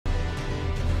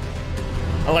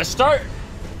Well, let's start.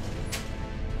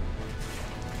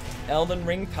 Elden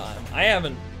Ring time. I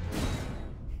haven't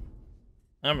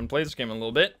played this game in a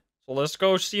little bit, so let's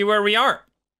go see where we are,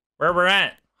 where we're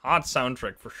at. Hot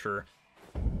soundtrack for sure.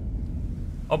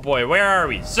 Oh boy, where are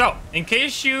we? So, in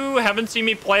case you haven't seen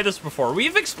me play this before,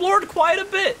 we've explored quite a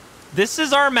bit. This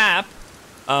is our map.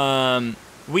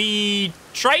 We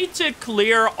tried to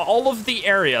clear all of the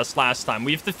areas last time.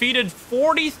 We've defeated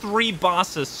 43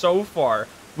 bosses so far.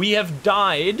 We have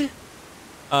died,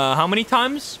 how many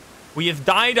times? We have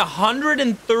died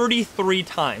 133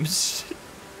 times.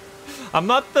 I'm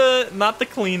not the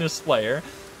cleanest player.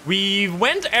 We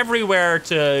went everywhere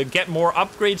to get more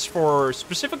upgrades for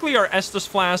specifically our Estus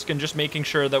Flask and just making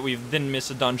sure that we didn't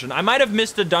miss a dungeon. I might have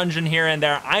missed a dungeon here and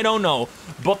there, I don't know.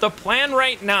 But the plan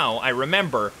right now, I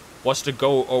remember, was to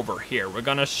go over here. We're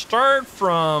gonna start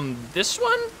from this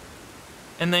one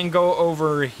and then go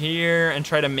over here and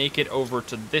try to make it over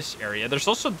to this area. There's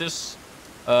also this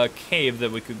cave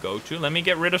that we could go to. Let me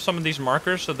get rid of some of these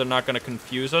markers so they're not gonna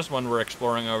confuse us when we're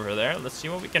exploring over there. Let's see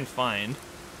what we can find.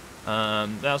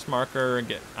 That's marker,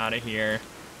 get out of here.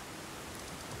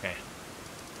 Okay.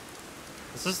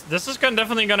 This is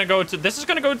definitely gonna go to the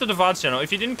VOD channel.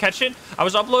 If you didn't catch it, I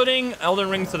was uploading Elden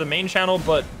Ring to the main channel,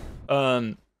 but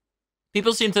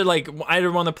people seem to like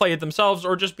either want to play it themselves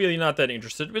or just be not that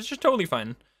interested, which is totally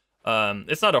fine.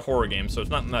 It's not a horror game, so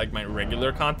it's not like my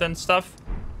regular content stuff.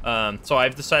 So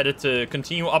I've decided to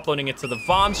continue uploading it to the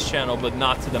VOD's channel, but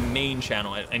not to the main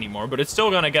channel anymore. But it's still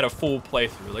gonna get a full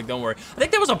playthrough. Like, don't worry. I think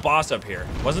there was a boss up here,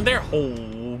 wasn't there?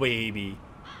 Oh, baby.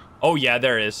 Oh yeah,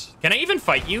 there is. Can I even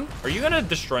fight you? Are you gonna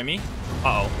destroy me?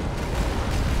 Uh-oh.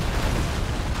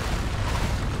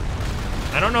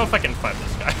 I don't know if I can fight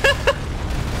this guy.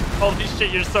 Holy shit,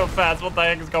 you're so fast. What the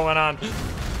heck is going on?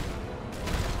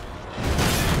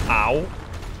 Ow.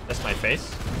 That's my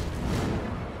face.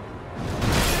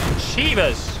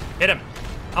 Shivas. Hit him.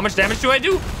 How much damage do I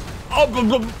do?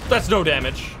 Oh, that's no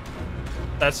damage.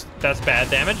 That's bad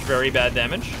damage. Very bad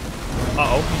damage.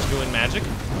 Uh-oh, he's doing magic.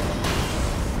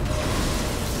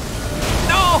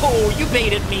 No, you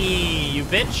baited me, you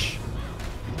bitch.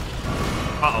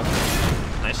 Uh-oh.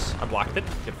 Nice, I blocked it.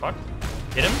 Get fucked.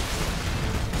 Hit him.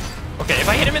 Okay, if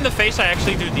I hit him in the face, I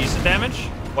actually do decent damage.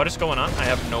 What is going on? I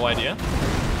have no idea.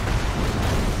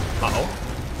 Uh-oh.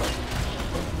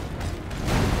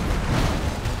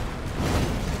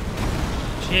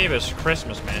 Jeebus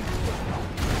Christmas, man.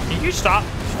 Can you stop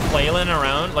flailing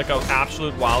around like an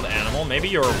absolute wild animal? Maybe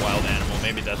you're a wild animal.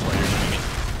 Maybe that's why you're doing it.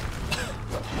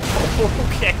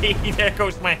 Okay, there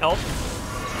goes my health.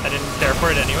 I didn't care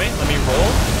for it anyway. Let me roll.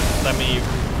 Let me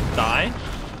die.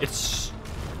 It's...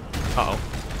 Uh-oh.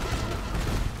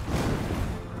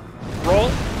 Roll.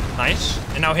 Nice.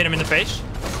 And now hit him in the face.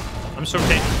 I'm so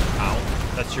taken. Ow.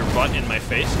 That's your butt in my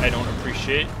face. I don't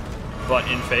appreciate butt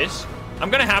in face. I'm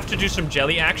gonna have to do some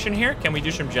jelly action here. Can we do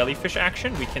some jellyfish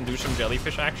action? We can do some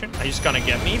jellyfish action. He's gonna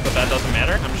get me, but that doesn't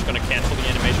matter. I'm just gonna cancel the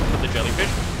animation for the jellyfish.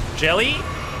 Jelly,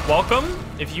 welcome.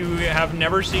 If you have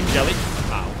never seen jelly...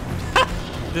 Ow.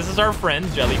 This is our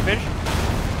friend, Jellyfish.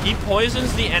 He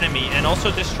poisons the enemy and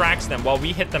also distracts them while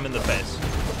we hit them in the face.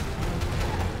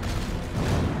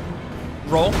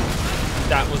 Roll.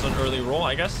 That was an early roll,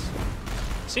 I guess.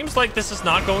 Seems like this is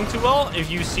not going too well. If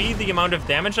you see the amount of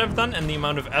damage I've done and the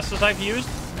amount of S's I've used,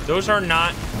 those are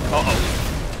not... Uh-oh.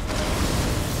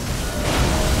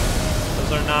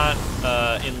 Those are not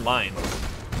in line.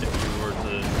 If you were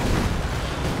to...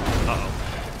 Uh-oh.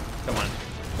 Come on.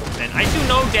 And I do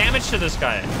no damage to this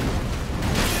guy.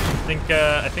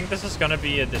 I think this is gonna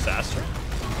be a disaster.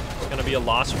 It's gonna be a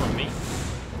loss from me.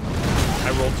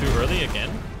 I rolled too early again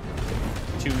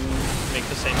to make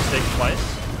the same mistake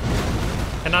twice.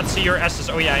 Cannot see your S's.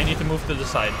 Oh yeah, I need to move to the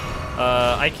side.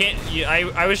 I can't.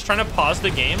 I was trying to pause the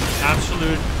game.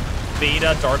 Absolute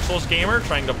beta Dark Souls gamer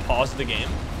trying to pause the game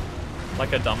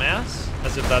like a dumbass,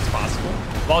 as if that's possible.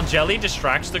 While Jelly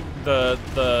distracts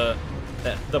the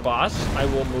boss, I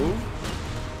will move.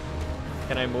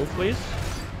 Can I move, please?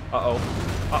 Uh-oh.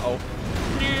 Uh-oh.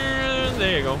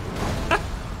 There you go.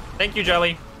 Thank you,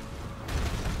 Jelly.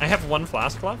 I have one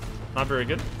flask left. Not very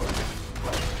good.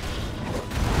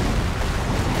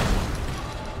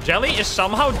 Jelly is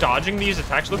somehow dodging these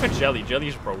attacks. Look at Jelly.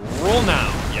 Jelly's pro. Roll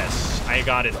now. Yes, I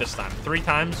got it this time. 3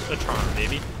 times a charm,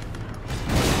 baby.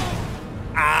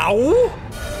 Ow!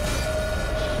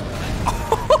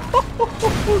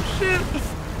 Oh, shit.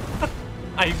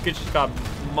 I just got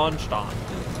munched on.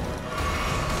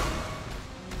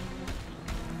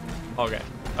 Okay.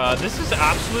 This is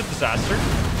absolute disaster.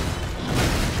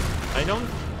 I don't...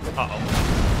 Uh-oh.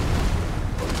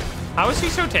 How is he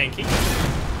so tanky?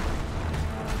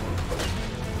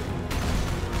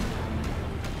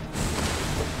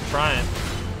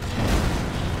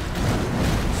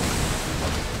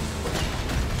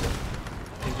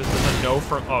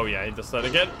 from... Oh, yeah, he just said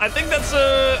again. I think that's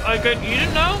a good... You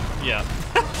didn't know? Yeah.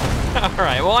 All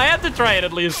right, well, I had to try it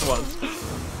at least once.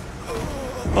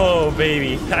 Oh,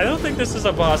 baby. I don't think this is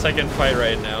a boss I can fight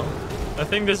right now. I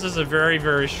think this is a very,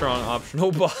 very strong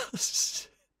optional boss.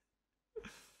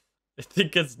 I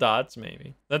think it's dots,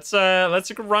 maybe. Let's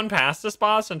run past this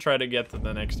boss and try to get to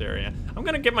the next area. I'm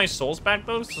gonna get my souls back,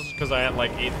 though, because I had,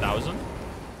 like, 8,000.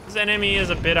 This enemy is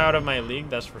a bit out of my league,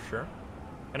 that's for sure.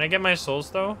 Can I get my souls,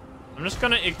 though? I'm just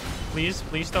gonna...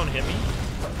 Please don't hit me.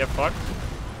 Get fucked.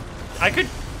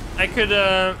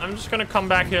 I'm just gonna come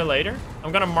back here later.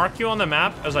 I'm gonna mark you on the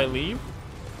map as I leave.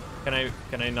 Can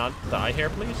I not die here,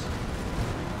 please?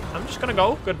 I'm just gonna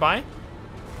go. Goodbye.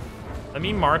 Let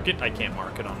me mark it. I can't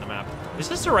mark it on the map. Is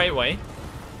this the right way?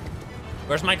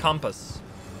 Where's my compass?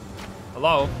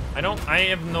 Hello? I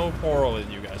have no quarrel with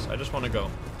you guys. I just want to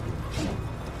go.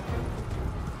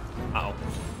 Uh-oh.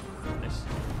 Nice.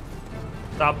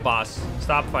 Stop, boss.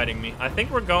 Stop fighting me. I think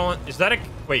we're going... Is that a...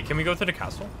 Wait, can we go to the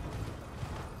castle?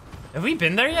 Have we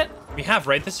been there yet? We have,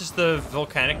 right? This is the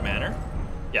volcanic manor.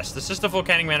 Yes, this is the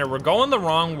volcanic manor. We're going the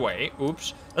wrong way.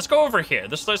 Oops. Let's go over here.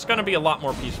 This is going to be a lot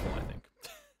more peaceful, I think.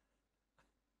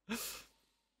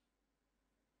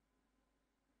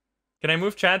 Can I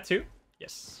move chat too?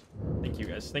 Yes. Thank you,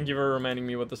 guys. Thank you for reminding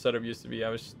me what the setup used to be. I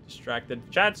was distracted.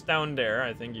 Chat's down there,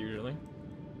 I think, usually.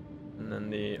 And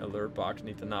then the alert box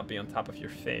needs to not be on top of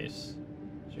your face,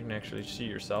 so you can actually see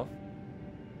yourself.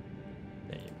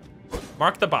 There you go.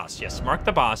 Mark the boss. Yes, mark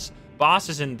the boss. Boss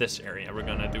is in this area. We're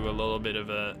gonna do a little bit of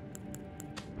a...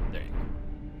 There you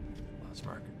go. Boss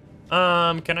mark.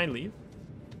 Can I leave?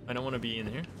 I don't want to be in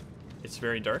here. It's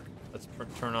very dark. Let's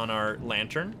turn on our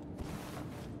lantern.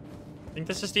 I think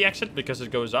this is the exit because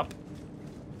it goes up.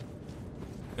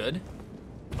 Good.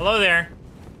 Hello there.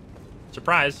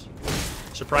 Surprise.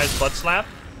 Surprise butt slap.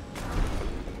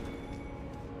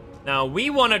 Now we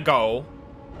want to go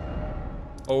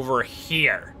over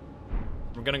here.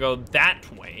 We're gonna go that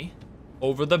way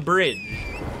over the bridge.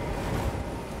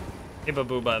 Hey,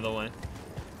 Babu, by the way.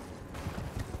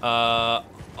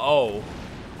 Oh.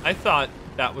 I thought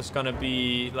that was gonna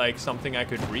be like something I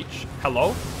could reach.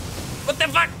 Hello? What the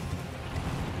fuck?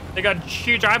 They got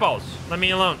huge eyeballs. Let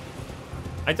me alone.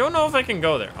 I don't know if I can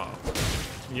go there. Oh.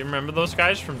 You remember those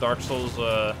guys from Dark Souls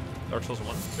 1?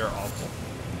 They're awful.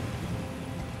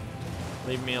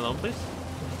 Leave me alone, please.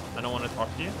 I don't want to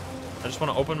talk to you. I just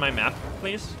want to open my map,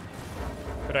 please.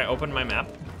 Could I open my map?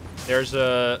 There's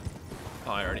a...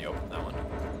 Oh, I already opened that one.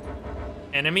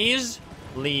 Enemies,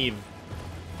 leave.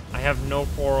 I have no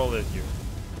quarrel with you.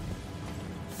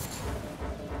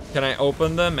 Can I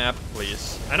open the map,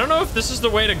 please? I don't know if this is the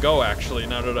way to go, actually,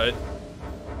 now that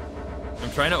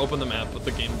I'm trying to open the map, but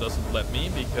the game doesn't let me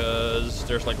because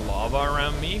there's, like, lava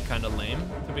around me. Kind of lame,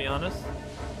 to be honest.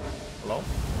 Hello?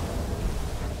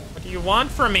 What do you want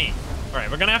from me? All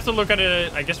right, we're going to have to look at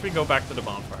it. I guess we go back to the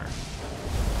bonfire.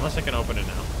 Unless I can open it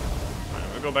now. All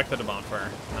right, we'll go back to the bonfire.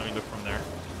 And then we look from there.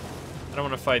 I don't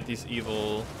want to fight these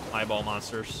evil eyeball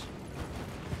monsters.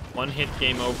 One hit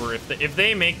game over. If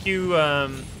they make you... I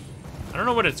don't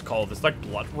know what it's called. It's like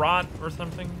blood rot or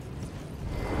something.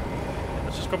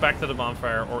 Let's just go back to the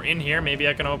bonfire. Or in here, maybe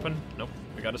I can open. Nope.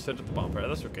 We got to sit at the bonfire.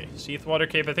 That's okay. Seath Water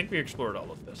Cave. I think we explored all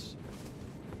of this.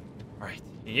 All right.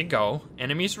 Here you go.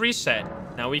 Enemies reset.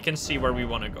 Now we can see where we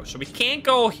want to go. So we can't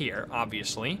go here,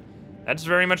 obviously. That's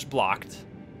very much blocked.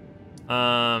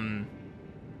 Can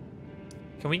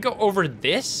we go over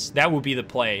this? That would be the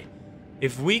play.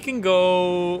 If we can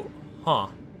go... Huh.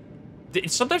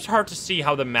 It's sometimes hard to see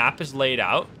how the map is laid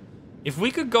out. If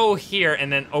we could go here and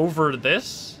then over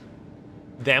this,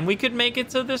 then we could make it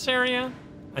to this area.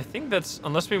 I think that's...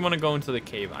 Unless we want to go into the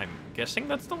cave. I'm guessing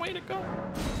that's the way to go.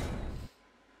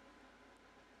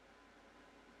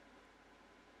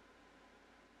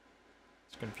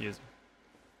 It's confusing.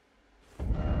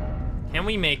 Can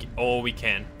we make... Oh, we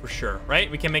can. For sure.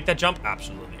 Right? We can make that jump?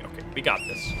 Absolutely. Okay. We got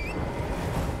this.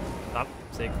 Stop.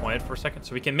 Stay quiet for a second.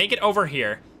 So we can make it over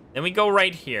here. Then we go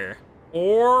right here.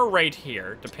 Or right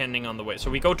here, depending on the way.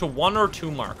 So we go to 1 or 2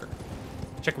 marker.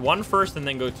 Check 1 first and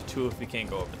then go to 2 if we can't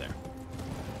go over there.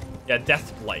 Yeah,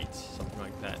 Death Blight. Something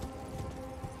like that.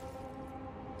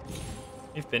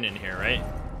 We've been in here, right?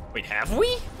 Wait, have we?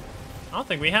 I don't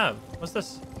think we have. What's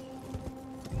this?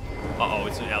 Uh-oh,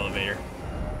 it's an elevator.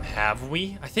 Have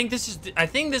we? I think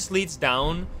this leads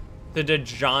down to the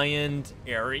giant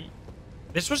area.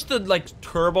 This was the, like,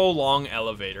 turbo long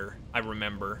elevator, I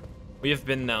remember. We have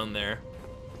been down there.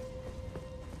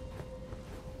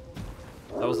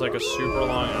 That was like a super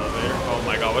long elevator. Oh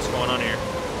my god, what's going on here?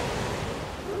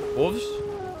 Wolves?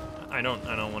 I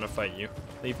don't want to fight you.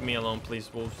 Leave me alone,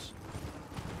 please, wolves.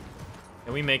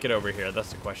 Can we make it over here?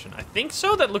 That's the question. I think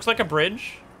so. That looks like a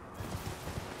bridge.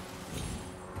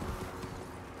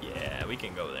 Yeah, we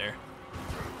can go there.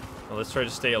 Well, let's try to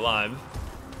stay alive.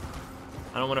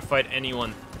 I don't want to fight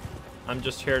anyone. I'm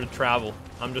just here to travel.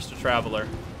 I'm just a traveler.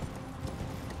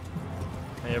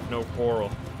 I have no quarrel.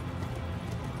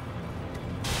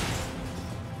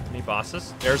 Any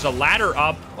bosses? There's a ladder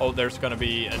up. Oh, there's gonna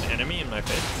be an enemy in my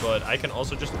face, but I can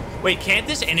also just... Wait, can't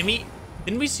this enemy...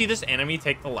 Didn't we see this enemy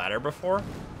take the ladder before?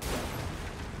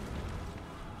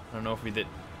 I don't know if we did.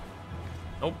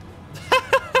 Nope.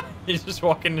 He's just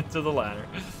walking into the ladder.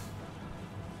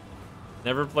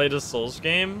 Never played a Souls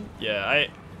game? Yeah,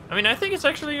 I mean, I think it's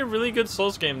actually a really good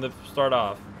Souls game to start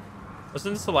off.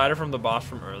 Wasn't this the ladder from the boss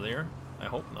from earlier? I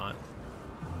hope not.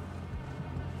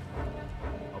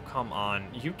 Oh, come on.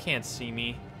 You can't see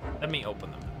me. Let me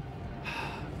open them.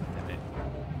 Damn it.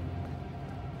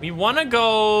 We want to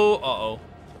go... Uh-oh.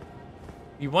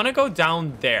 We want to go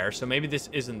down there, so maybe this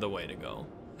isn't the way to go.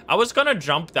 I was going to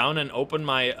jump down and open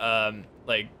my,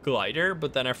 like, glider,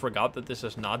 but then I forgot that this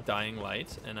is not dying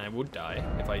light, and I would die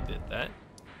if I did that.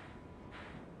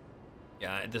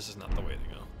 Yeah, this is not the way to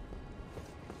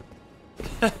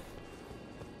go.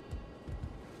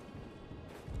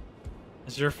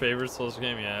 Is your favorite Souls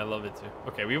game? Yeah, I love it too.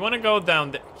 Okay, we want to go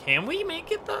down there. Can we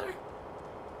make it there?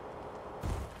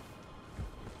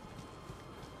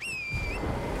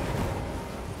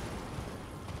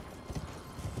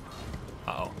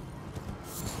 Uh-oh.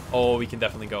 Oh, we can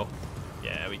definitely go.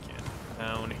 Yeah, we can.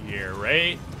 Down here,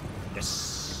 right?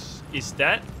 Yes. Is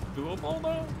that doable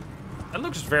though? That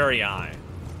looks very high.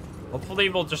 Hopefully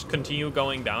we'll just continue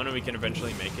going down and we can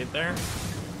eventually make it there.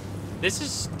 This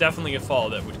is definitely a fall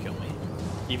that would kill me.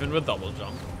 Even with double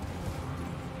jump.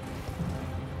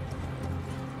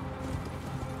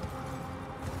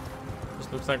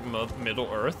 This looks like Middle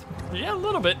Earth. Yeah, a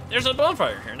little bit. There's a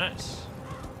bonfire here. Nice.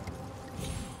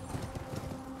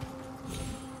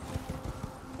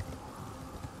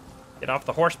 Get off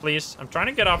the horse, please. I'm trying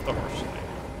to get off the horse.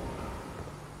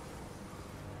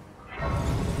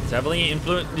 It's heavily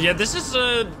influenced. Yeah, this is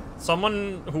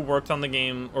someone who worked on the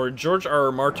game, or George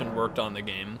R.R. Martin worked on the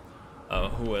game,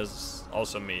 who has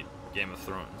also made Game of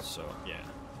Thrones, so yeah.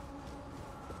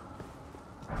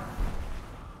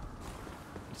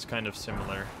 It's kind of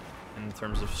similar in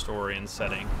terms of story and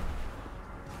setting.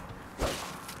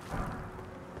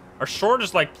 Our sword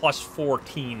is like plus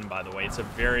 14, by the way. It's a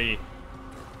very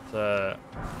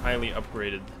highly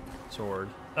upgraded sword.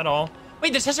 Is that all?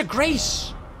 Wait, this has a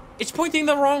grace! It's pointing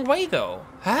the wrong way, though.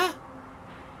 Huh?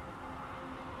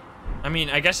 I mean,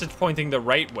 I guess it's pointing the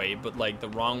right way, but, like, the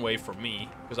wrong way for me.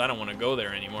 Because I don't want to go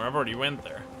there anymore. I've already went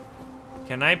there.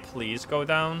 Can I please go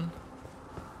down?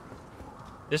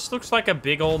 This looks like a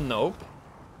big old nope.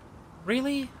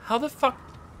 Really? How the fuck?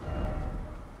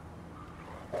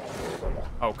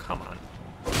 Oh, come on.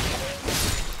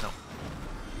 No.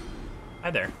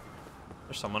 Hi there.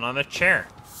 There's someone on a chair.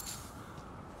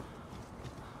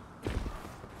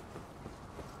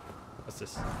 What's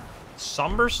this?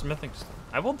 Somber smithing stone.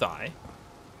 I will die.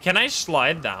 Can I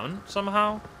slide down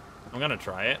somehow? I'm gonna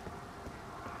try it.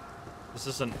 This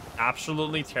is an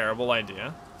absolutely terrible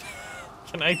idea.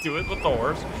 Can I do it with the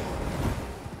horse?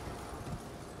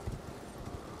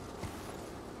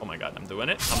 Oh my god, I'm doing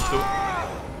it.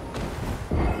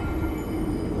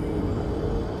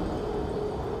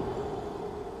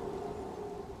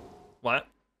 What?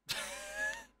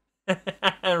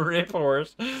 Rip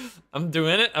horse. I'm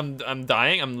doing it. I'm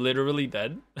dying. I'm literally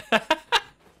dead.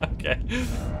 Okay.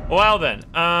 Well then,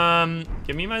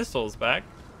 give me my souls back.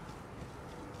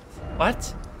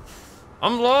 What?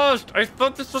 I'm lost. I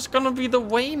thought this was gonna be the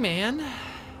way, man.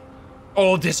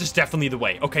 Oh, this is definitely the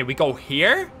way. Okay, we go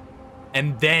here,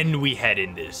 and then we head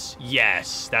in this.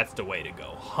 Yes, that's the way to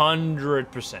go.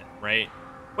 100%, right?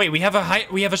 Wait, we have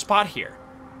a spot here.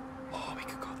 Oh, we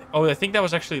could go there. Oh, I think that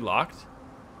was actually locked.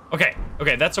 Okay,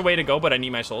 okay, that's a way to go, but I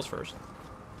need my souls first.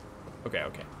 Okay,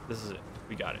 okay, this is it.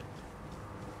 We got it.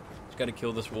 Just gotta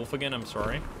kill this wolf again. I'm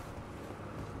sorry.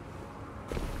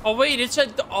 Oh wait, it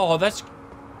said. Oh, that's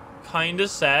kind of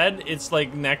sad. It's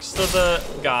like next to the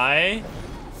guy.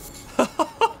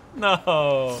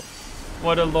 No,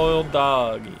 what a loyal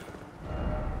doggy.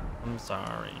 I'm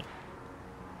sorry.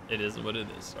 It is what it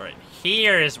is. All right,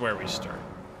 here is where we start.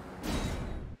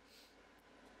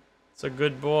 It's a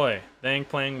good boy. Dang,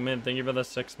 playing mid. Thank you for the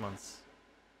 6 months.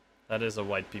 That is a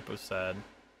white people sad.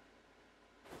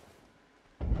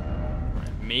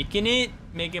 Right,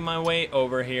 making my way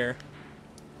over here.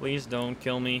 Please don't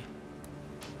kill me.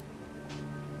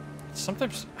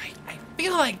 Sometimes I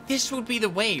feel like this would be the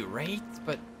way, right?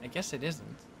 But I guess it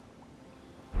isn't.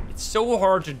 It's so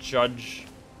hard to judge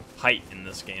height in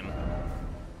this game.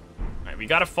 All right, we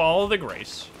gotta follow the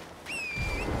grace.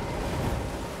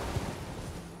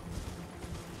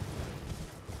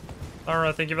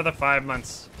 Laura, thank you for the 5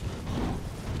 months.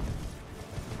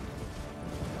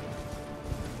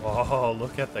 Oh,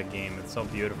 look at the game. It's so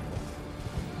beautiful.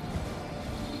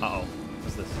 Uh-oh.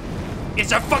 What's this?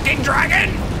 It's a fucking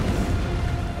dragon!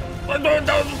 What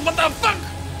the fuck?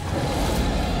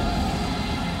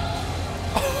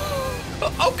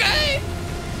 Okay.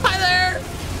 Hi there.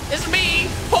 It's me.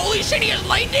 Holy shit, he has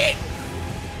lightning.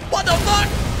 What the fuck?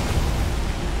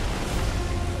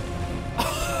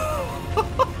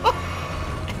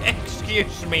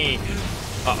 Excuse me.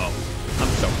 Uh-oh. I'm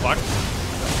so fucked.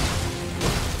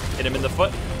 Hit him in the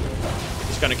foot.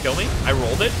 He's gonna kill me. I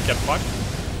rolled it. Get fucked.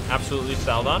 Absolutely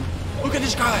styled on. Look at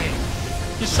this guy.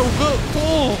 He's so good.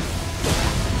 Cool.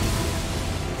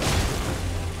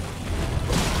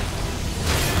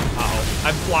 Uh-oh.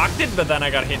 I blocked it, but then I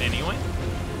got hit anyway.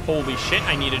 Holy shit,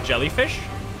 I need a jellyfish.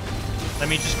 Let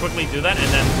me just quickly do that and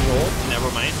then roll.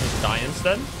 Never mind, just die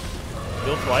instead.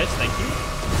 Heal twice, thank you.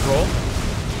 Roll.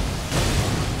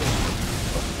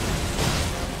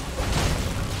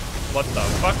 What the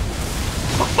fuck?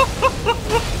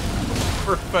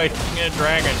 We're fighting a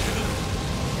dragon.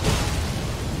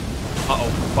 Uh-oh,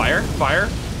 fire, fire.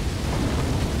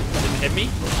 Didn't hit me.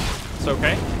 It's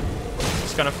okay.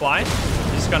 He's gonna fly.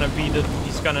 He's gonna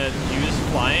use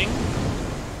flying.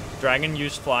 Dragon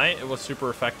used fly. It was super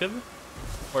effective.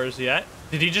 Where is he at?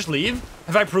 Did he just leave?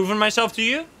 Have I proven myself to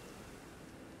you?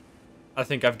 I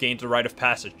think I've gained the rite of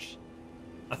passage.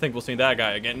 I think we'll see that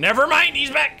guy again. Never mind,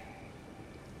 he's back.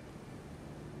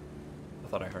 I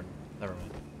thought I heard him. Never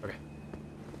mind. Okay.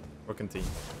 We'll continue.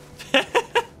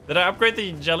 Did I upgrade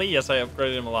the jelly? Yes, I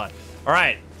upgraded him a lot. All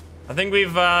right. I think we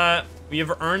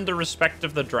have earned the respect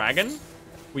of the dragon.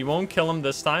 We won't kill him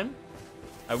this time.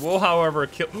 I will, however,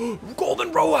 kill...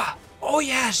 Golden Roa! Oh,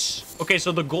 yes! Okay,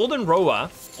 so the Golden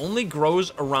Roa only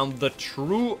grows around the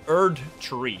true Erd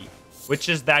tree, which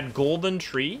is that golden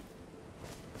tree.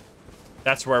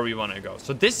 That's where we want to go.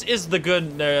 So this is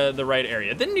the right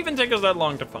area. It didn't even take us that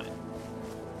long to find.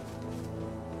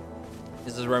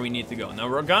 This is where we need to go. Now,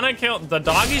 we're gonna kill... The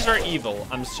doggies are evil.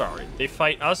 I'm sorry. They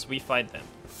fight us, we fight them.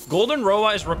 Golden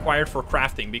Roa is required for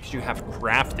crafting because you have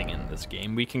crafting in this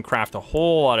game. We can craft a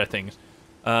whole lot of things.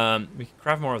 We can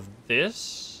craft more of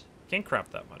this. Can't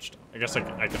craft that much, though. I guess I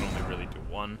can only really do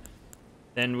one.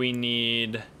 Then we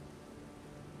need...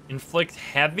 Inflict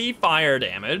heavy fire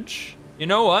damage. You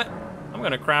know what? I'm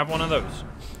gonna craft one of those.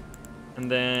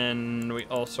 And then we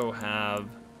also have...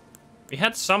 We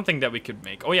had something that we could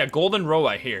make. Oh yeah, Golden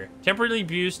Roa here. Temporarily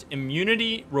boost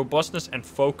immunity, robustness, and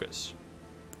focus.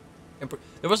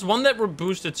 There was one that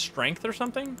boosted strength or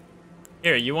something.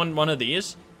 Here, you want one of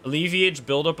these? Alleviates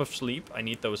buildup of sleep. I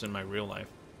need those in my real life.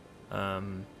 I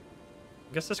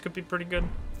guess this could be pretty good.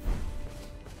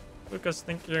 Lucas,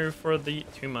 thank you for the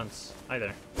 2 months. Hi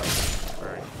there. All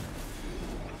right.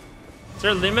 Is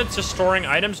there a limit to storing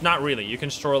items? Not really. You can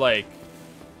store like...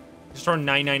 Store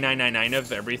 99999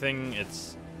 of everything.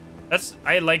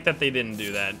 I like that they didn't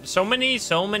do that. So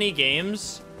many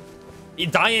games.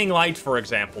 Dying Light, for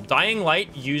example. Dying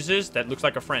Light uses... That looks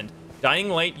like a friend. Dying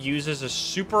Light uses a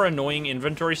super annoying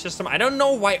inventory system. I don't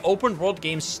know why open world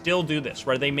games still do this,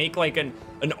 where they make like an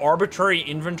arbitrary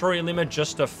inventory limit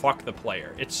just to fuck the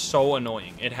player. It's so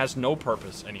annoying. It has no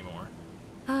purpose anymore.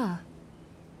 Ah,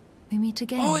 we meet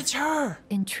again. Oh, it's her!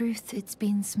 In truth, it's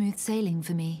been smooth sailing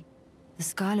for me. The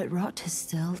scarlet rot has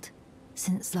stilled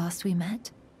since last we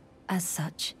met. As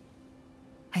such,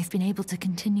 I've been able to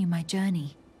continue my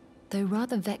journey. Though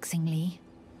rather vexingly,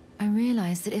 I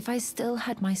realized that if I still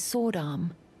had my sword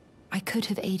arm, I could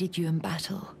have aided you in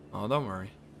battle. Oh, don't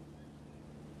worry.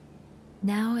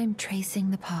 Now I'm tracing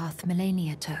the path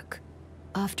Melania took,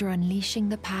 after unleashing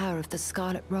the power of the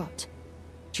Scarlet Rot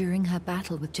during her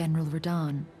battle with General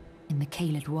Radahn in the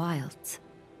Caelid Wilds.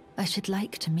 I should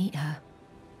like to meet her.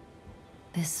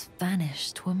 This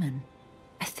vanished woman.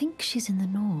 I think she's in the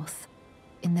north,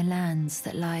 in the lands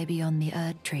that lie beyond the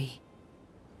Erd Tree.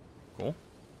 Cool.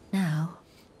 Now,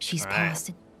 she's passed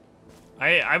in...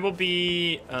 I will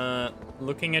be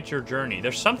looking at your journey.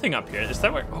 There's something up here. Is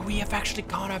that where... Oh, we have actually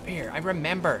gone up here. I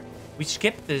remember. We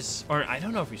skipped this, or I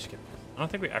don't know if we skipped it. I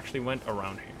don't think we actually went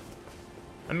around here.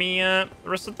 Let me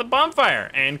reset the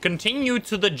bonfire and continue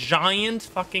to the giant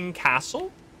fucking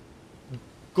castle.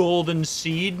 Golden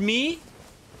seed me.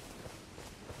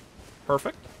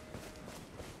 Perfect.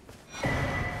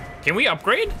 Can we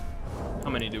upgrade? How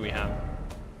many do we have?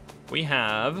 We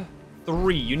have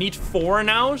 3. You need 4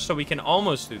 now, so we can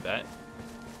almost do that.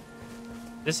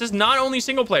 This is not only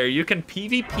single player. You can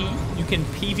PvP, you can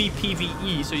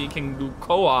PvPvE, so you can do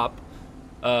co-op.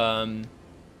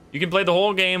 You can play the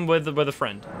whole game with a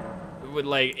friend. With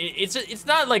like, it's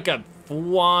not like a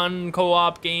full-on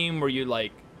co-op game where you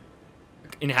like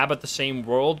inhabit the same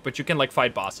world, but you can like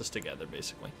fight bosses together,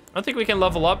 basically. I don't think we can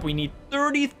level up. We need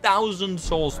 30,000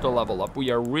 souls to level up. We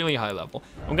are really high level.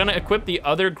 I'm gonna equip the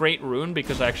other great rune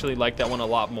because I actually like that one a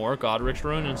lot more, Godric's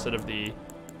rune, instead of the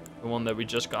one that we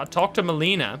just got. Talk to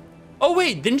Melina. Oh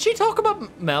wait, didn't she talk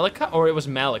about Malika? Or it was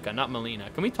Malika, not Melina.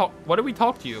 Can we talk? What did we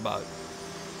talk to you about?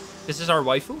 This is our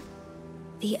waifu?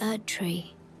 The Erd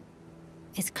Tree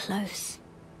is close.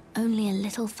 Only a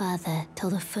little further till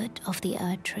the foot of the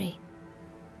Erd Tree.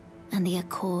 And the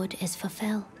accord is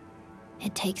fulfilled.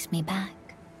 It takes me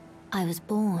back. I was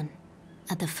born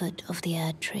at the foot of the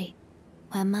Erd Tree,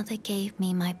 where Mother gave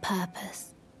me my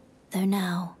purpose. Though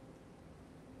now,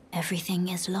 everything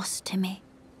is lost to me.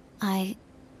 I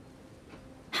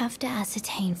have to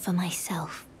ascertain for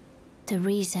myself the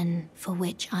reason for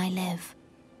which I live,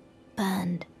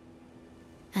 burned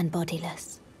and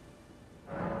bodiless.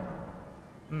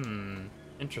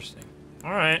 Interesting.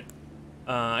 All right.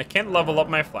 I can't level up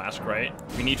my flask, right?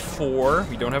 We need 4.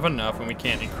 We don't have enough, and we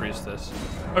can't increase this.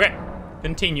 Okay,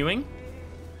 continuing.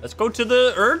 Let's go to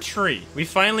the Erd Tree. We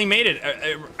finally made it.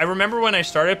 I remember when I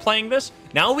started playing this.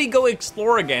 Now we go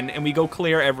explore again, and we go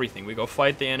clear everything. We go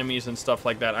fight the enemies and stuff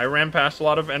like that. I ran past a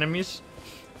lot of enemies,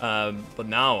 but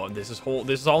now this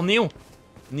is all new.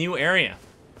 New area.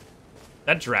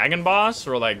 That dragon boss,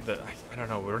 or like I don't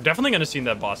know. We're definitely gonna see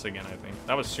that boss again, I think.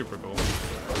 That was super cool.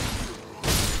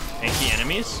 Tanky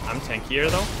enemies. I'm tankier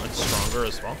though. I'm stronger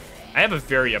as well. I have a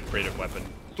very upgraded weapon.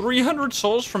 300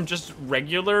 souls from just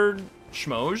regular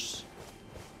schmoes.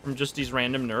 From just these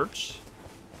random nerds.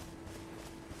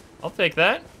 I'll take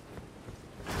that.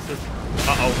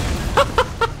 Uh-oh.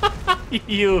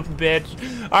 You bitch.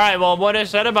 Alright, well, what I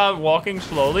said about walking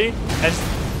slowly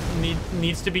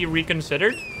needs to be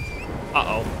reconsidered.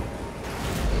 Uh-oh.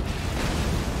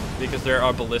 Because there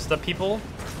are ballista people.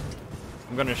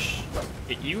 I'm gonna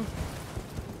hit you.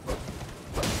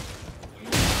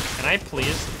 Can I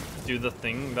please do the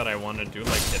thing that I want to do,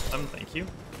 like hit them? Thank you.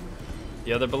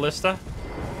 The other ballista.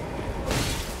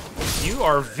 You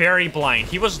are very blind.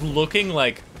 He was looking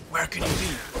like, where can you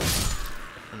be?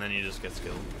 And then he just gets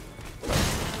killed. So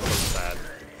sad.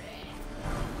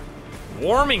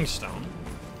 Warming stone.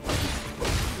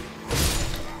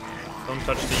 Don't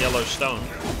touch the yellow stone.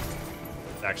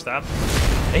 Backstab.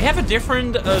 They have a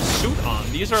different suit on.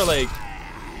 These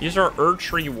are Erd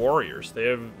Tree warriors. They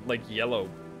have like yellow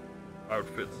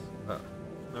outfits.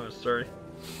 Oh, sorry.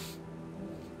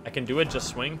 I can do it, just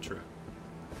swing. True.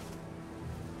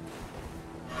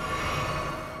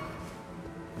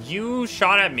 You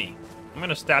shot at me. I'm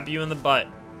gonna stab you in the butt.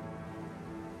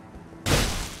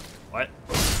 What?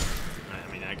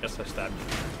 I mean, I guess I stabbed you.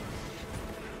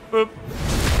 Boop.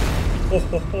 Oh,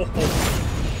 ho, ho, ho.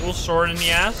 Little sword in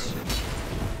the ass.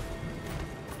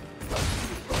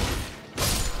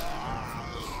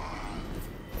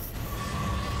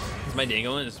 My day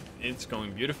going it's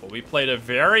going beautiful. We played a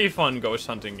very fun ghost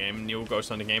hunting game, new ghost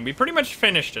hunting game. We pretty much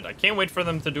finished it. I can't wait for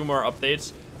them to do more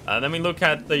updates. Then we look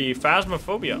at the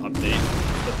Phasmophobia update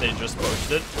that they just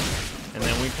posted. And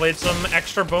then we played some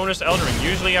extra bonus Elden Ring.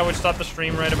 Usually I would stop the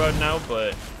stream right about now,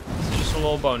 but it's just a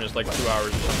little bonus, like 2 hours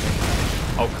or something.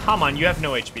 Oh, come on, you have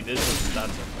no HP. That's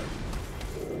unfair.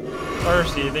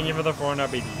 Thirsty, thank you for the 4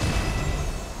 BD.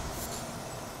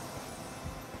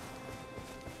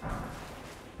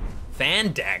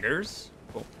 Fan daggers.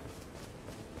 Cool.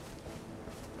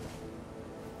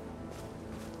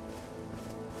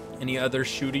 Any other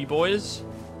shooty boys?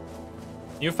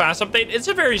 New fast update? It's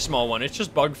a very small one. It's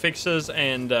just bug fixes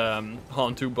and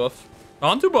Hantu buff. The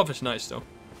Hantu buff is nice though.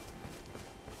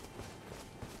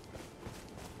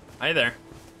 Hi there.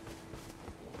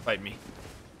 Fight me.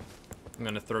 I'm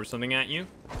gonna throw something at you.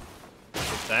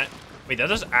 What's that? Wait, that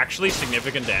does actually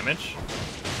significant damage.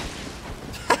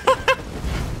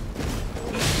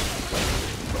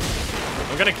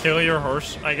 I'm gonna kill your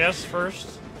horse, I guess,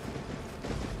 first.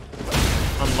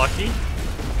 Unlucky.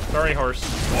 Sorry, horse.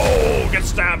 Oh, get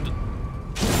stabbed.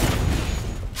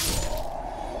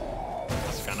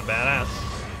 That's kind of badass.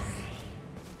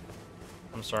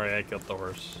 I'm sorry I killed the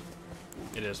horse.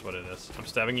 It is what it is. I'm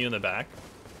stabbing you in the back.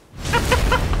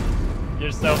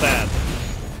 You're so bad.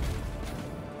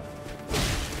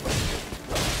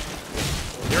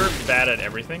 You're bad at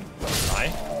everything.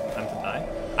 Die. Time to die.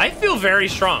 I feel very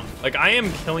strong. Like, I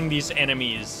am killing these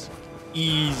enemies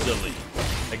easily.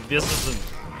 Like, this isn't...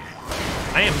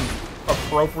 I am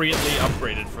appropriately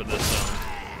upgraded for this zone.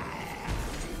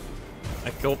 I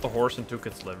killed the horse and took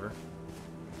its liver.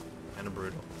 Kinda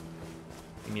brutal.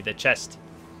 Give me the chest.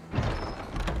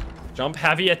 Jump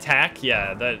heavy attack?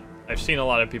 Yeah, that I've seen a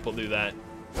lot of people do that.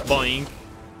 Boink.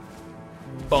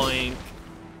 Boink.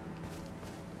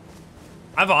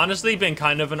 I've honestly been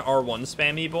kind of an R1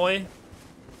 spammy boy.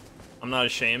 I'm not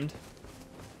ashamed.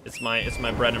 It's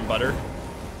my bread and butter.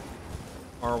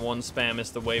 R1 spam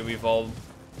is the way we've all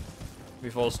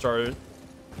started.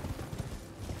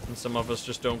 And some of us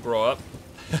just don't grow up.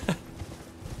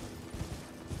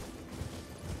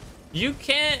 You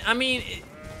can't, I mean,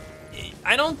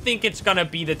 I don't think it's gonna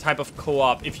be the type of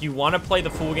co-op, if you want to play the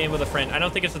full game with a friend, I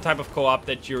don't think it's the type of co-op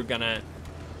that you're gonna,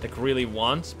 like, really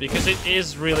want. Because it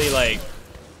is really, like,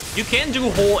 you can do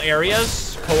whole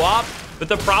areas co-op, but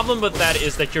the problem with that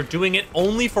is that you're doing it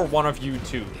only for one of you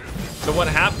two. So what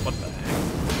the heck?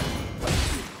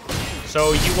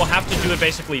 So you will have to do it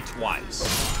basically twice.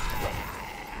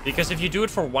 Because if you do it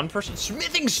for one person,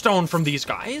 smithing stone from these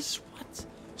guys? What?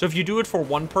 So if you do it for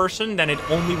one person, then it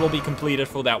only will be completed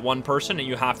for that one person, and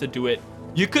you have to do it.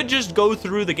 You could just go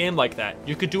through the game like that.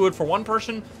 You could do it for one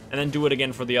person, and then do it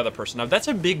again for the other person. Now, that's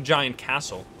a big, giant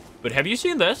castle. But have you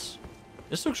seen this?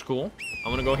 This looks cool. I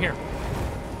want to go here.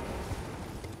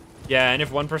 Yeah, and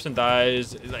if one person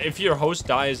dies, if your host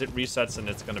dies, it resets, and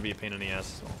it's going to be a pain in the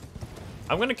ass. So.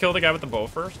 I'm going to kill the guy with the bow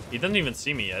first. He doesn't even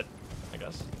see me yet, I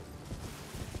guess.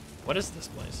 What is this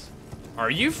place? Are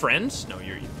you friends? No,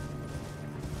 you're...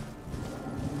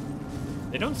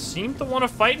 They don't seem to want to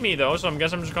fight me, though, so I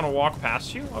guess I'm just going to walk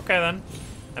past you. Okay, then.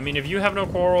 I mean, if you have no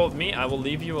quarrel with me, I will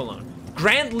leave you alone.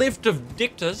 Grand Lift of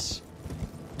Dictus.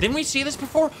 Didn't we see this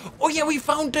before? Oh, yeah, we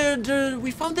found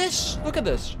we found this. Look at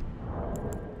this.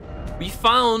 We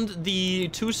found the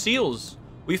 2 seals.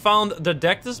 We found the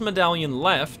Dictus medallion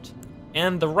left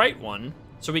and the right one,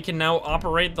 so we can now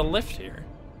operate the lift here.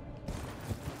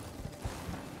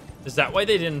 Is that why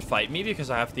they didn't fight me? Because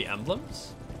I have the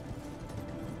emblems?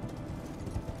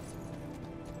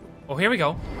 Oh, here we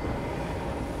go.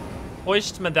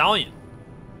 Hoist medallion.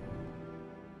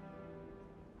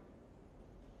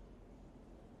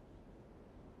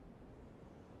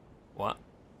 What?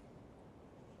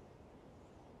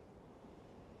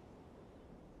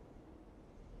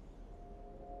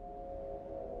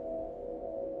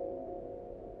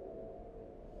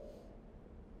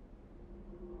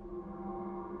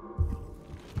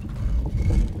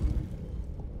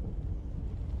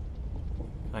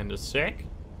 Kinda sick.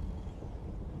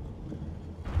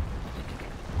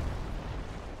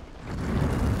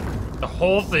 The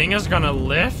whole thing is gonna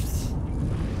lift?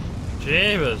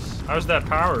 Jeebus, how's that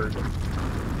powered?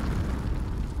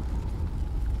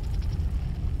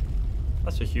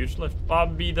 That's a huge lift.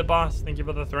 Bobby the Boss, thank you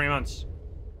for the 3 months.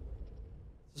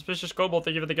 Suspicious Kobold,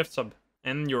 thank you for the gift sub.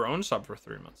 And your own sub for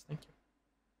 3 months, thank you.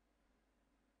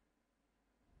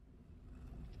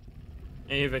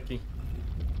 Hey, Vicky.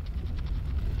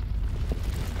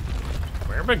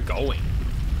 Where are we going?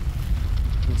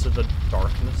 Into the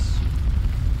darkness.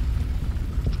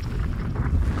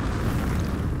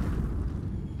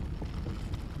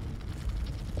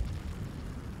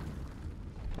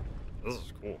 This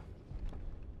is cool.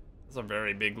 This is a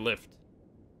very big lift.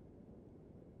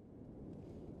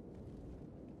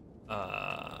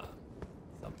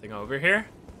 Something over here?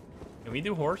 Can we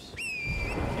do horse? We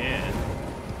can.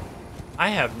 I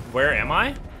have... Where am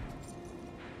I?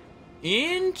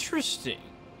 Interesting.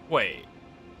 Wait.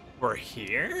 We're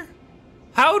here?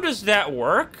 How does that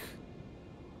work?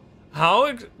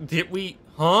 How did we...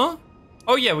 Huh?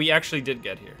 Oh, yeah, we actually did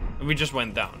get here. We just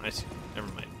went down. I see.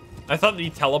 Never mind. I thought we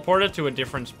teleported to a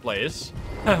different place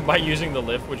by using the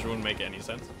lift, which wouldn't make any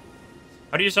sense.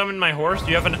 How do you summon my horse? Do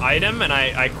you have an item? And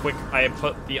I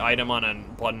put the item on a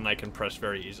button I can press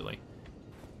very easily.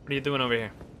 What are you doing over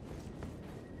here?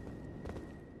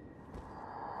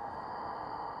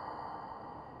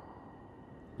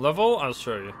 Level? I'll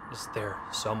show you. It's there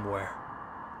somewhere.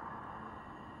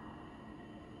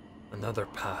 Another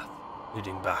path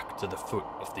leading back to the foot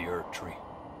of the Erd Tree.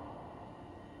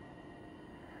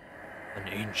 An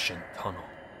ancient tunnel.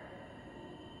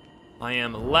 I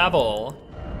am level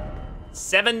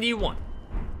 71.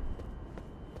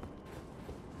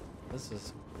 This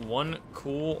is one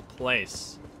cool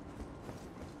place.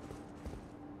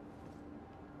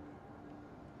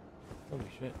 Holy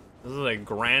shit. This is a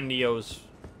grandiose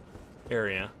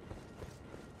area.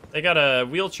 They got a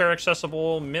wheelchair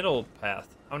accessible middle path.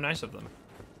 How nice of them.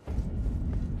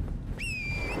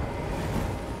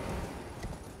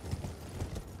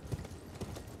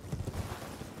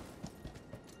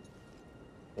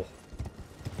 Oh,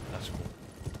 that's cool.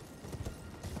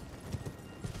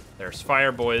 There's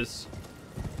fire, boys.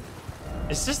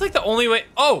 Is this like the only way?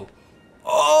 Oh,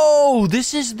 Oh,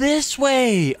 this is this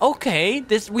way. Okay,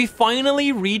 we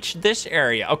finally reached this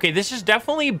area. Okay, this is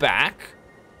definitely back.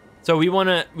 So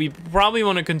we probably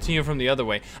want to continue from the other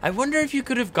way. I wonder if you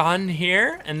could have gone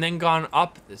here and then gone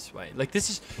up this way. Like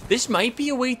this might be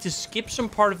a way to skip some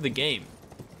part of the game.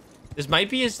 This might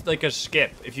be like a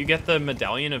skip. If you get the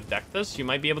medallion of Dectus, you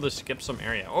might be able to skip some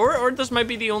area. Or this might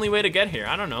be the only way to get here.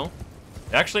 I don't know.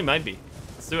 It actually might be.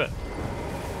 Let's do it.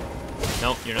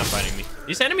 No, you're not fighting me.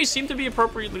 These enemies seem to be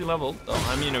appropriately leveled, though.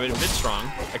 I mean, a bit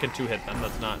strong. I can two-hit them.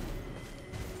 That's not...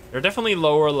 They're definitely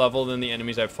lower level than the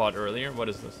enemies I fought earlier. What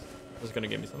is this? This is gonna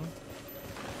give me something.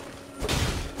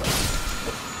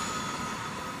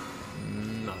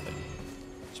 Nothing.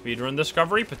 Speedrun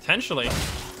discovery? Potentially.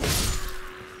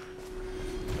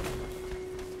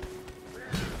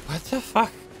 What the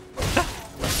fuck?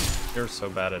 You're so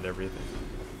bad at everything.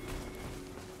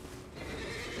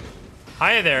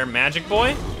 Hi there, magic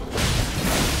boy.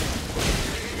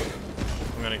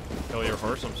 I'm gonna kill your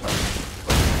horse, I'm sorry.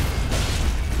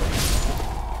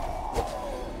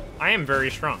 I am very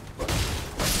strong.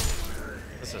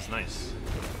 This is nice.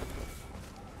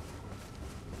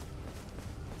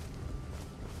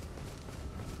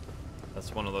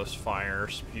 That's one of those fire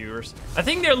spewers. I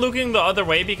think they're looking the other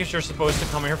way because you're supposed to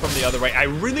come here from the other way. I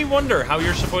really wonder how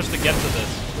you're supposed to get to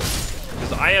this.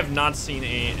 Because I have not seen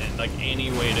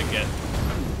any way to get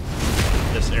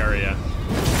this area.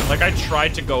 Like, I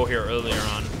tried to go here earlier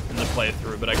on in the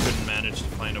playthrough, but I couldn't manage to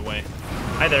find a way.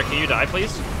 Hi there, can you die,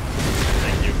 please?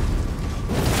 Thank you.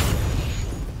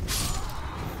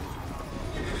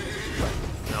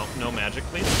 No magic,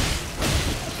 please.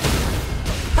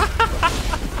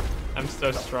 I'm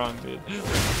so strong, dude.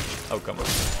 Oh, come on.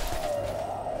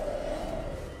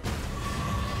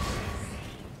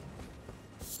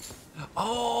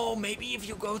 Oh, maybe if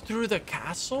you go through the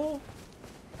castle?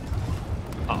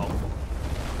 Uh-oh.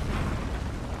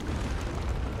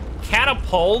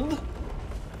 Catapult?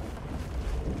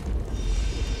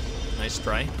 Nice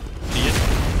try. See it?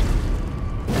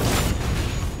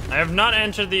 I have not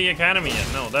entered the academy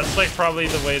yet. No, that's like probably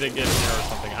the way to get there or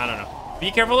something. I don't know. Be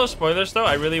careful of spoilers though.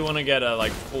 I really want to get a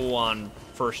like full-on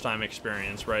first-time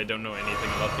experience where I don't know anything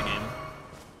about the game.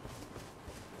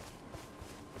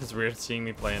 It's weird seeing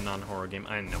me play a non-horror game.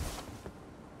 I know.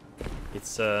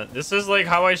 It's this is like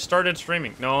how I started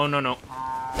streaming. No.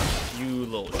 You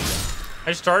little shit.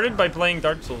 I started by playing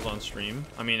Dark Souls on stream.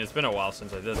 I mean, it's been a while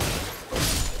since I did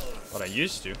that. But I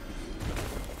used to.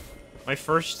 My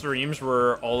first streams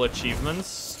were all achievements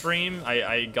stream.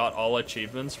 I got all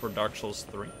achievements for Dark Souls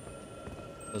 3.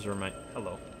 Those were my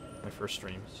first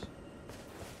streams.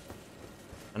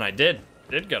 And I did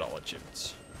get all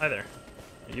achievements. Hi there.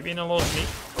 Are you being a little sneak?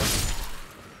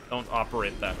 Don't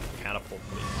operate that catapult,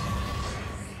 please.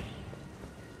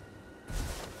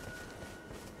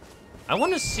 I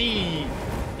want to see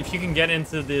if you can get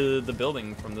into the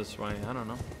building from this way. I don't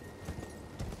know.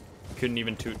 Couldn't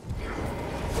even toot.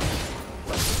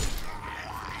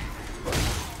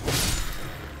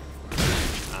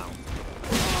 Ow.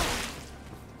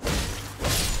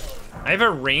 I have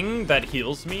a ring that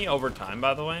heals me over time,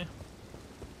 by the way.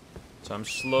 So I'm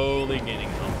slowly gaining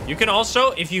health. You can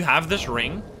also, if you have this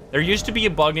ring, there used to be a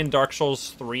bug in Dark Souls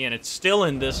 3, and it's still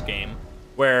in this game,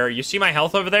 where you see my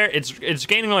health over there, it's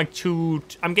gaining like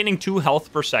I'm gaining 2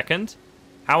 health per second.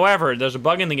 However, there's a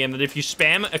bug in the game that if you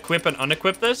spam, equip, and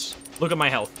unequip this, look at my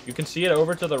health. You can see it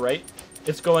over to the right.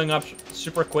 It's going up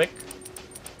super quick,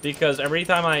 because every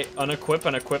time I unequip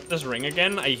and equip this ring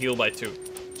again, I heal by 2.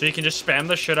 So you can just spam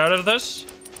the shit out of this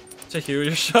to heal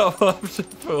yourself up to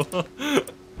full.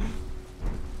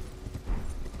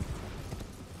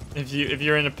 If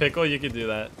you're in a pickle, you could do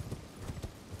that.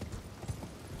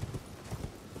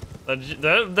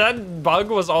 That bug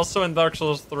was also in Dark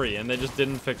Souls 3, and they just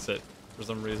didn't fix it for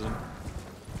some reason.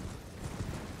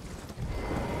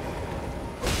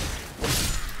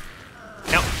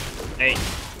 No. Hey.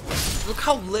 Look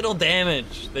how little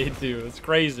damage they do. It's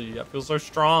crazy. I feel so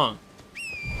strong.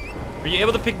 Are you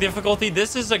able to pick difficulty?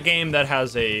 This is a game that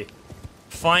has a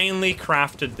finely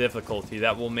crafted difficulty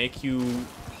that will make you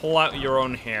pull out your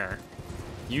own hair.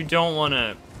 You don't want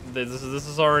to... This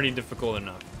is already difficult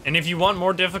enough. And if you want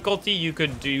more difficulty, you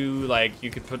could do, like,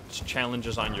 you could put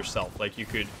challenges on yourself. Like, you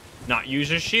could not use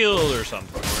a shield or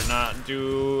something, or not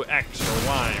do X or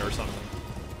Y or something.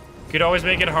 You could always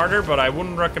make it harder, but I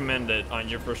wouldn't recommend it on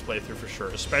your first playthrough for sure.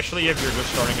 Especially if you're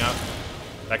just starting out.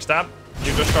 Backstab.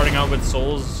 You're just starting out with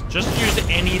Souls. Just use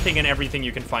anything and everything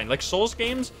you can find. Like, Souls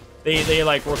games, they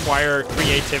like, require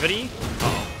creativity.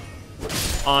 Uh-oh.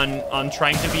 on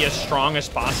trying to be as strong as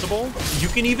possible. You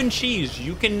can even cheese.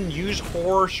 You can use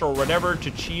horse or whatever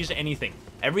to cheese anything.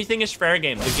 Everything is fair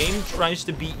game. The game tries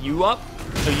to beat you up,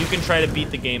 so you can try to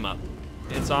beat the game up.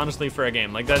 It's honestly fair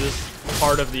game. Like, that is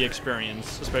part of the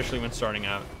experience, especially when starting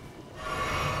out.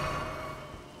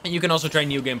 And you can also try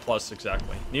New Game Plus,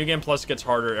 exactly. New Game Plus gets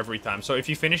harder every time. So if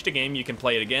you finish the game, you can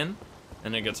play it again,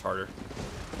 and it gets harder.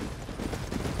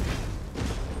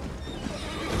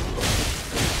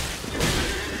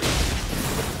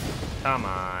 Come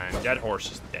on, that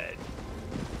horse is dead.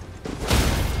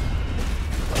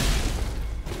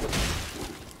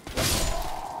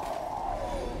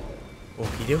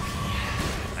 Okie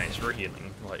dokie. Nice, we're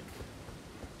healing. Like,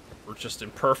 we're just in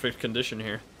perfect condition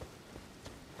here.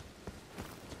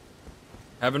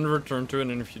 Haven't returned to it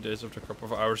in a few days after a couple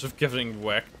of hours of getting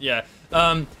whacked. Yeah.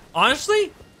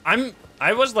 Honestly,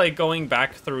 I was like going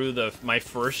back through my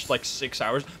first like 6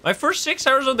 hours. My first 6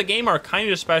 hours of the game are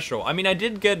kind of special. I mean, I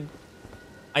did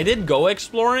go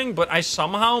exploring, but I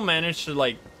somehow managed to,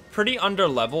 like, pretty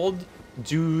underleveled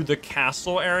do the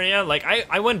castle area. Like,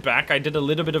 I went back, I did a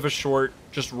little bit of a short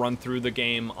just run through the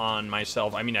game on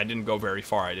myself. I mean, I didn't go very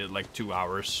far. I did like 2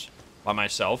 hours by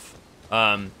myself.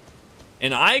 And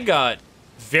I got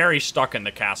very stuck in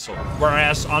the castle.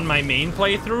 Whereas on my main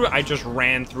playthrough, I just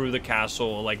ran through the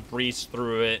castle, like breezed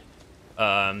through it.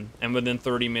 And within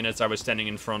 30 minutes, I was standing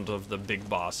in front of the big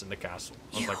boss in the castle.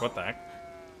 I was like, what the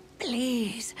heck?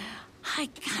 Please, I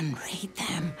can read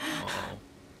them. Uh-oh.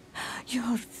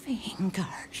 Your fingers.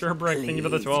 Sure, Brick. Thank you for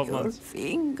the 12 months. Your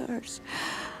fingers.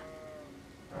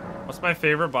 What's my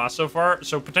favorite boss so far?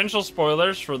 So, potential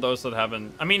spoilers for those that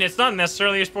haven't... I mean, it's not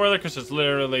necessarily a spoiler because it's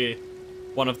literally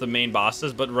one of the main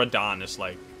bosses, but Radahn is,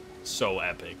 like, so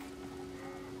epic.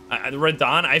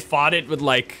 Radahn, I fought it with,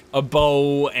 like, a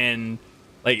bow and,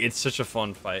 like, it's such a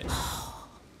fun fight.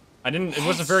 It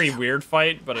was a very weird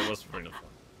fight, but it was really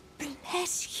fun.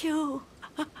 Bless you.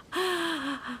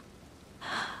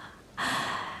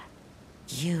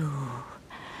 You,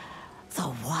 the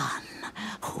one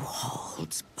who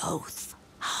holds both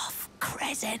half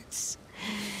crescents.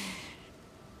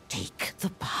 Take the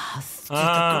path to the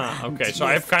grand okay, so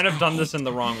I've kind of done this in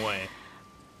the wrong way.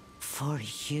 For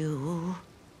you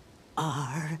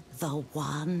are the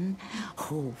one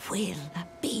who will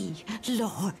be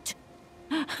Lord.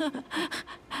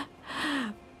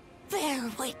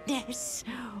 Bear witness,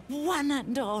 one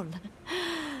and all,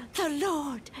 the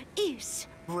Lord is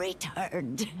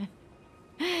returned.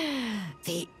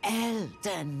 The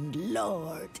Elden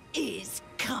Lord is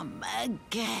come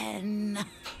again.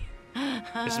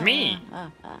 It's me.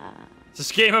 It's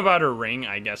this game about a ring,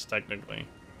 I guess, technically.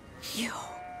 You.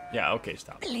 Yeah, okay,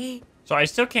 stop. Please. So I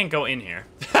still can't go in here.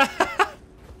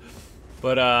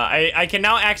 But I can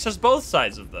now access both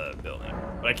sides of the building.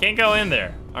 But I can't go in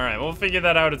there. All right, we'll figure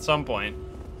that out at some point.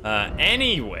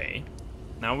 Anyway,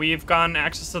 now we've gotten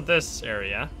access to this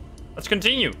area. Let's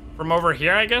continue. From over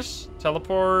here, I guess?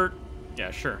 Teleport? Yeah,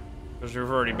 sure. Because we've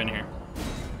already been here.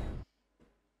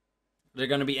 Are there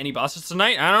going to be any bosses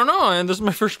tonight? I don't know. And this is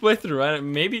my first playthrough.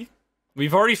 Maybe.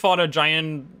 We've already fought a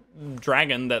giant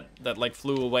dragon that like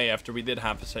flew away after we did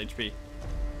half his HP.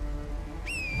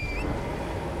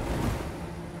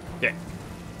 Okay.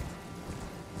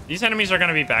 These enemies are going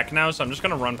to be back now, so I'm just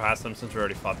going to run past them since we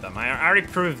already fought them. I already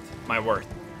proved my worth.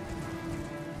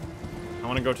 I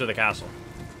want to go to the castle.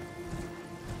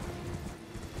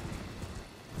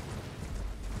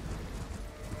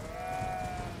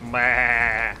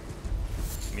 Bah.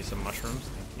 Give me some mushrooms,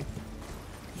 thank you.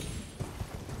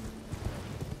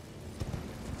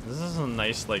 This is a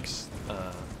nice, like,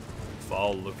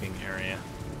 fall-looking area.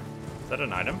 Is that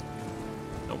an item?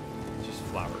 Nope, it's just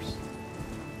flowers.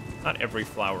 Not every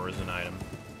flower is an item.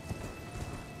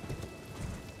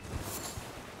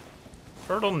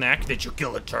 Turtleneck? Did you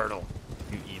kill a turtle?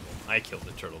 You evil. I killed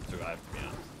the turtle too, I have to be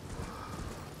honest.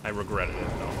 I regretted it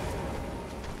though.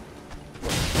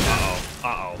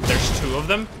 Uh-oh. There's two of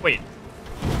them? Wait.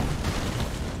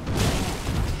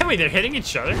 Hey, wait, they're hitting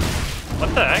each other?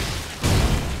 What the heck?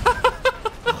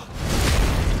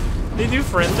 They do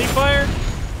friendly fire?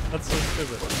 That's so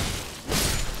stupid.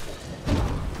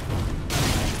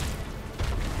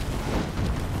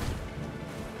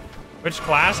 Which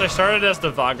class? I started as the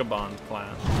Vagabond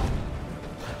class.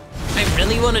 I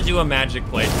really want to do a magic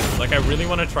playthrough. Like, I really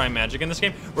want to try magic in this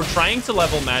game. We're trying to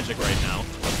level magic right now.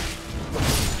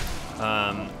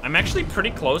 I'm actually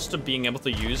pretty close to being able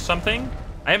to use something.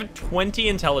 I have 20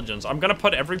 intelligence. I'm going to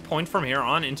put every point from here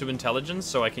on into intelligence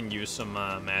so I can use some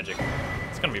magic.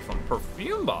 It's going to be fun.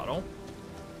 Perfume bottle?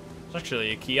 It's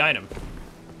actually a key item.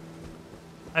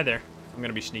 Hi there. I'm going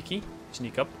to be sneaky.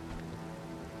 Sneak up.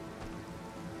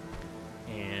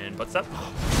 And what's that?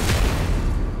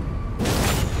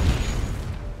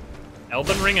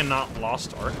 Elden Ring and not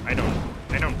Lost Ark. I don't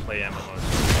play MMOs.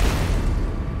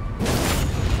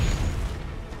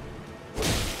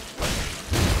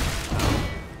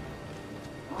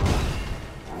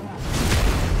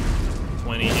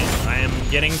 20 hits. I am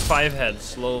getting 5 heads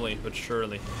slowly but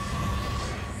surely.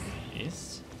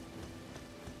 Yes.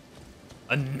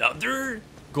 Another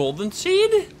golden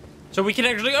seed? So we can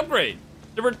actually upgrade.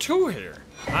 There were 2 here.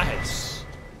 Nice.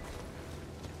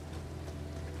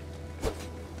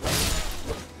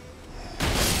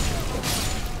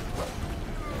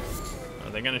 Are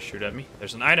they gonna shoot at me?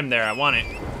 There's an item there. I want it.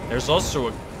 There's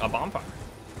also a bonfire.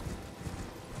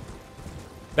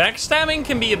 Backstabbing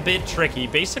can be a bit tricky.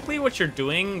 Basically, what you're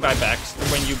doing by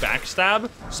when you backstab,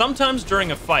 sometimes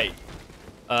during a fight,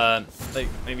 like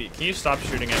maybe can you stop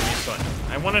shooting at me? So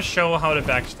I want to show how to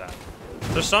backstab.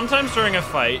 So sometimes during a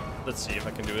fight, let's see if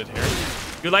I can do it here.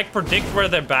 You like predict where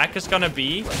their back is gonna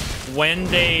be when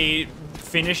they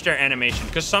finish their animation,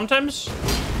 because sometimes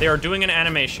they are doing an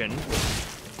animation.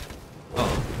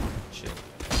 Oh, shit!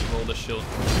 Roll the shield.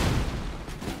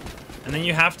 And then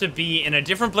you have to be in a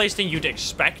different place than you'd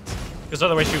expect, because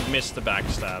otherwise you've missed the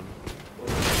backstab.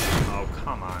 Oh,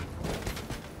 come on.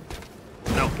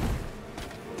 No.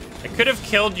 I could have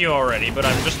killed you already, but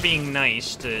I'm just being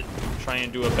nice to try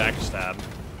and do a backstab.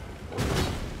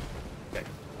 Okay.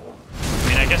 I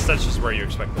mean, I guess that's just where you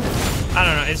expect it. I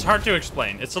don't know. It's hard to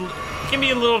explain. It can be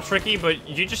a little tricky, but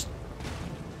you just...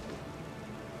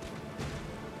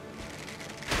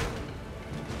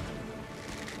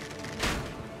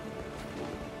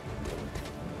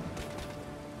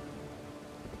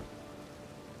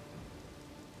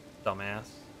 Dumbass.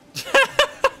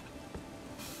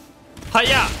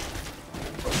 Hiya!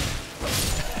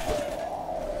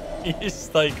 He's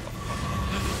like,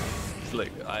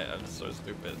 I am so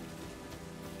stupid.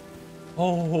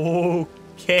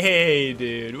 Okay,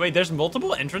 dude. Wait, there's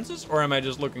multiple entrances, or am I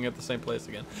just looking at the same place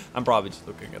again? I'm probably just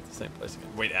looking at the same place again.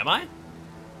 Wait, am I?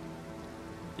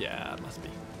 Yeah, it must be.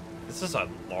 This is a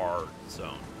large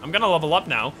zone. I'm gonna level up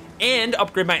now and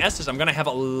upgrade my Estes. I'm gonna have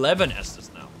 11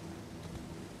 Estes now.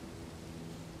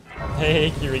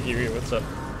 Hey, Kiri, what's up?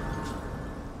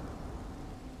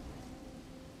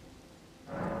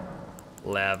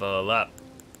 Level up.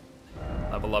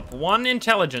 Level up 1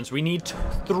 intelligence. We need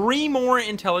 3 more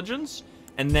intelligence,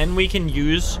 and then we can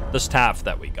use the staff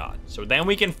that we got. So then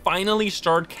we can finally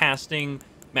start casting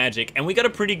magic, and we got a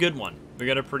pretty good one.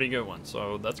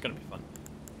 So that's gonna be fun.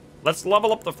 Let's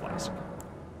level up the flask.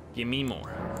 Give me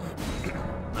more.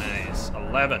 Nice,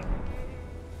 11.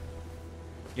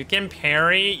 You can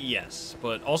parry, yes,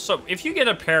 but also if you get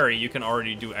a parry, you can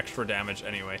already do extra damage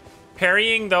anyway.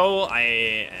 Parrying, though,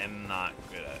 I am not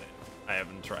good at it. I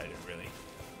haven't tried it, really.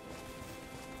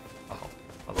 Oh,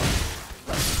 hello.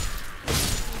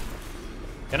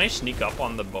 Can I sneak up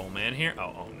on the bowman here?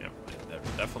 Oh, never mind.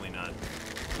 Definitely not.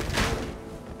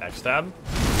 Backstab.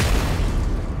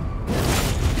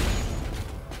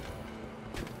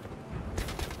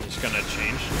 He's gonna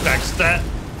change. Backstab.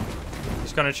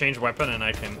 He's gonna change weapon, and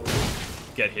I can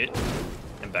get hit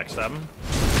and backstab him.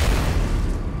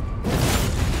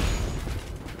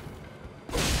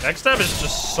 Backstab is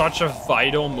just such a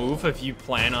vital move if you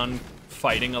plan on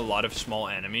fighting a lot of small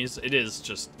enemies. It is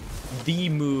just the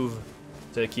move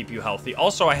to keep you healthy.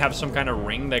 Also, I have some kind of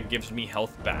ring that gives me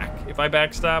health back if I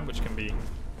backstab, which can be...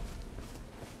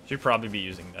 Should probably be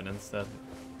using that instead.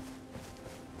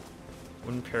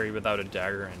 Wouldn't parry without a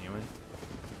dagger anyway.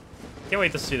 Can't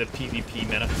wait to see the PvP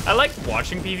meta. I like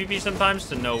watching PvP sometimes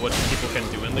to know what people can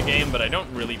do in the game, but I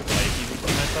don't really play PvP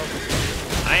myself.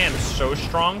 I am so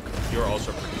strong. You're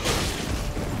also pretty strong.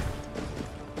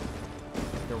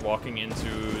 You're walking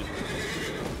into...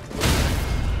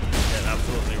 Get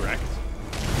absolutely wrecked.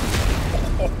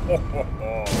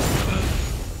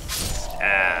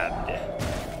 Stabbed.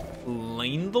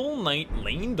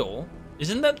 Landel?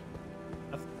 Isn't that...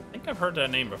 I think I've heard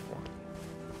that name before.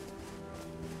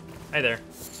 Hi there.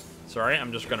 Sorry,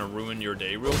 I'm just gonna ruin your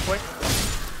day real quick.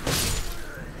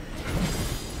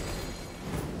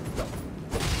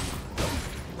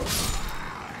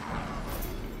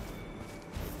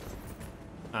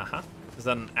 Uh-huh. Is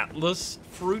that an Atlas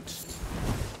fruit?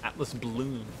 Atlas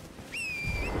bloom.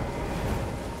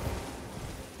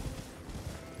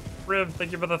 Riv,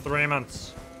 thank you for the 3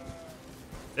 months.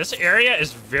 This area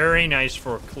is very nice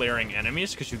for clearing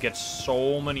enemies because you get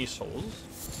so many souls.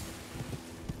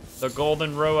 The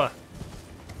golden roa.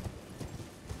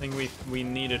 Thing we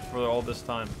needed for all this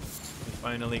time. We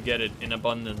finally get it in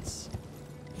abundance.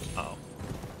 Uh-oh.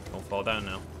 Don't fall down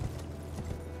now.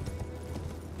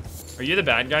 Are you the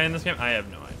bad guy in this game? I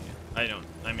have no idea.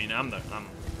 I mean, I'm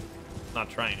not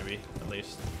trying to be, at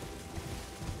least.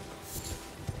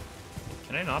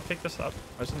 Can I not pick this up?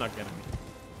 Why is it not getting me?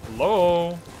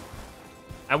 Hello?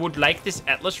 I would like this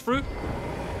Atlas fruit.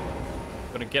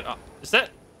 I'm gonna get up. Is that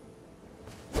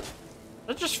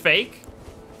just fake?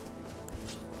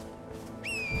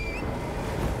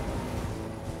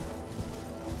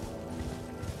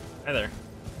 Hi there.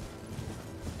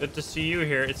 Good to see you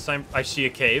here. It's time. I see a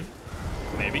cave.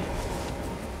 Maybe.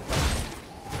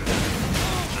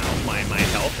 Ow, my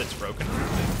health. It's broken.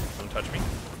 Don't touch me.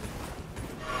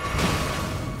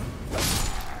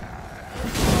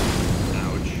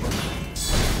 Ouch.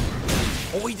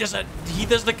 Oh, he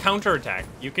does the counter attack.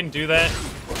 You can do that.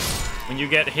 When you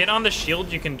get hit on the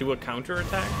shield, you can do a counter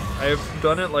attack. I've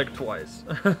done it like twice.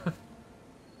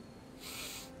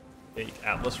 Take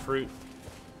Atlas fruit.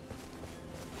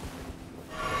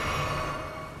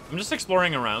 I'm just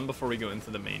exploring around before we go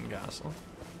into the main castle.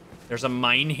 There's a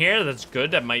mine here that's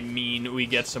good. That might mean we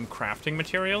get some crafting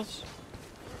materials.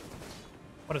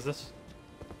 What is this?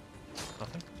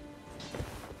 Nothing.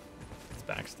 It's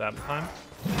backstab time.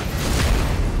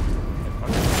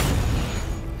 Okay,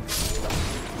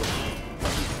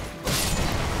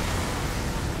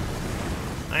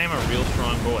 I am a real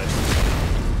strong boy.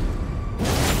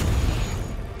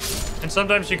 And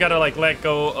sometimes you gotta like let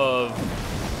go of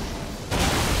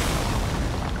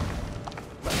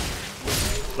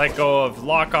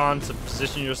lock-on to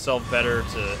position yourself better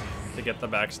to get the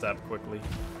backstab quickly.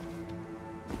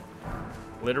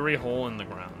 Glittery hole in the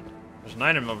ground. There's an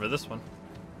item over this one.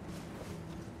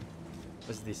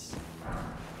 What's this?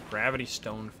 Gravity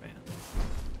stone fan.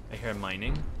 I hear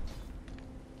mining.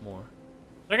 More.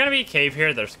 Is there gonna be a cave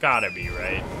here? There's gotta be,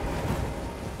 right?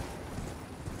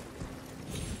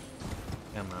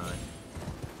 Come on.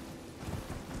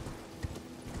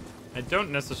 I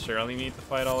don't necessarily need to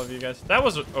fight all of you guys. That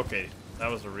was okay. That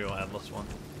was a real Atlas one.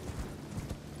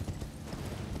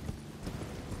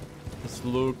 This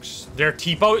looks.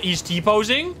 He's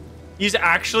T-posing. He's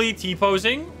actually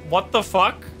T-posing. What the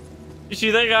fuck? You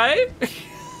see that guy?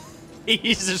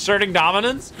 He's asserting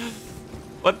dominance.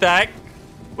 What the heck?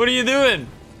 What are you doing?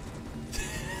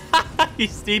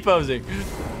 He's T-posing.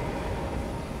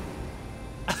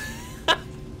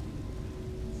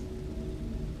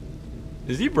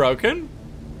 Is he broken?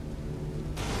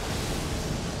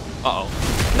 Uh-oh.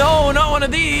 No, not one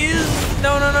of these!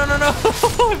 No, no, no, no, no!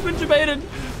 I've been debated.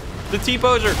 The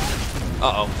T-poser.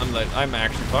 Uh-oh, I'm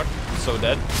actually fucked. I'm so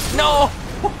dead. No!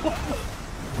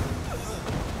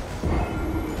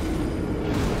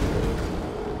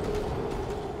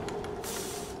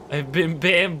 I've been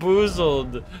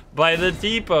bamboozled by the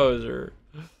T-poser.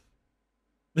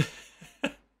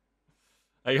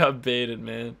 I got baited,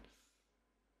 man.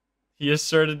 He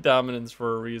asserted dominance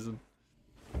for a reason.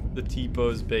 The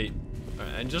T-pose bait.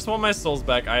 Right, I just want my souls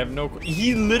back. I have no...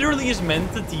 He literally is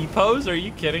meant to T-pose? Are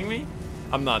you kidding me?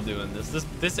 I'm not doing this.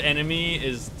 This enemy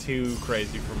is too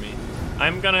crazy for me.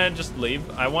 I'm gonna just leave.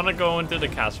 I want to go into the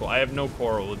castle. I have no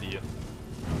quarrel with you.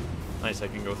 Nice, I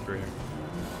can go through here.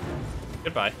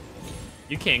 Goodbye.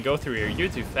 You can't go through here. You're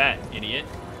too fat, idiot.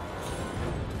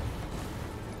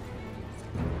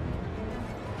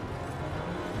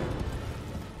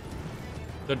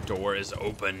 The door is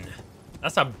open.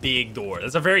 That's a big door.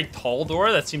 That's a very tall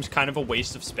door. That seems kind of a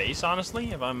waste of space,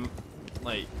 honestly, if I'm,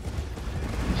 like...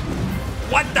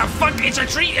 What the fuck? It's a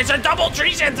tree! It's a double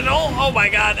tree sentinel! Oh my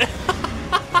god.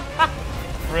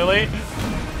 Really?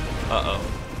 Uh-oh.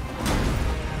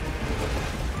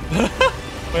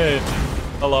 Wait.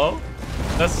 Hello?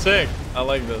 That's sick. I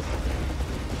like this.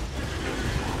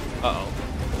 Uh-oh.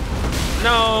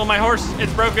 No, my horse!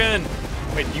 It's broken!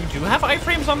 Wait, you do have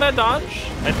iframes on that dodge?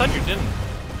 I thought you didn't.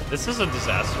 This is a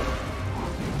disaster.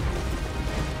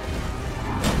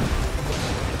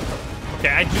 Okay,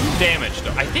 I do damage,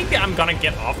 though. I think I'm gonna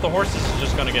get off the horse. This is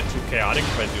just gonna get too chaotic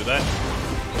if I do that.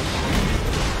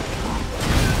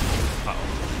 Uh-oh.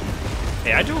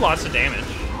 Hey, I do lots of damage.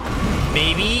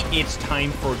 Maybe it's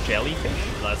time for jellyfish.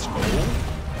 Let's go.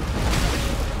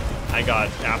 I got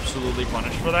absolutely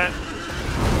punished for that.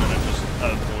 I'm gonna just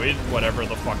avoid whatever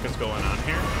the fuck is going on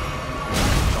here.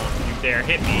 Don't you dare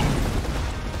hit me.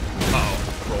 Uh-oh.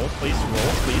 Roll, please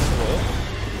roll, please roll.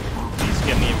 Please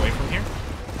get me away from here.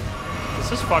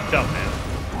 This is fucked up, man.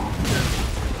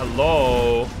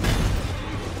 Hello?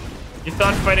 You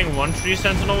thought fighting one tree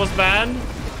sentinel was bad?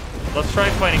 Let's try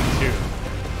fighting two.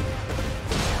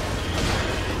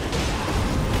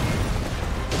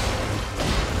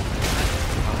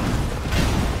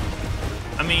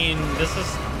 I mean,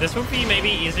 this would be maybe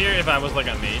easier if I was like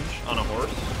a mage on a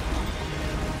horse.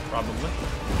 Probably.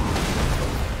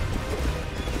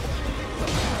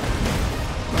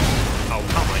 Oh,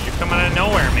 come on. You're coming out of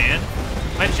nowhere, man.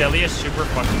 My jelly is super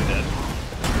fucking dead.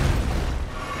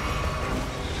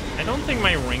 I don't think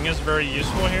my ring is very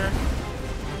useful here.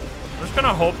 I'm just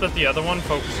gonna hope that the other one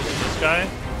focuses this guy.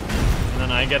 And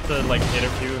then I get to, like, hit a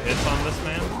few hits on this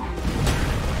man.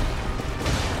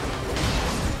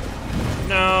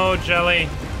 No, jelly.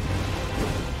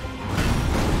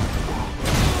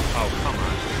 Oh, come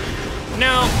on.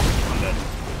 No! I'm dead.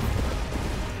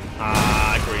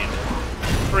 Ah, greed.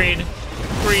 Greed.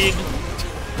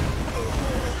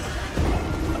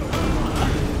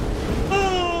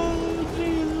 Oh,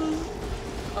 Jesus.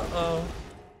 Uh-oh.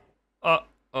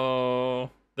 Uh-oh.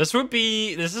 This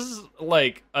is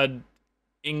like an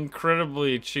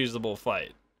incredibly cheesable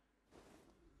fight.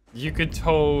 You could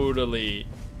totally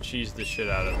cheese the shit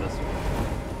out of this one.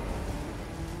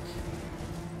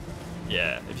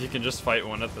 Yeah, if you can just fight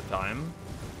one at the time.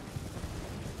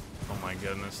 Oh my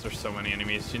goodness, there's so many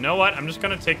enemies. You know what? I'm just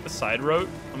gonna take the side road.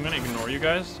 I'm gonna ignore you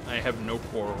guys. I have no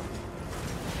quarrel.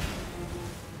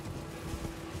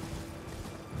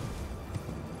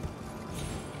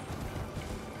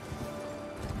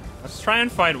 Let's try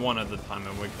and fight one at the time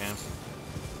if we can. Is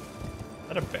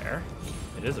that a bear?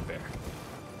 It is a bear.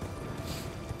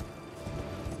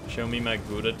 Show me my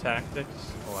Gouda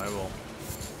tactics. Oh, I will.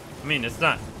 I mean, it's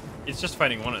not. It's just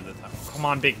fighting one at a time. Come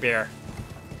on, big bear.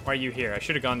 Why are you here? I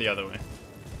should have gone the other way.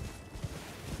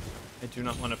 I do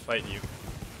not want to fight you.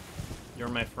 You're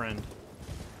my friend.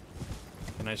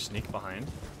 Can I sneak behind?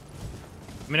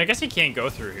 I mean, I guess he can't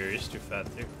go through here. He's too fat,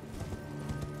 too.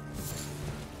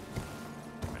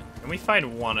 Can we fight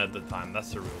one at a time?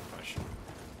 That's the real question.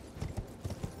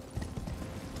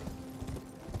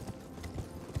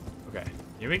 Okay,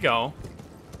 here we go.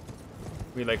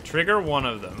 We, like, trigger one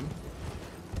of them.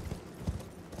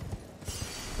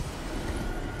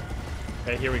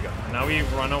 Okay, here we go. Now we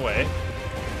run away.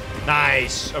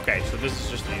 Nice! Okay, so this is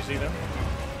just easy then.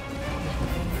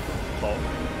 Lol.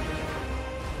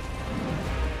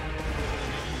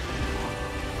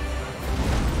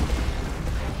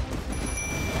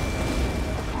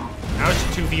 Now it's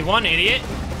 2v1, idiot.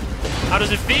 How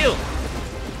does it feel?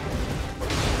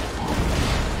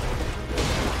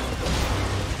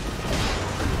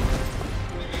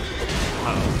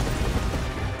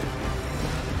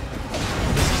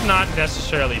 Not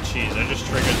necessarily cheese. I just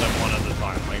triggered them one at a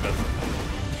time. Like that's.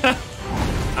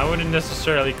 I wouldn't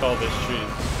necessarily call this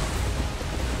cheese.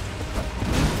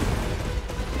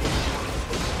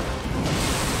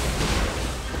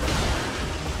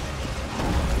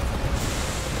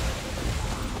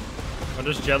 What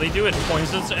does jelly do? It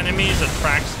poisons enemies,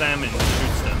 attracts them, and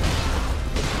shoots them.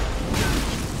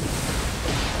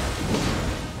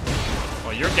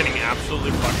 Well, you're getting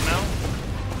absolutely fucked now.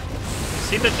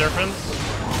 See the difference?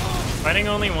 Fighting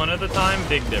only one at a time,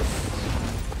 big difference.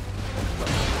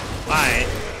 Bye.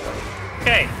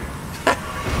 Okay.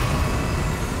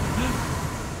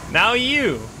 Now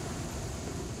you.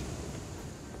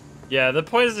 Yeah, the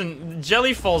poison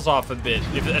jelly falls off a bit.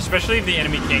 Especially if the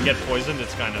enemy can't get poisoned,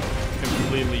 it's kind of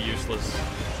completely useless.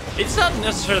 It's not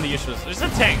necessarily useless. It's a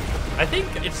tank. I think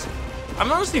it's.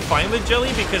 I'm honestly fine with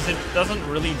jelly because it doesn't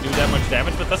really do that much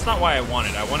damage, but that's not why I want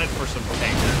it. I want it for some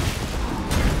tank.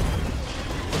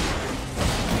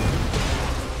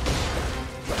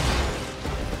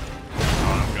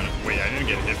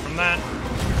 Get hit from that.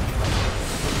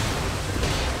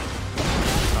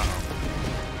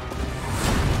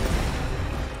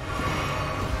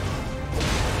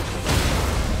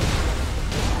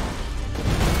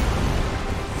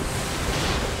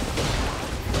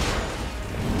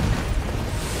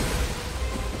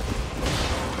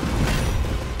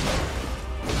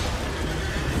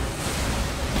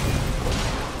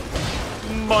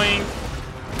 Boing.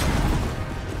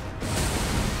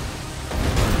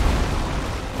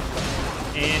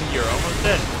 And you're almost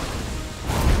dead.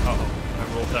 Uh-oh.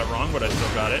 I rolled that wrong, but I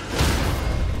still got it.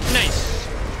 Nice.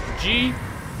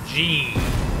 GG.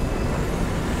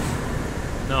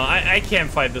 No, I can't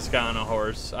fight this guy on a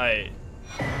horse.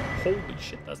 Holy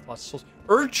shit, that's lots of souls.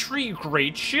 Erdtree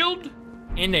Great Shield?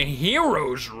 And a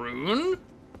Hero's Rune?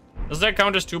 Does that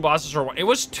count as 2 bosses or 1? It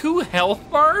was 2 health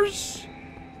bars?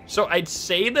 So I'd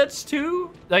say that's 2?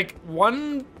 Like,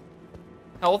 1...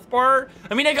 health bar?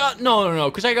 I mean, I got... No,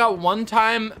 because I got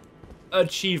 1-time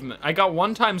achievement. I got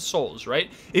 1-time souls,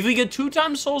 right? If we get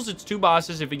 2-time souls, it's 2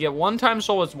 bosses. If we get 1-time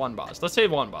soul, it's 1 boss. Let's say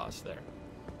 1 boss there.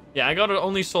 Yeah, I got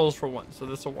only souls for 1, so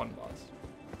that's a 1 boss.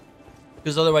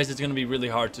 Because otherwise, it's going to be really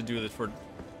hard to do this for...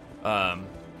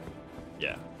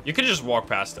 yeah. You could just walk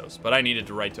past those, but I needed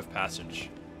the rite of passage.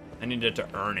 I needed to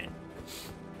earn it.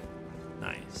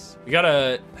 Nice. We got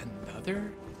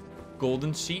another...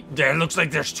 golden seed? There looks like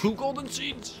there's 2 golden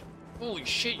seeds. Holy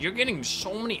shit, you're getting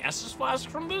so many Estus flasks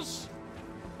from this?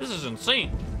 This is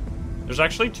insane. There's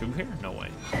actually 2 here? No way.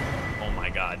 Oh my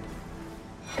god.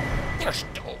 There's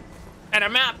dope. And a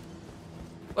map.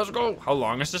 Let's go. How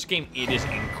long is this game? It is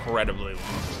incredibly long.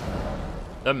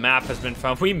 The map has been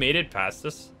found. We made it past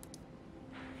this.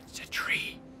 It's a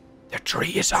tree. The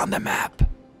tree is on the map.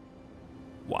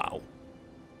 Wow.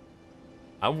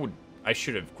 I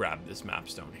should have grabbed this map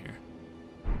stone here.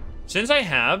 Since I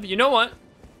have, you know what?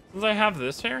 Since I have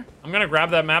this here, I'm gonna grab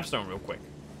that map stone real quick.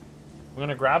 I'm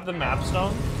gonna grab the map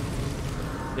stone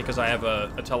because I have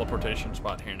a teleportation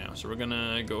spot here now. So we're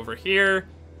gonna go over here,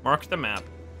 mark the map,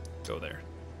 go there.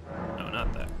 No,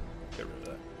 not that. Get rid of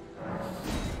that.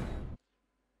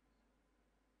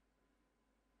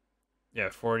 Yeah,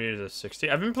 40 to 60.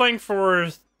 I've been playing for,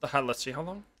 let's see, how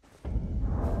long?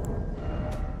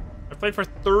 I played for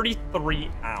 33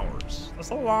 hours.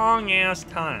 That's a long ass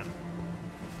time.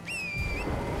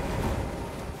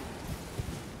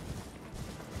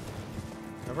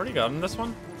 I've already gotten this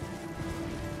one.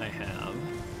 I have.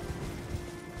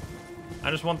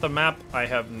 I just want the map. I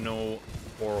have no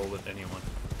quarrel with anyone.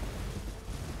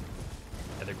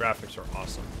 Yeah, the graphics are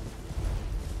awesome.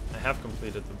 I have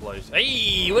completed the Blaze.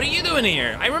 Hey, what are you doing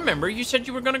here? I remember you said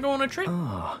you were gonna go on a trip.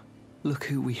 Ah, look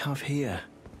who we have here.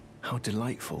 How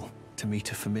delightful to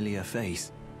meet a familiar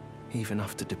face, even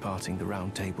after departing the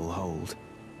Round Table Hold.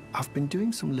 I've been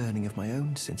doing some learning of my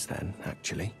own since then,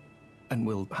 actually, and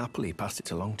will happily pass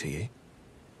it along to you.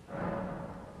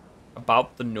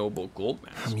 About the Noble Gold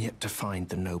Mask. I'm yet to find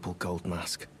the Noble Gold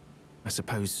Mask. I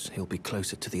suppose he'll be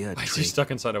closer to the Erd Why is Tree. he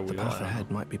stuck inside a wheel? The path ahead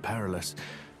might be perilous,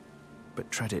 but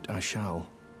tread it I shall.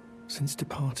 Since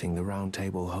departing the Round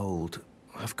Table Hold,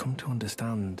 I've come to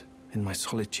understand, in my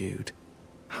solitude,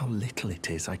 how little it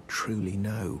is I truly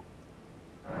know.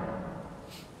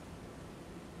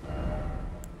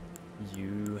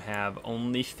 You have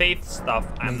only faith stuff.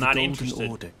 I'm not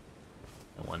interested.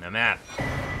 I want a map.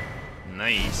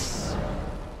 Nice.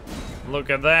 Look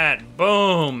at that.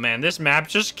 Boom, man. This map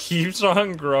just keeps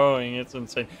on growing. It's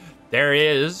insane. There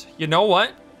is. You know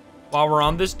what? While we're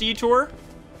on this detour,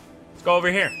 let's go over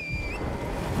here.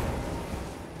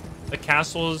 The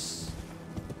castle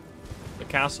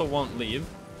won't leave.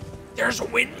 There's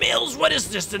windmills. What is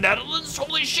this? The Netherlands?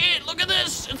 Holy shit. Look at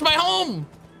this. It's my home.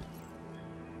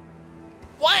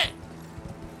 What?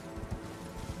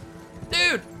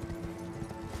 Dude.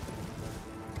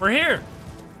 We're here.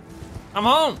 I'm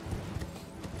home.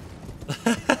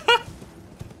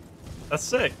 That's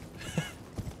sick.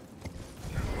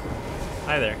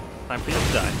 Hi there. Time for you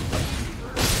to die.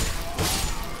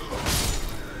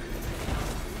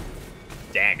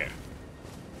 Dagger.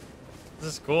 This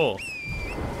is cool.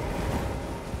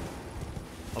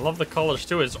 I love the colors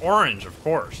too. It's orange, of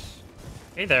course.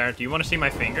 Hey there. Do you want to see my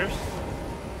fingers?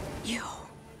 You're...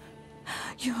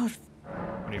 What do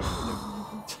you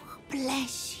want to do?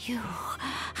 Bless you.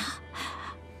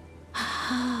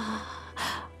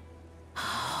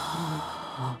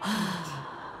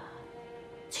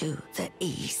 To the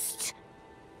east,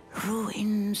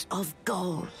 ruins of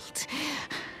gold.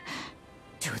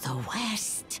 To the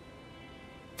west,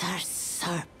 the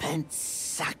serpent's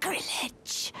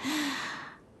sacrilege.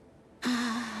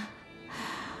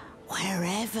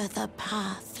 Wherever the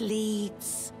path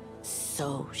leads,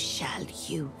 so shall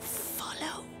you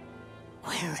follow.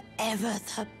 Wherever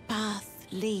the path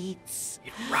leads,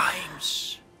 It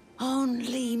rhymes.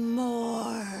 only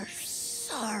more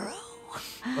sorrow.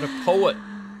 What a poet.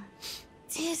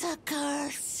 'Tis a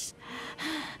curse.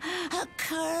 A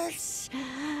curse.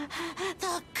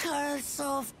 The curse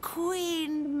of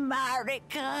Queen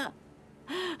Marika.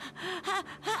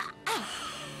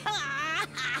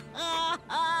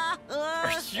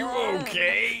 Are you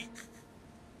okay?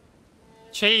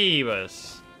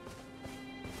 Chivas.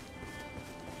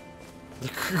 The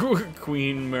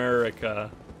Queen Marika.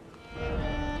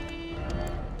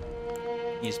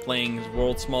 He's playing his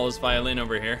world's smallest violin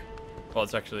over here. Well,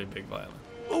 it's actually a big violin.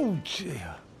 Oh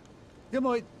dear. Yeah,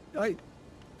 I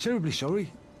terribly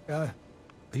sorry. Are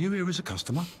you here as a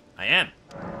customer? I am.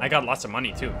 I got lots of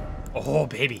money too. Oh,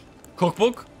 baby.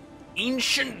 Cookbook?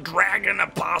 Ancient Dragon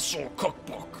Apostle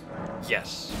Cookbook.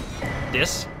 Yes.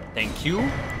 This? Thank you.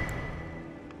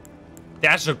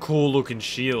 That's a cool looking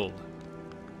shield.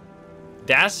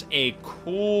 That's a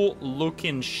cool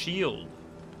looking shield.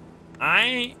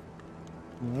 I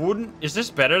wouldn't... Is this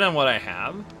better than what I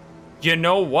have? You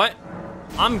know what?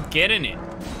 I'm getting it.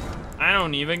 I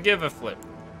don't even give a flip.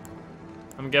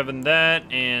 I'm giving that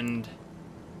and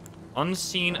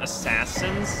Unseen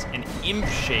Assassins and Imp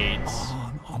Shades.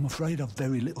 I'm afraid I've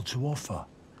very little to offer.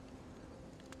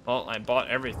 Well, I bought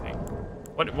everything.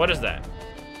 What is that?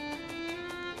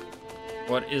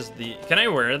 What is the... Can I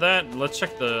wear that? Let's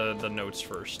check the notes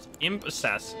first. Imp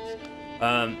assassins.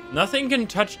 Nothing can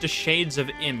touch the shades of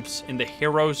imps in the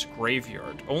hero's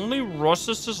graveyard. Only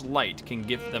Ross's light can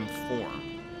give them form.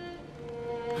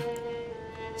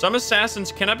 Some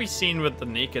assassins cannot be seen with the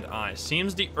naked eye.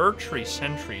 Seems the Erdtree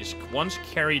sentries once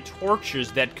carried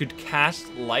torches that could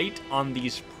cast light on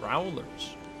these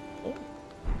prowlers. Oh.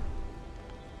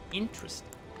 Interesting.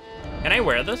 Can I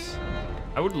wear this?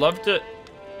 I would love to...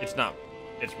 It's not...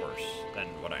 It's worse than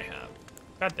what I have.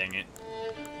 God dang it.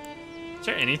 Is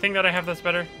there anything that I have that's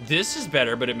better? This is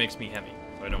better, but it makes me heavy.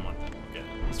 So I don't want that. Okay,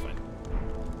 that's fine.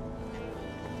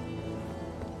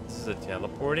 This is a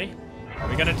teleporty. Are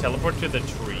we gonna teleport to the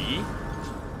tree?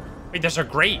 Wait, there's a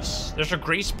grace. There's a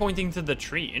grace pointing to the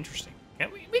tree. Interesting.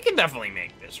 Okay, we can definitely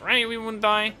make this, right? We wouldn't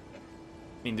die. I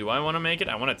mean, do I want to make it?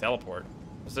 I want to teleport.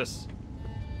 What's this?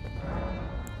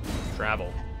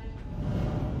 Travel.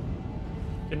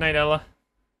 Good night, Ella.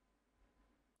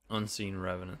 Unseen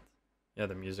Revenant. Yeah,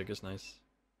 the music is nice.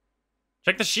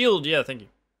 Check the shield. Yeah, thank you.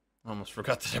 I almost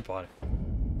forgot that I bought it.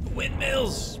 The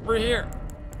windmills. We're here.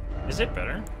 Is it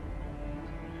better?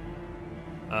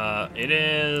 It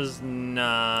is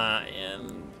not.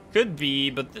 Could be,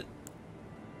 but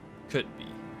could be.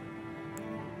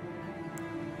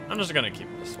 I'm just gonna keep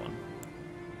this one.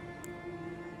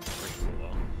 Pretty cool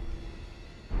though.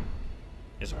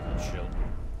 It's a cool shield.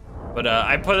 But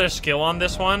I put a skill on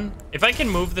this one. If I can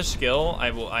move the skill,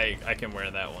 I can wear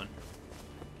that one.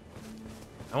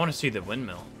 I want to see the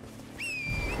windmill.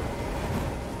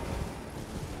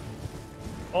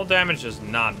 Fall damage is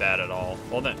not bad at all.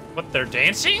 Well then, what, they're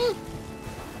dancing?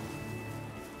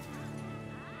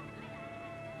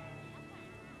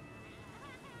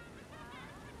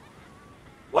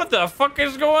 What the fuck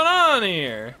is going on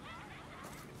here?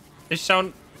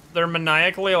 They're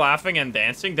maniacally laughing and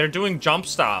dancing. They're doing jump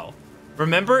style.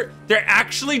 Remember? They're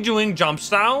actually doing jump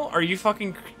style? Are you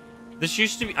fucking... This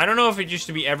used to be... I don't know if it used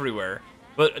to be everywhere.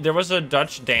 But there was a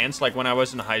Dutch dance, like when I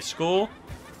was in high school.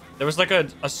 There was like a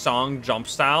song jump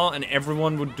style, and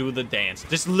everyone would do the dance.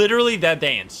 Just literally that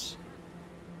dance.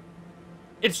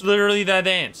 It's literally that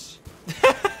dance.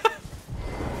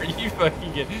 Are you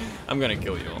fucking kidding? I'm gonna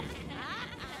kill you all.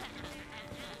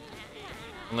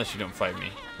 Unless you don't fight me.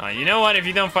 You know what? If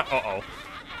you don't fight... Uh-oh.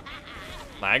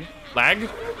 Lag? Lag?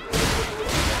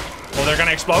 Oh, they're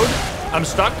gonna explode? I'm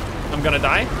stuck. I'm gonna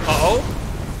die. Uh-oh.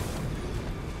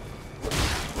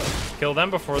 Kill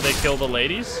them before they kill the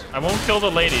ladies. I won't kill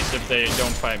the ladies if they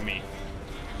don't fight me.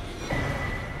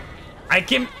 I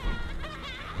can...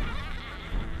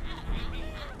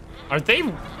 Are they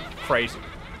crazy?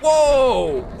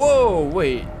 Whoa! Whoa,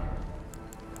 wait.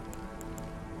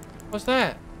 What's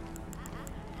that?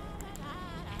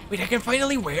 Wait, I can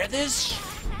finally wear this?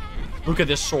 Look at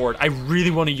this sword. I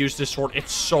really want to use this sword.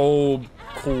 It's so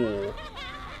cool.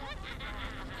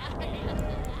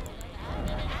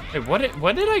 Wait,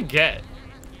 what did I get?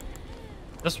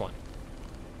 This one.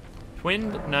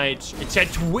 Twin Knights. It's a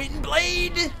twin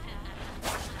blade?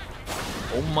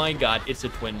 Oh my god, it's a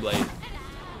twin blade.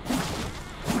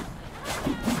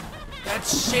 That's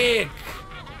sick.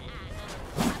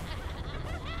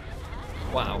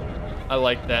 Wow. I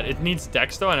like that. It needs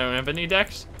dex though. I don't have any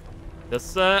dex.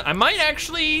 This I might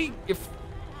actually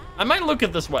I might look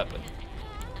at this weapon.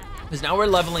 Because now we're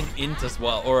leveling int as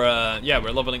well. Or yeah,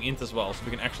 we're leveling int as well, so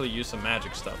we can actually use some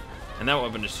magic stuff. And that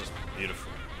weapon is just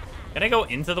beautiful. Can I go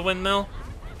into the windmill?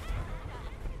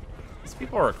 These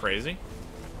people are crazy.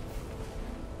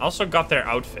 I also got their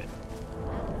outfit.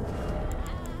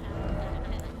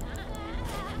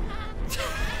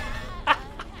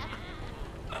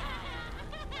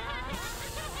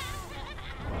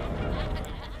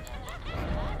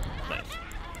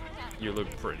 You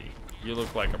look pretty. You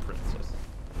look like a princess.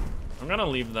 I'm gonna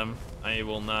leave them. I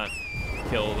will not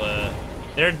kill the...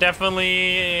 They're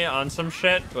definitely on some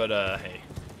shit, but hey.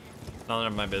 None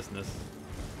of my business.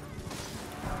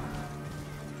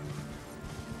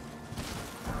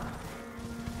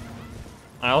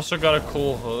 I also got a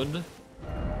cool hood.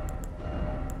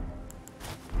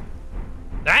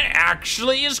 That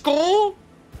actually is cool?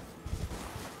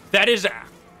 That is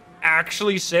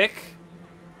actually sick.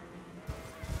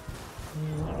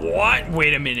 What?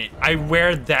 Wait a minute. I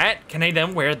wear that? Can I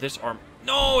then wear this arm?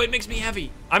 No, it makes me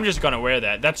heavy. I'm just gonna wear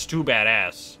that. That's too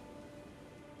badass.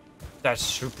 That's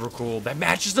super cool. That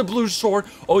matches the blue sword.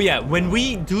 Oh yeah, when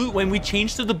we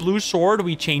change to the blue sword,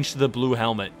 we change to the blue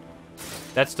helmet.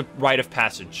 That's the rite of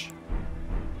passage.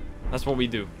 That's what we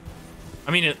do.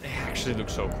 I mean, it actually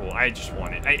looks so cool. I just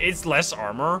want it. It's less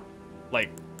armor, like,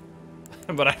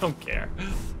 but I don't care.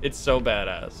 It's so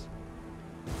badass.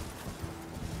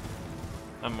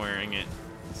 I'm wearing it.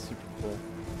 It's super Cool.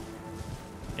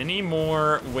 Any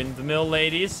more windmill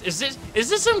ladies? Is this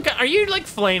some? Are you like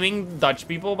flaming Dutch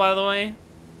people, by the way?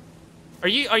 Are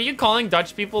you calling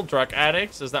Dutch people drug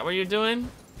addicts? Is that what you're doing?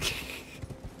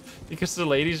 Because the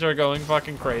ladies are going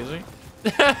fucking crazy.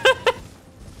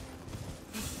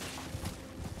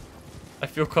 I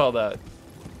feel called out.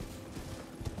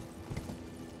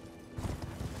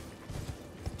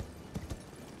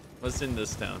 What's in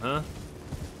this town, huh?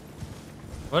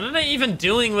 What are they even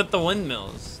doing with the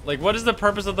windmills? Like, what is the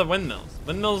purpose of the windmills?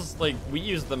 Windmills, like, we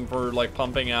use them for, like,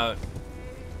 pumping out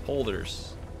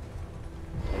holders.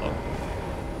 Hello?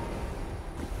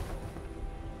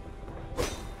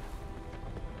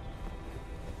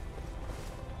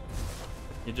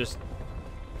 You just...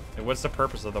 Like, what's the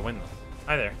purpose of the windmill?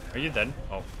 Hi there. Are you dead?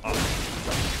 Oh.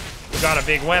 You got a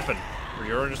big weapon. Or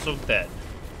you're just so dead.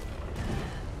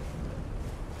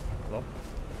 Hello?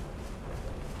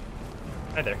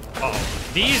 Hi there. Oh,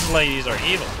 these ladies are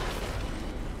evil.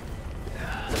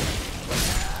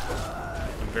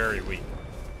 I'm very weak.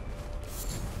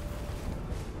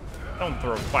 Don't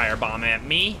throw a firebomb at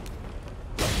me.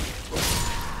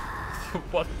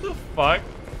 What the fuck?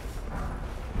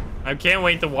 I can't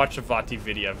wait to watch a VOD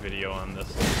video on this.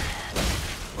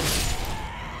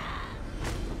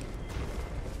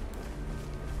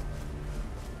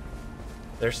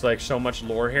 There's like so much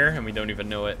lore here and we don't even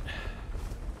know it.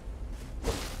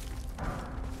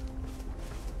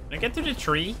 Can I get to the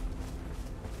tree?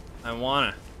 I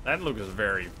wanna. That looks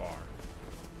very far.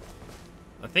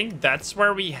 I think that's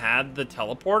where we had the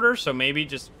teleporter, so maybe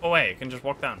just... Oh, wait, I can just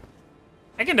walk down.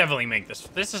 I can definitely make this.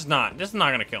 This is not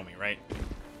gonna kill me, right?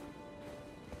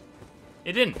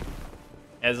 It didn't.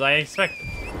 As I expected.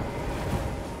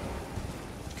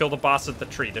 Kill the boss at the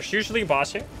tree. There's usually a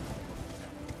boss here.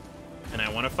 And I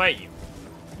want to fight you.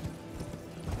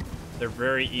 They're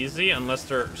very easy unless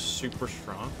they're super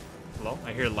strong. Hello?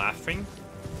 I hear laughing.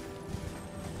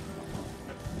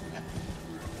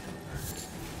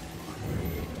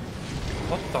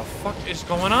 What the fuck is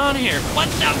going on here? What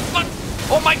the fuck?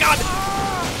 Oh my god!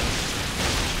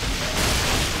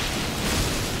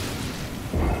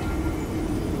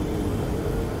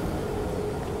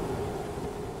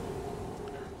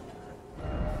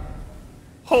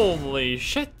 Holy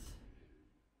shit.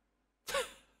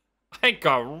 I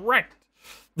got wrecked.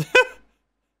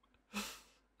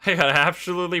 I got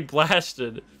absolutely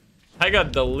blasted. I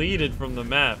got deleted from the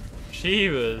map.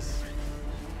 Jeebus.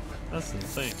 That's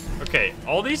insane. Okay,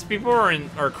 all these people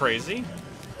are crazy.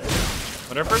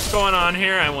 Whatever's going on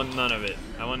here, I want none of it.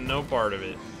 I want no part of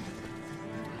it.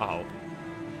 Oh.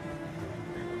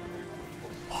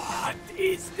 What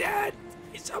is that?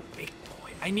 It's a big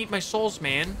boy. I need my souls,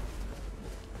 man.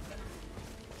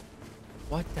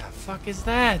 What the fuck is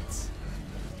that?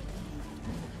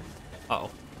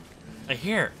 Uh-oh. I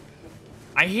hear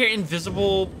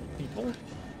invisible people.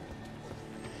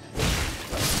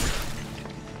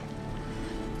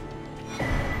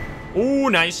 Ooh,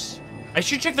 nice. I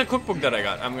should check the cookbook that I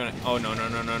got. I'm gonna... Oh, no.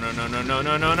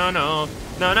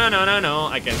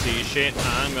 I can see shit.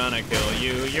 I'm gonna kill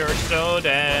you. You're so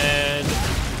dead.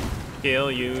 Kill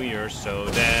you. You're so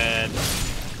dead.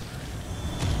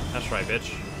 That's right,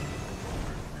 bitch.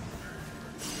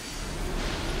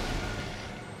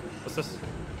 What's this?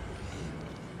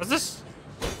 What's this?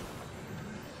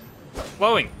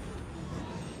 Glowing.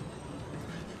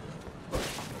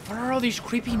 What are all these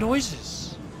creepy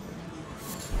noises?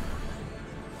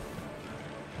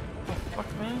 What the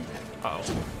fuck, man? Uh-oh.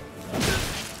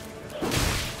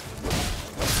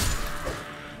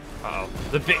 Uh-oh.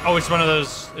 The big... Oh, it's one of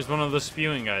those... It's one of those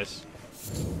spewing guys.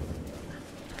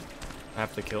 I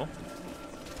have to kill.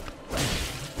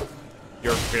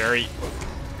 You're very...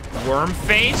 Worm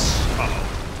face? Uh-oh.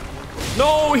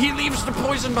 No, he leaves the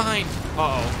poison behind.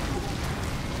 Uh-oh.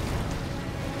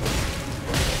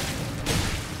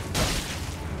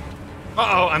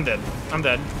 Uh-oh, I'm dead. I'm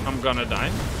dead. I'm gonna die.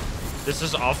 This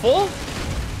is awful.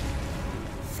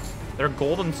 There are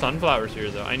golden sunflowers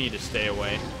here, though. I need to stay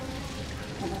away.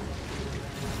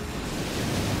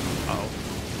 Uh-oh.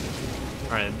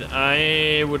 Alright,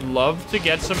 I would love to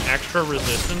get some extra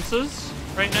resistances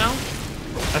right now.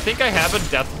 I think I have a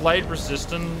deathlight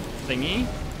resistant thingy.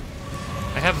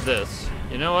 I have this.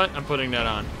 You know what? I'm putting that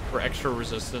on for extra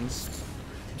resistance.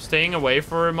 I'm staying away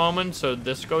for a moment so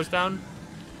this goes down.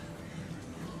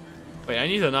 Wait, I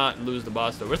need to not lose the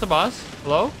boss though. Where's the boss?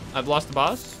 Hello? I've lost the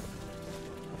boss.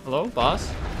 Hello,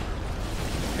 boss?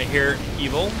 I hear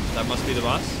evil. That must be the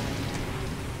boss.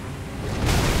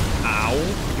 Ow.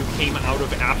 You came out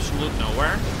of absolute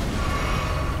nowhere.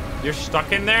 You're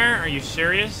stuck in there? Are you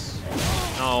serious?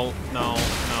 No.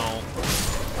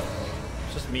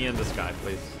 It's just me and this guy,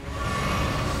 please.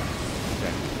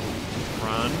 Okay.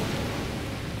 Run.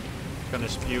 Gonna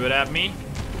spew it at me.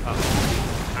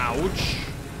 Ouch.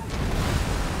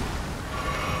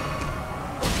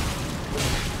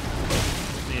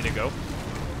 Need to go.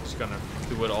 Just gonna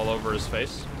do it all over his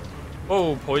face.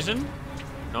 Oh, poison?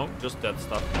 No, just dead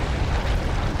stuff.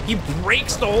 He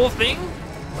breaks the whole thing?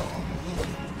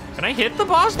 Can I hit the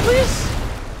boss, please?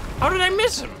 How did I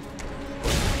miss him?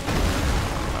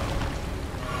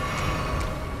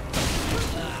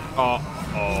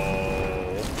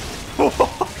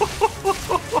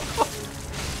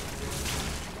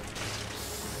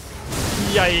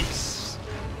 Yikes.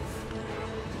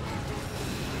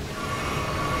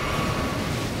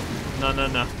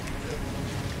 No.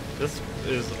 This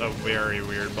is a very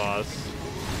weird boss.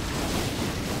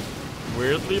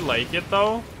 Weirdly like it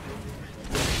though.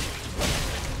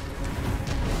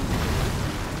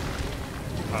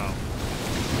 Oh.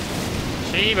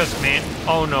 Jeebus, man.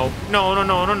 Oh no.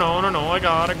 No, I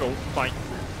gotta go. Bye.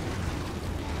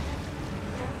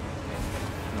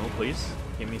 No, please.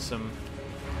 Give me some.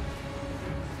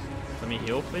 Let me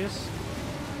heal, please.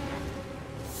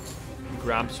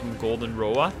 Grab some golden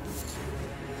Roa.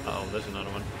 Uh oh, there's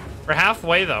another one. We're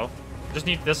halfway though. Just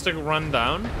need this to run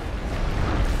down.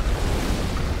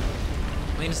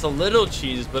 I mean, it's a little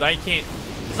cheese, but I can't.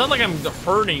 It's not like I'm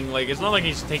hurting. Like, it's not like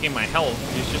he's taking my health.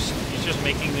 He's just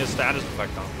making the status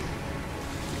effect on me.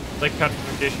 It's like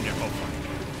petrification here. Oh fuck.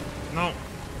 No.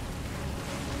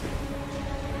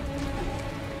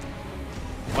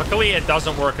 Luckily, it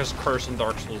doesn't work as Curse in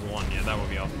Dark Souls 1. Yeah, that would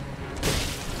be awesome.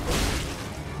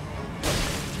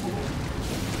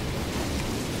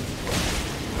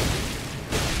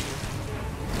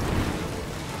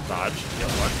 Dodge. Get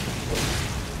what?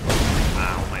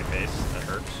 Ow, my face. That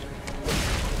hurts.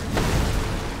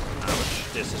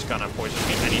 Ouch. This is gonna poison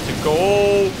me. I need to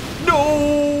go. No!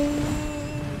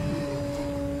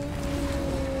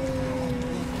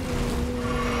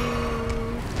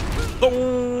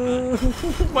 Oh,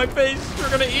 my face. You're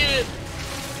gonna eat it.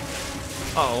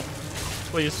 Uh-oh.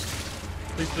 Please.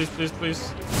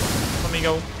 Please. Let me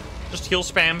go. Just heal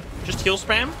spam. Just heal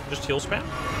spam. Just heal spam.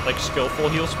 Like skillful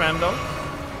heal spam, though.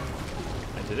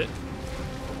 I did it.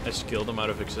 I skilled him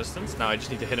out of existence. Now I just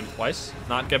need to hit him twice.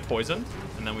 Not get poisoned.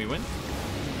 And then we win.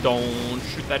 Don't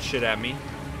shoot that shit at me.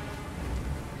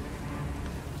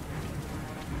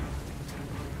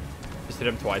 Just hit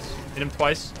him twice. Hit him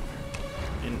twice.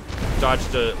 And dodge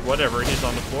the whatever. He's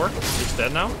on the floor. He's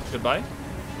dead now. Goodbye.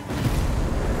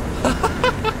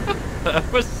 That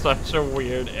was such a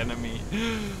weird enemy.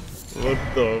 What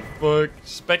the fuck?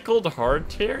 Speckled Hard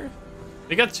Tear?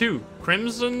 They got two.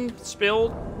 Crimson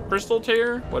Spilled Crystal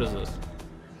Tear? What is this?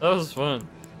 That was fun.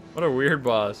 What a weird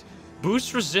boss.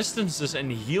 Boosts resistances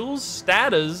and heals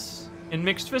status in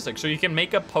mixed physics. So you can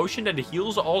make a potion that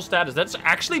heals all status. That's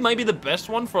actually might be the best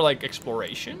one for like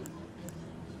exploration.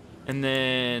 And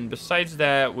then besides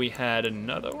that, we had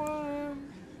another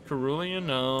one. Cerulean,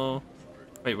 no.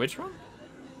 Wait, which one?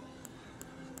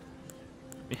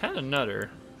 We had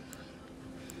another.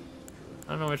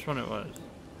 I don't know which one it was.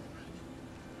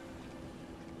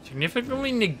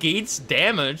 Significantly negates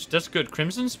damage. That's good.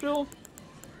 Crimson Spill?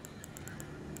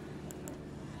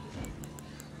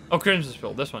 Oh, Crimson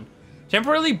Spill. This one.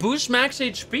 Temporarily boosts max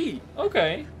HP.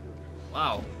 Okay.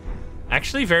 Wow.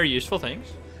 Actually, very useful things.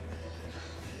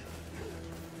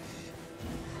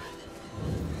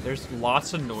 There's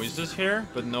lots of noises here,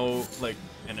 but no, like,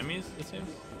 enemies, it seems.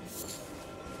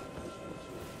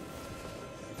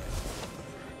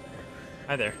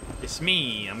 Hi there. It's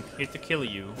me. I'm here to kill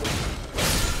you.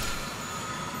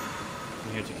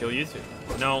 I'm here to kill you too.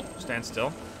 No, stand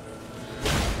still.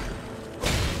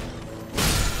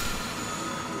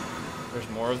 There's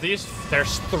more of these.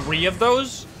 There's 3 of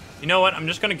those. You know what? I'm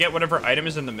just gonna get whatever item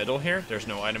is in the middle here. There's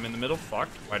no item in the middle. Fuck.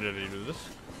 Why did I do this?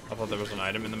 I thought there was an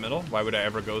item in the middle. Why would I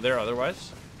ever go there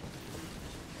otherwise?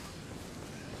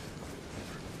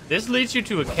 This leads you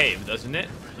to a cave, doesn't it?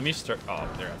 Let me start. Oh,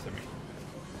 they're after me.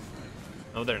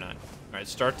 No, they're not. All right,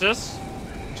 start this.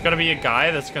 There's gotta be a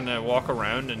guy that's gonna walk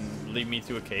around and lead me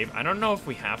to a cave. I don't know if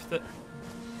we have to.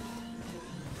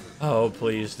 Oh,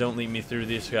 please, don't lead me through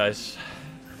these guys.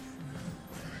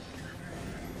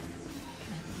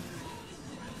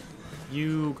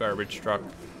 You garbage truck.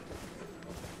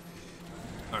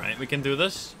 All right, we can do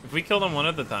this. If we kill them one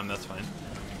at a time, that's fine.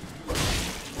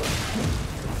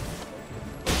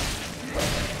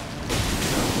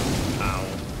 Ow.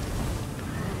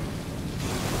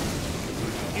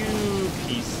 You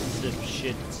piece of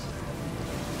shit.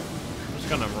 I'm just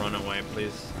gonna run away,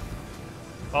 please.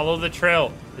 Follow the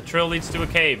trail. The trail leads to a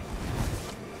cave.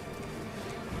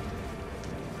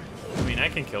 I mean, I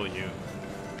can kill you.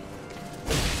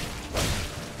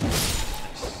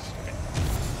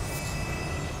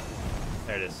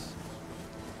 There it is.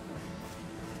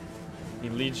 He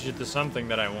leads you to something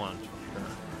that I want.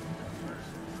 Sure.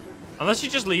 Unless he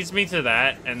just leads me to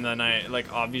that, and then I,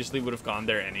 like, obviously would have gone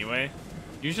there anyway.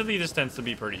 Usually this tends to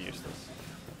be pretty useless.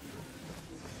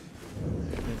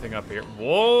 Anything up here?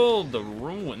 Wold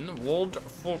ruin. Wold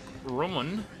folk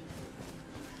ruin.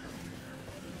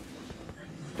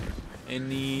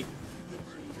 Any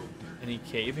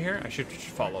cave here? I should just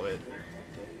follow it.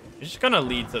 It's just gonna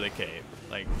lead to the cave,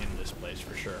 like in this place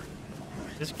for sure.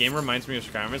 This game reminds me of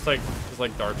Skyrim. It's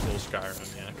like Dark Souls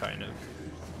Skyrim, yeah, kind of.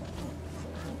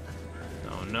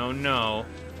 No, no, no.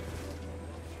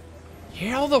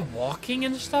 Hear all the walking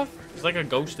and stuff? It's like a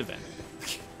ghost event.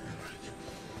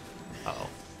 Uh-oh.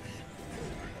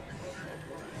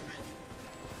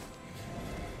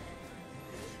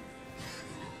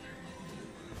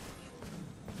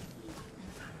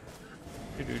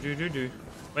 Do.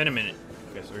 Wait a minute.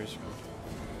 Okay, so here's...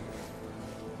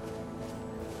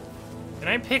 Can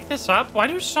I pick this up? Why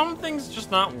do some things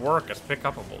just not work as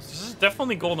pick-uppables? This is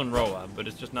definitely Golden Roa, but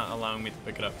it's just not allowing me to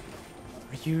pick it up.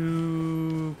 Are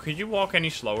you... Could you walk any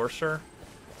slower, sir?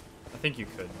 I think you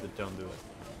could, but don't do it.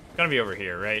 It's gonna be over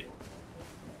here, right?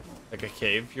 Like a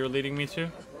cave you're leading me to?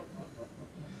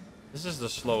 This is the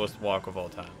slowest walk of all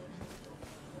time.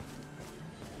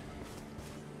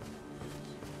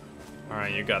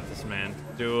 Alright, you got this, man.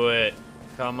 Do it.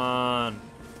 Come on.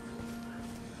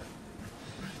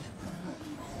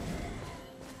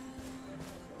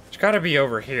 It's gotta be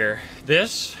over here.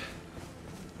 This?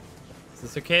 Is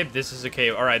this a cave? This is a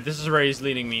cave. Alright, this is where he's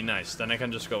leading me. Nice. Then I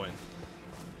can just go in.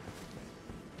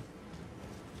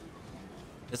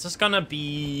 Is this gonna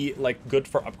be, like, good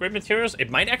for upgrade materials? It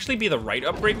might actually be the right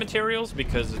upgrade materials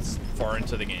because it's far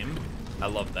into the game. I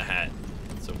love the hat.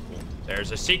 It's so cool.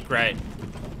 There's a secret.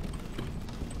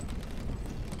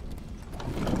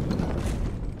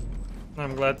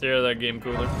 I'm glad to hear that game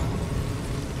cooler.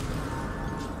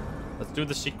 Let's do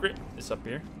the secret. It's up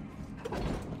here.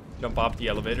 Jump off the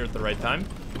elevator at the right time.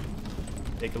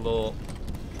 Take a little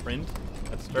sprint.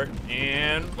 Let's start.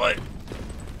 And what?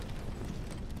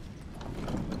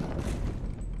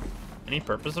 Any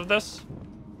purpose of this?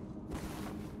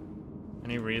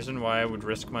 Any reason why I would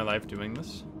risk my life doing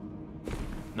this?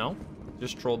 No?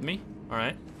 Just trolled me?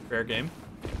 Alright. Fair game.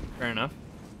 Fair enough.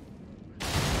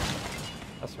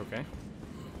 That's okay.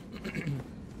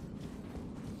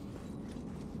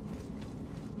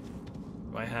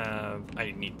 Do I have...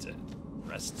 I need to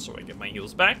rest so I get my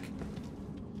heals back.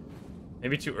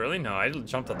 Maybe too early? No, I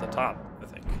jumped at the top, I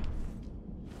think.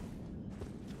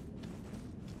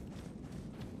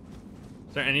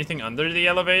 Is there anything under the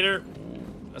elevator? Ooh,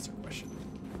 that's a question.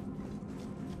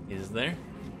 Is there?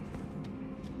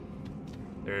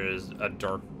 There is a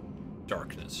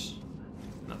darkness.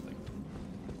 Nothing.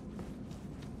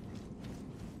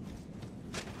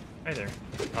 Hi there.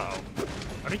 Uh-oh.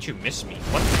 How did you miss me?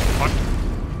 What the fuck?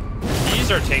 These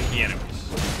are tanky enemies.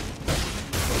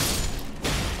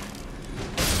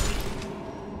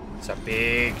 It's a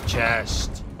big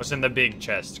chest. What's in the big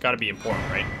chest? It's gotta be important,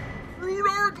 right? Rude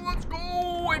Arc, let's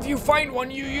go! If you find one,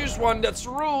 you use one. That's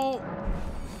the rule.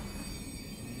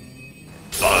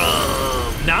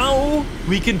 Now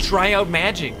we can try out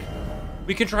magic.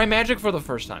 We can try magic for the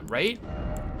first time, right?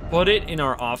 Put it in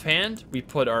our offhand. We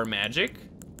put our magic.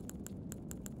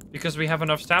 Because we have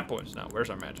enough stat points now. Where's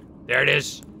our magic? There it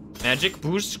is. Magic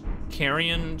boosts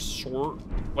carrion sword.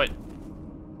 What?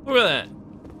 Look at that.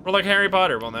 We're like Harry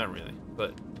Potter. Well, not really,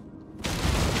 but.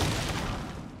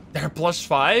 They're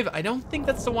 +5? I don't think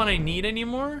that's the one I need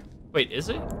anymore. Wait, is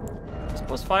it? Is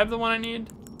 +5 the one I need?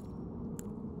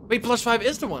 Wait, +5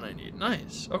 is the one I need.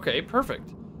 Nice. Okay, perfect.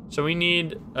 So we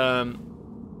need,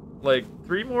 like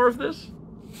 3 more of this.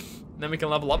 And then we can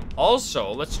level up.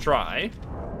 Also, let's try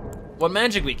what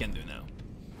magic we can do now.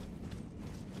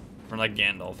 We're like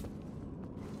Gandalf.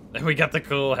 And we got the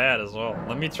cool hat as well.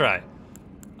 Let me try.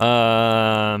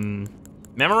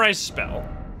 Memorize spell.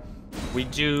 We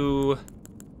do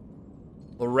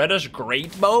Loretta's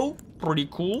Great Bow. Pretty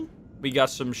cool. We got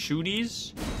some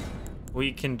shooties.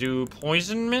 We can do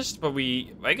Poison Mist, but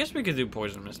I guess we could do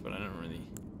Poison Mist, but I don't really.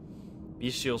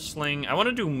 Bestial Sling. I want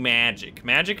to do Magic.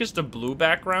 Magic is the blue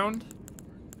background.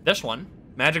 This one.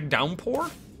 Magic Downpour.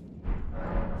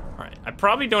 Alright. I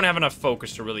probably don't have enough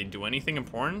focus to really do anything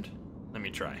important. Let me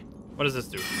try. What does this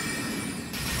do?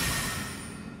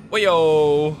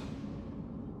 Wayo!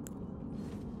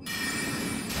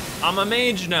 I'm a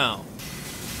mage now.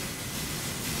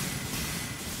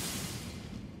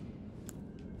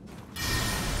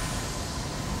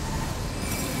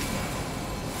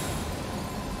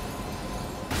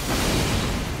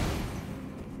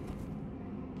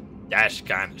 That's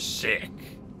kind of sick.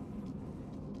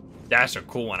 That's a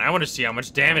cool one. I want to see how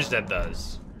much damage that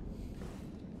does.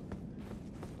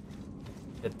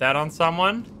 Hit that on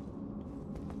someone.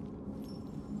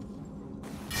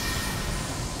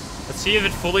 Let's see if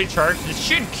it fully charged. It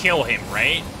should kill him,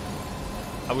 right?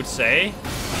 I would say.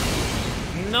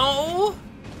 No.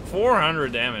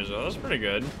 400 damage, though. That's pretty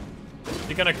good.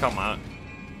 You're gonna come out.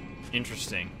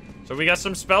 Interesting. So we got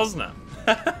some spells now.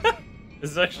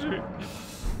 It's actually...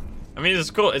 I mean, it's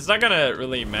cool. It's not gonna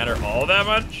really matter all that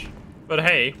much. But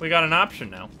hey, we got an option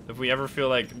now. If we ever feel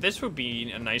like this would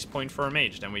be a nice point for a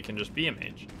mage, then we can just be a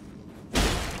mage.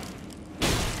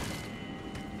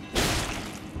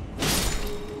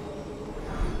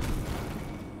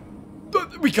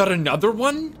 We got another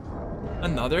one?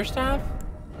 Another staff?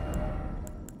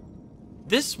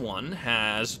 This one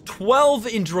has 12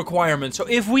 int requirements. So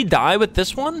if we die with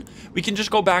this one, we can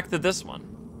just go back to this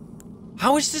one.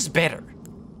 How is this better?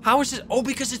 How is it? Oh,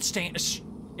 because it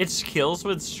skills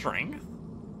with strength?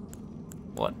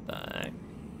 What the heck?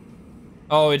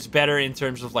 Oh, it's better in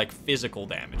terms of like physical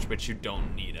damage, which you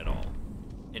don't need at all.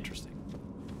 Interesting.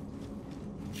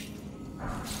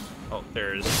 Oh,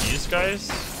 there's these guys.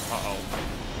 Uh-oh.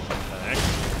 What the heck?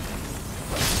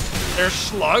 There's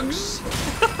slugs?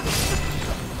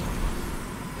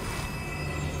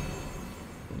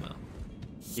 No.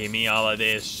 Give me all of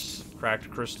this. Cracked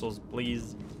crystals,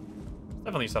 please.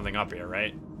 Definitely something up here,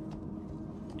 right?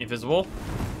 Invisible?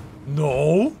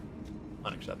 No.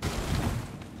 Unacceptable.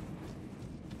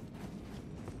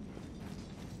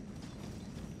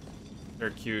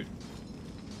 They're cute.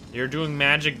 You're doing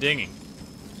magic dinging.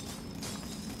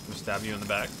 I'm gonna stab you in the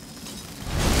back.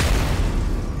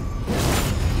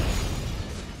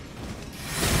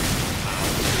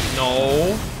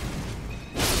 No.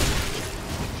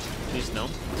 Please no.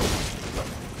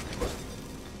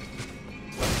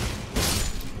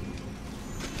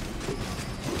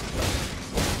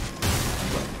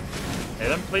 Hit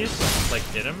him, please. Like,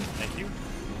 hit him. Thank you.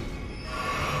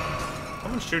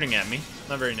 Someone's shooting at me.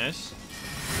 Not very nice.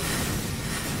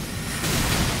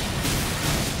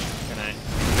 Good night.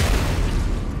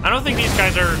 I don't think these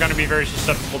guys are going to be very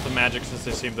susceptible to magic since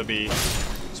they seem to be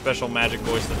special magic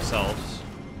boys themselves.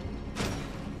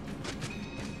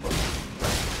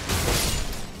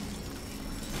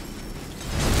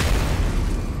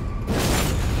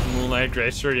 Moonlight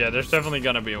Gracer, yeah, there's definitely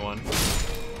going to be one.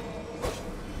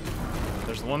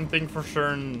 There's one thing for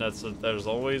sure, and that's that there's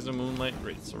always a Moonlight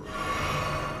Greatsword.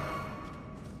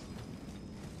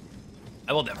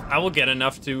 I will get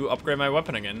enough to upgrade my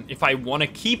weapon again if I want to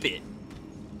keep it.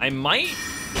 I might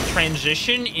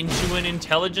transition into an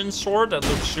intelligence sword that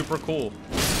looks super cool.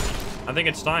 I think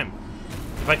it's time.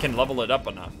 If I can level it up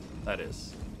enough, that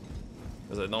is.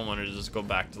 Because I don't want to just go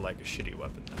back to like a shitty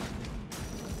weapon now.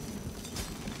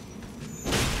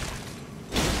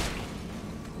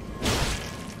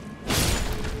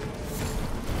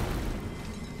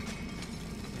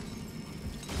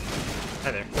 Hi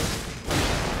there.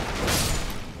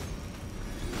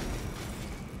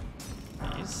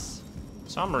 These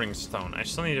Sombering Stone. I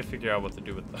still need to figure out what to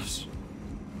do with those.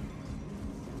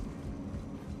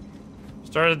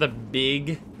 Started the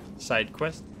big side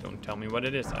quest. Don't tell me what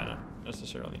it is. I don't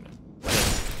necessarily know.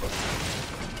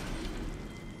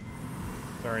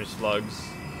 Sorry, slugs.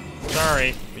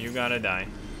 Sorry, but you gotta die.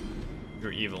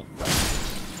 You're evil.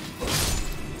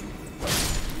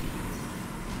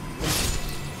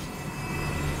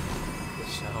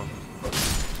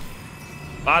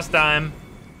 Boss time.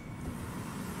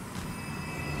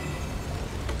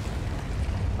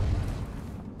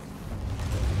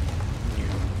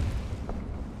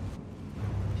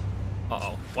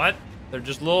 Uh-oh. What? They're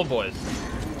just little boys.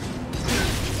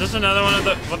 Is this another one of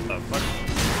the... What the fuck?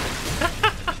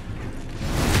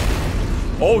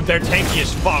 Oh, they're tanky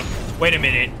as fuck. Wait a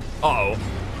minute. Uh-oh.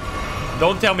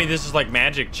 Don't tell me this is like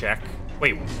magic check.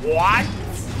 Wait, what?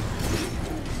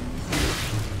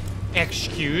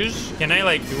 Excuse? Can I,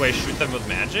 like, do I shoot them with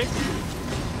magic?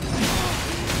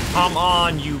 Come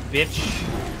on, you bitch.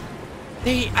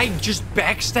 I just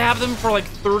backstabbed them for like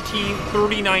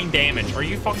 39 damage. Are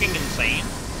you fucking insane?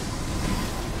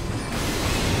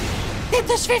 It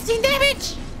does 15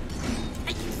 damage!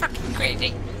 Are you fucking crazy?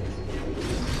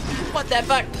 What the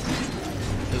fuck?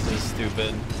 This is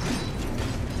stupid.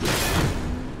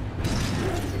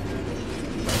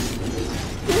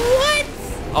 What?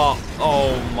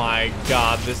 Oh my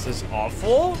god, this is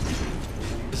awful.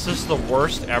 This is the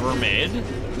worst ever made.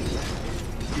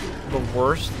 The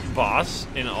worst boss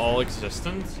in all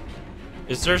existence.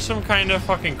 Is there some kind of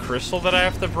fucking crystal that I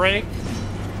have to break?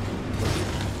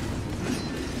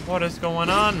 What is going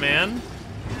on, man?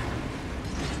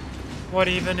 What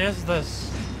even is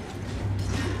this?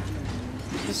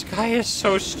 This guy is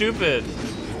so stupid.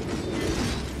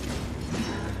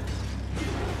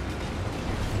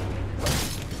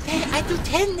 Hey, I do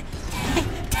 10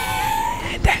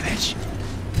 damage.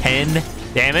 10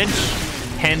 damage?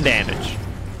 10 damage.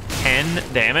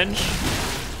 10 damage?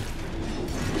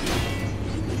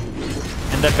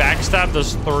 And the backstab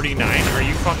does 39? Are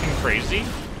you fucking crazy?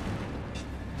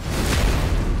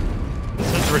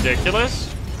 This is ridiculous.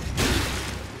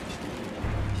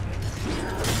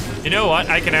 You know what?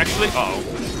 I can actually... Uh-oh.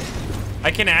 I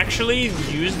can actually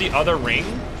use the other ring,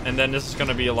 and then this is going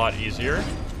to be a lot easier.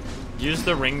 Use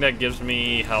the ring that gives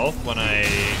me health when I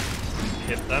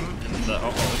hit them. And the...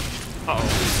 Uh-oh.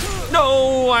 Uh-oh.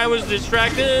 No! I was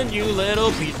distracted, you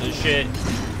little piece of shit.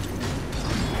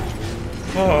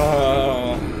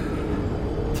 Oh.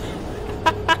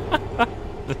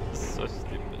 This is so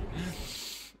stupid.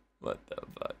 What the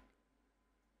fuck?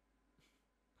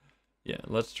 Yeah,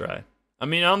 let's try. I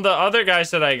mean, on the other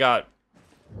guys that I got...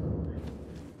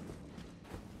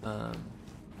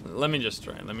 let me just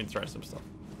try. Let me try some stuff.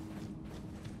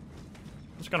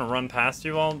 I'm just gonna run past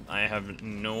you all. I have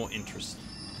no interest.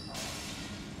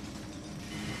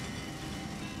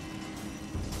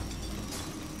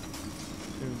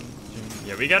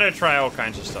 Yeah, we gotta try all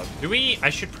kinds of stuff. Do we?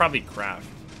 I should probably craft.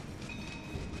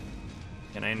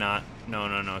 Can I not? No,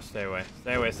 no, no. Stay away.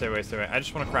 Stay away, stay away, stay away. I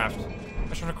just want to craft. I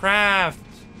just want to craft.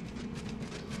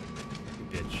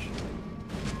 You bitch.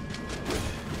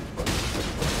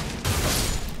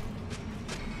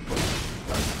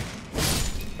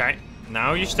 Okay.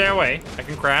 Now you stay away. I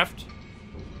can craft.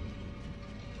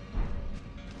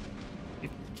 You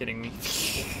kidding me?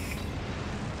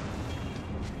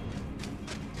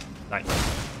 Nice.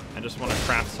 I just want to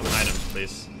craft some items,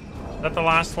 please. Is that the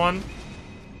last one?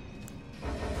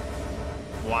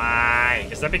 Why?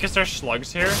 Is that because there's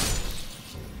slugs here?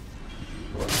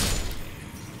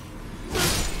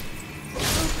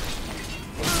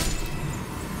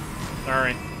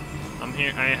 Sorry. I'm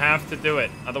here. I have to do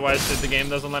it. Otherwise, the game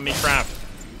doesn't let me craft.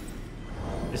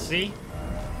 You see?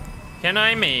 Can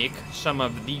I make some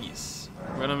of these?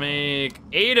 I'm gonna make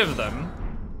 8 of them.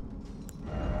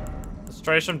 Let's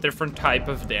try some different type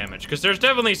of damage. Because there's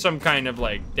definitely some kind of,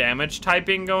 like, damage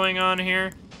typing going on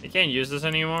here. I can't use this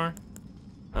anymore.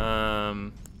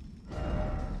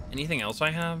 Anything else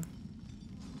I have?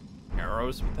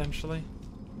 Arrows, potentially?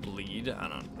 Bleed? I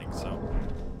don't think so.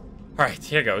 Alright,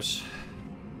 here goes.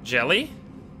 Jelly?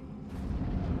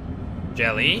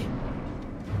 Jelly?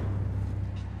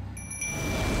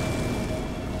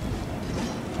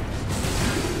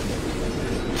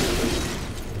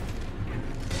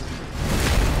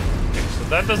 Okay, so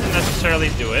that doesn't necessarily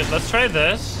do it. Let's try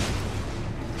this.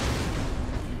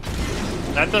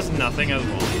 That does nothing as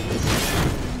well.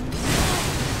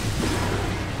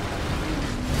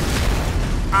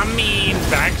 I mean,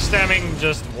 backstabbing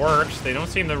just works. They don't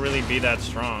seem to really be that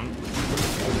strong.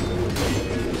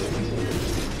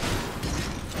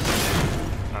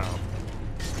 Oh.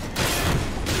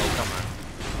 Oh, come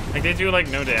on. Like, they do, like,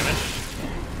 no damage.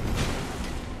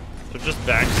 So just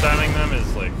backstabbing them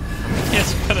is, like...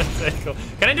 it's gonna take...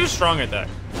 Can I do strong attack?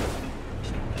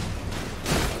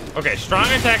 Okay, strong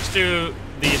attacks do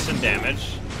decent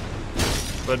damage.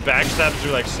 But backstabs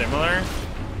do, like, similar.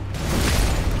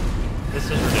 This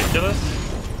is ridiculous.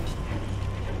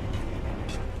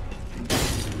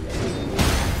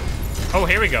 Oh,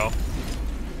 here we go.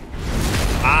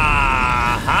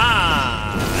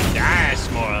 Aha!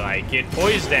 That's more like it.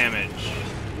 Poise damage.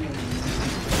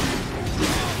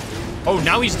 Oh,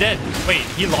 now he's dead. Wait,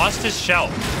 he lost his shell.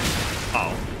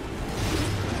 Uh-oh.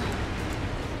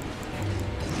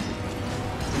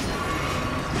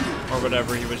 Or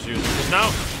whatever he was using. Because now...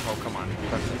 Oh, come on.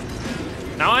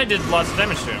 Now I did lots of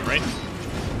damage to him, right?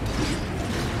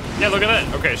 Yeah, look at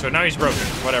that. Okay, so now he's broken.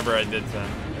 Whatever I did to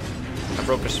him. I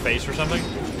broke his face or something.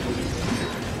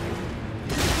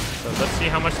 So let's see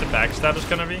how much the backstab is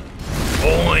gonna be.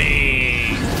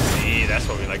 Boing! See, that's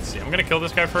what we like to see. I'm gonna kill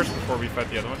this guy first before we fight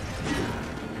the other one.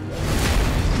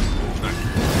 Right.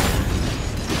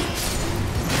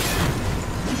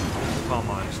 Come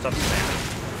on, stop spamming.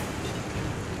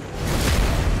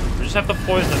 We just have to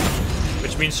poison them,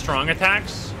 which means strong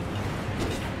attacks.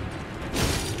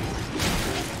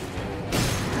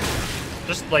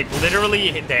 Just like literally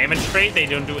hit damage straight, they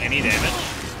don't do any damage.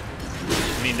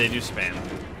 I mean, they do spam.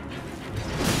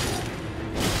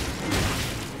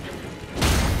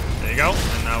 There you go,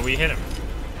 and now we hit him.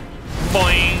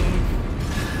 Boing!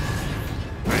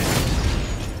 Alright.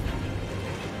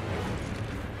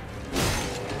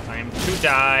 Time to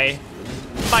die.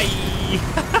 Bye!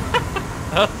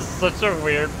 That was such a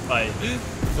weird fight.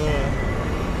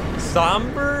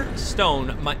 Somber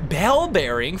stone, my bell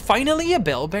bearing. Finally a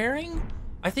bell bearing.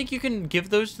 I think you can give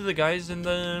those to the guys in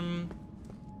the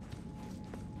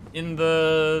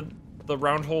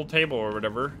round hole table or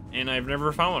whatever. And I've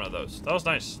never found one of those. That was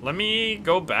nice. Let me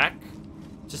go back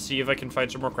to see if I can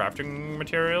find some more crafting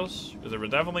materials, because there was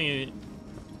definitely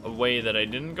a way that I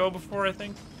didn't go before. I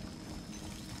think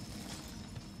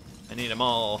I need them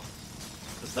all.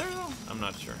 Is there though? I'm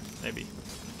not sure. Maybe.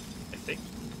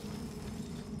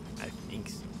 I think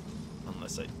so.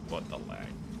 Unless what the lag.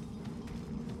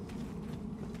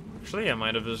 Actually, I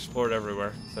might have explored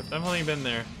everywhere. So I've definitely been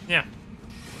there. Yeah.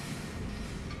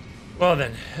 Well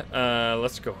then,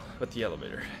 let's go with the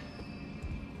elevator.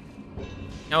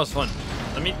 That was fun.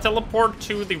 Let me teleport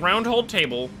to the round hole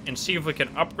table and see if we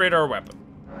can upgrade our weapon.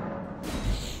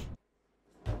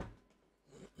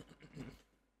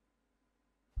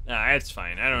 Nah, it's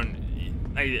fine.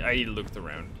 I looked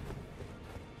around.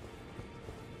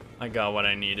 I got what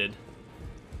I needed.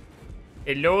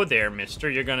 Hello there,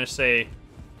 mister. You're gonna say,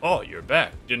 oh, you're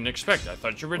back. Didn't expect. I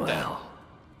thought you were dead. Well,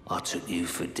 I took you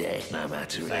for dead, no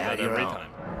matter Say how that you every are. time.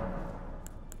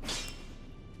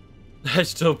 I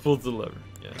still pulled the lever.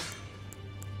 Yeah.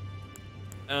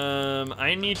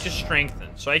 I need to strengthen,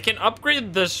 so I can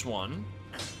upgrade this one.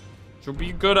 Which will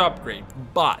be a good upgrade,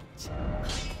 but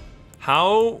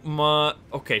how much?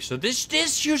 Okay, so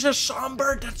this uses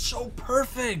somber. That's so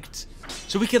perfect.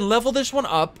 So we can level this one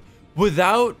up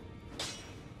without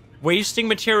wasting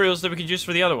materials that we could use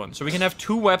for the other one. So we can have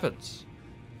 2 weapons.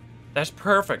 That's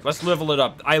perfect. Let's level it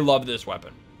up. I love this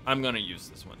weapon. I'm gonna use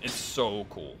this one. It's so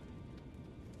cool.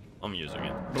 I'm using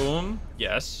it. Boom.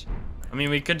 Yes. I mean,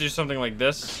 we could do something like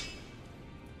this,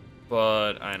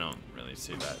 but I don't really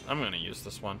see that. I'm gonna use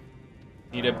this one.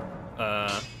 Need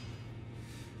a,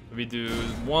 we do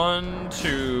 1,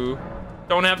 2.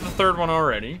 Don't have the 3rd one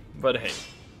already, but hey.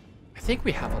 I think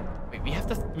we have a, wait,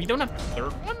 we don't have the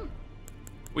 3rd one?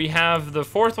 We have the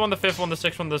 4th one, the 5th one, the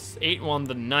 6th one, the 8th one,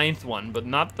 the 9th one, but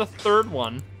not the 3rd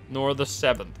one, nor the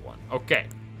 7th one. Okay.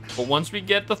 But once we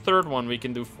get the 3rd one, we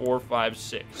can do 4, 5,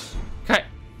 6. Okay.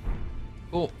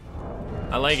 Cool.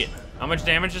 I like it. How much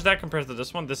damage is that compared to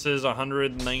this one? This is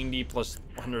 190 plus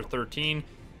 113.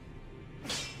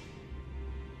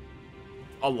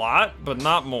 A lot, but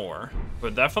not more.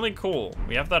 But definitely cool.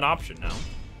 We have that option now.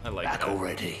 I like Back that.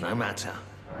 already, no matter.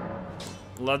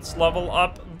 Let's level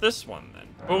up this one then.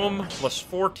 Boom. Plus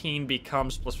 14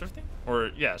 becomes plus 15. Or,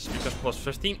 yes, becomes plus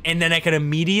 15. And then I can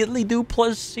immediately do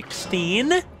plus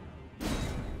 16.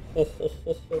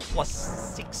 Plus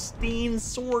 16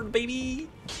 sword, baby.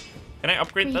 Can I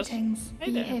upgrade this? Greetings. Hey Are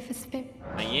you there. here for spirit?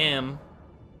 I am.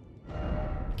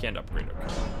 Can't upgrade,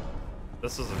 okay.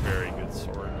 This is a very good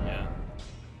sword, yeah.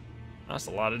 That's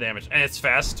a lot of damage. And it's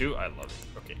fast, too. I love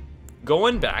it. Okay.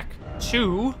 Going back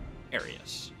to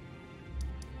areas.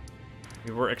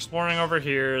 We were exploring over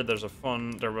here. There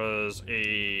was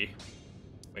a...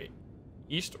 Wait.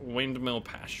 East Windmill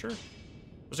Pasture?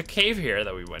 There's a cave here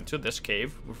that we went to. This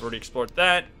cave. We've already explored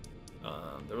that.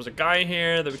 There was a guy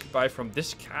here that we could buy from.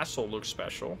 This castle looks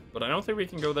special, but I don't think we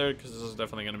can go there because this is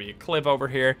definitely going to be a cliff over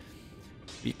here.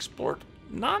 We explored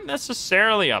not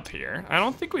necessarily up here. I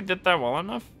don't think we did that well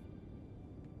enough.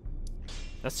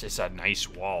 That's just a nice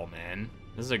wall, man.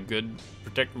 This is a good,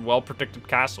 well-protected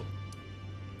castle.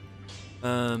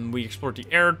 We explored the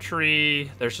air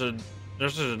tree. There's a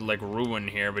like ruin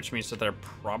here, which means that there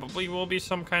probably will be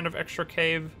some kind of extra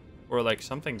cave or like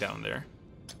something down there.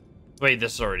 Wait,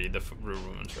 this is already the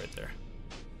ruins right there.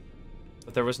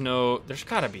 But there's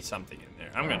gotta be something in there.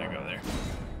 I'm gonna go there.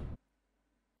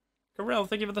 Corel,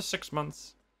 thank you for the 6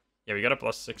 months. Yeah, we got a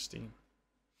plus 16.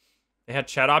 They had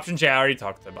chat options. Yeah, I already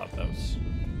talked about those.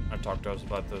 I've talked to us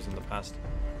about those in the past.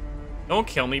 Don't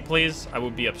kill me, please. I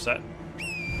would be upset.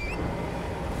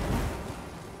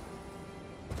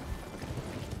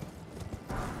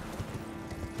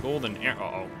 Golden air.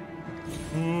 Uh-oh.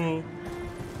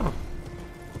 Huh.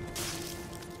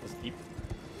 That's deep.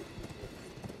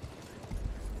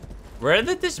 Where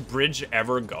did this bridge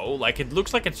ever go? Like, it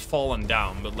looks like it's fallen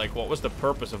down, but like, what was the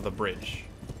purpose of the bridge?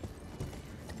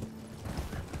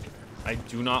 I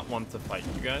do not want to fight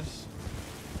you guys.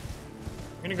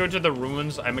 I'm gonna go to the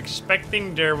ruins. I'm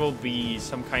expecting there will be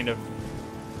some kind of,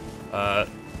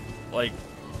 like,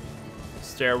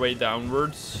 stairway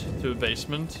downwards to a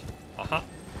basement. Uh-huh.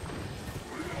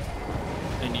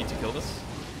 I need to kill this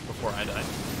before I die.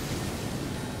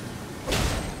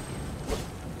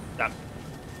 Stop.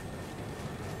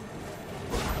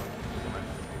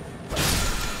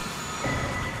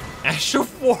 Asher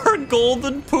 4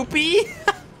 golden poopy?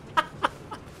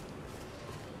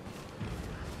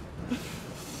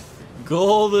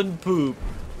 Golden poop.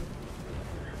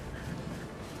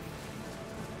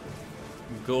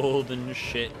 Golden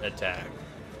shit attack.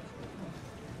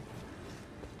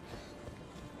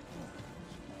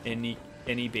 Any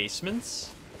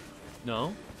basements?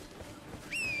 No.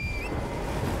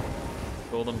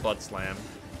 Golden butt slam.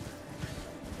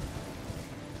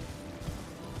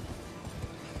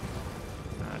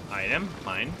 Item.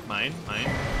 Mine.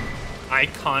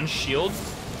 Icon shield.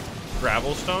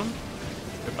 Gravelstone.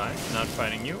 Goodbye. Not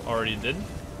fighting you. Already did.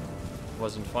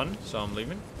 Wasn't fun, so I'm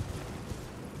leaving.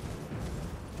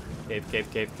 Cave.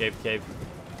 Cave.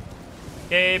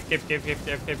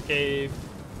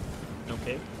 No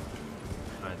cave?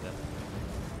 Alright then.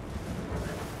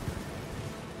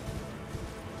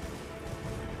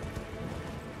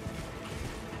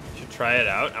 Should try it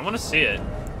out. I want to see it.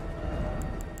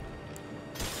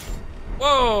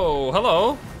 Whoa!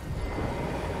 Hello!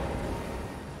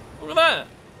 Look at that!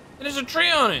 There's a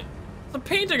tree on it! It's a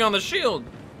painting on the shield!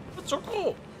 That's so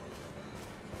cool!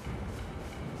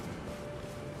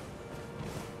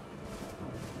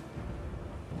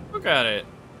 Look at it.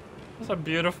 That's a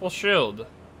beautiful shield.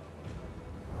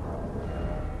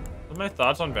 What's my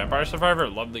thoughts on Vampire Survivor?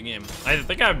 Love the game. I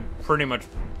think I'm pretty much,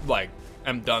 like,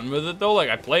 I'm done with it, though.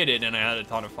 Like, I played it, and I had a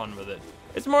ton of fun with it.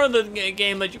 It's more of the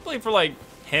game that you play for, like,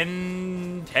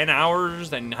 10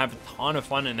 hours, and have a ton of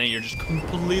fun, and then you're just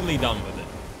completely done with it.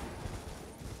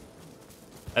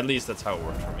 At least that's how it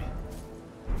worked for me.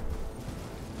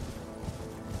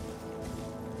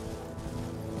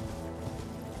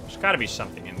 There's gotta be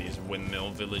something in these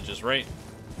windmill villages, right?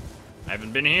 I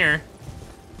haven't been here.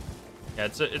 Yeah,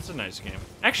 it's a nice game.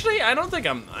 Actually, I don't think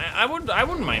I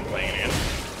wouldn't mind playing it again,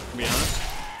 to be honest.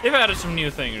 They've added some new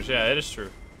things. Yeah, it is true.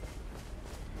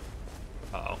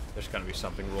 Uh-oh, there's gonna be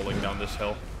something rolling down this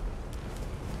hill.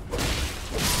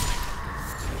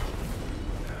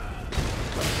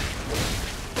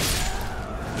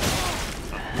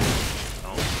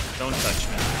 Don't touch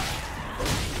me.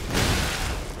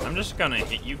 I'm just gonna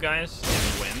hit you guys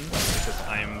and win because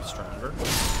I'm stronger.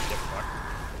 Get fucked.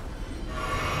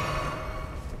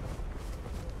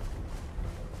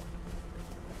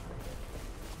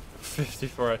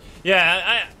 $54.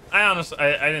 Yeah, I honestly,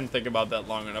 I didn't think about that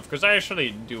long enough because I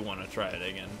actually do want to try it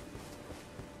again.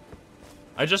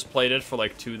 I just played it for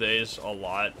like 2 days a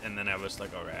lot, and then I was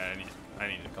like, okay, I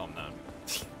need to calm down.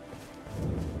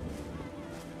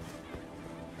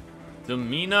 The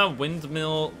Mina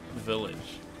Windmill Village.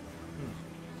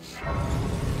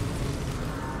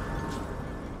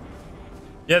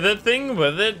 Yeah, the thing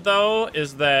with it though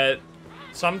is that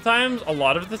sometimes, a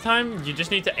lot of the time, you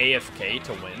just need to AFK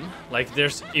to win. Like,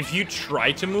 if you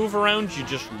try to move around, you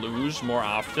just lose more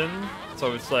often.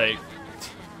 So it's like,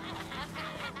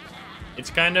 it's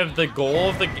kind of the goal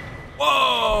of the game.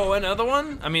 Whoa, another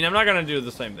one? I mean, I'm not gonna do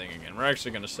the same thing again. We're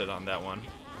actually gonna sit on that one.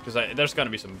 Because there's gonna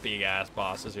be some big ass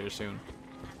bosses here soon.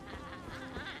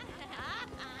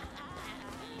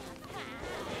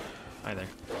 Hi there.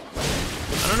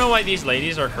 I don't know why these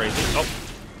ladies are crazy. Oh,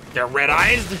 they're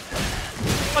red-eyed?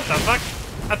 What the fuck?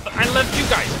 I left you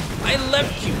guys. I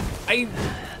left you.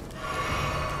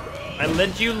 I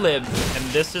let you live, and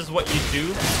this is what you do?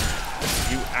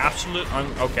 You absolute...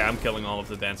 okay, I'm killing all of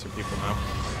the dancing people now.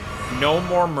 No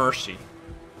more mercy.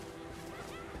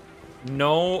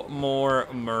 No more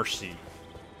mercy.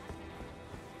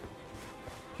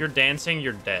 If you're dancing,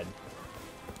 you're dead.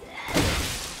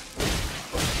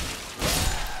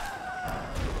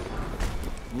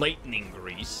 Lightning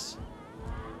grease.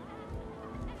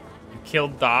 You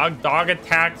killed dog? Dog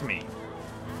attacked me.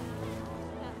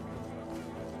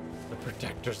 The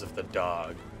protectors of the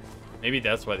dog. Maybe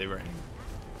that's why they were angry.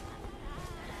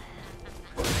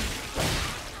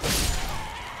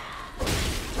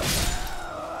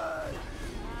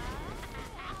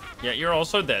 Yeah, you're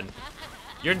also dead.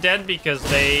 You're dead because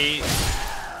they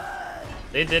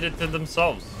did it to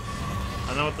themselves. I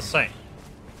don't know what to say.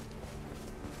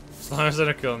 As long as I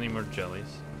don't kill any more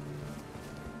jellies.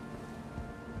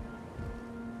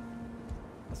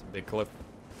 That's a big clip.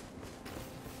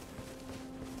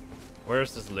 Where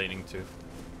is this leading to?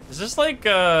 Is this like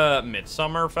a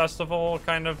Midsummer Festival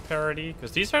kind of parody?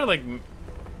 Because these are like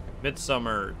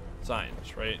Midsummer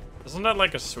signs, right? Isn't that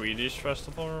like a Swedish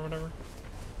festival or whatever?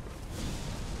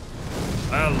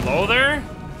 Hello there?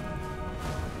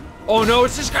 Oh no,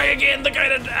 it's this guy again, the guy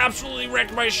that absolutely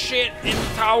wrecked my shit in the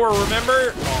tower,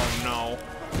 remember? Oh no.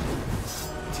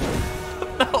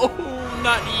 No,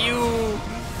 not you.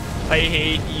 I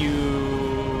hate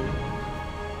you.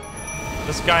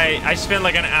 This guy, I spent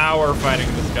like an hour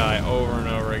fighting this guy over and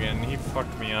over again. He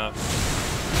fucked me up.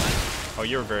 Oh,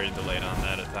 you're very delayed on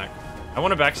that attack. I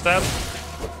want to backstab.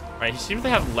 Right, he seems to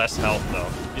have less health though.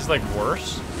 He's like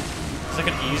worse. It's like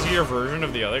an easier version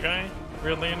of the other guy,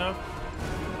 weirdly enough.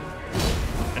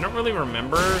 I don't really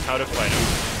remember how to fight him.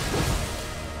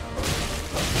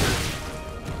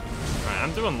 Alright,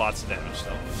 I'm doing lots of damage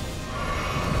though.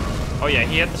 Oh yeah,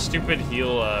 he had the stupid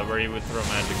heal where he would throw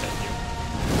magic at you.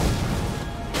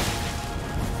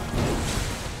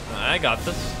 I got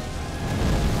this.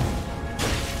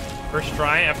 First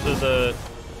try after the...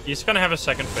 He's gonna have a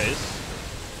second phase.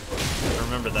 I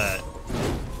remember that.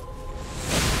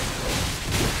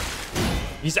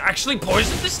 He's actually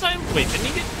poisoned this time? Wait, didn't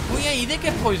he get... Oh yeah, he did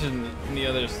get poisoned in the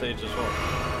other stage as well.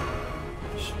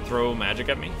 Just throw magic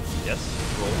at me? Yes.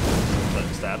 Roll.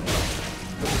 Stab.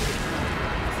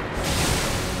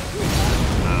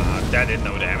 That did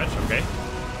no damage, okay.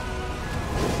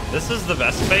 This is the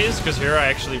best phase, because here I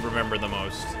actually remember the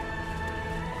most.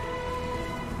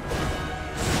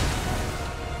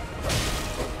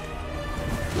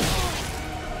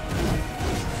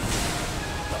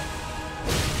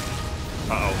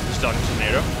 Uh-oh, he's dodging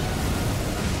tornado.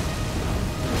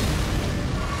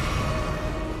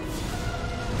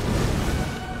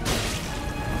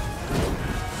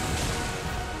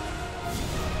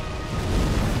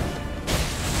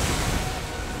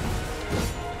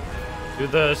 Do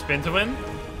the spin to win.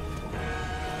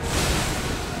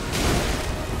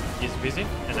 Easy peasy.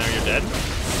 And now you're dead.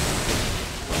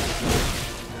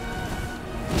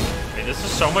 Okay, this is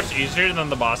so much easier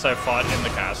than the boss I fought in the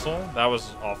castle. That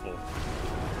was awful.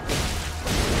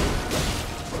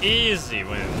 Easy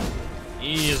win.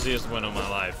 Easiest win of my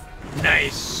life.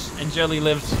 Nice. And Jelly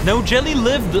lived. No, Jelly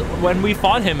lived when we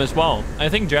fought him as well. I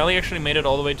think Jelly actually made it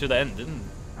all the way to the end, didn't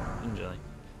Jelly?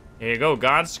 Here you go.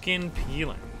 Godskin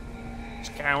peeling.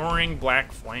 Scouring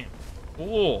black flame.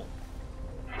 Cool.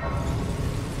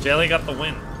 Jelly got the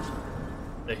win.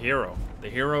 The hero. The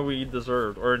hero we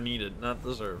deserved. Or needed. Not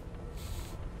deserved.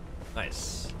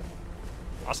 Nice.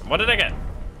 Awesome. What did I get?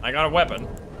 I got a weapon.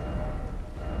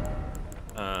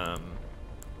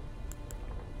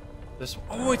 This.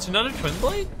 Oh, it's another twin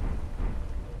blade?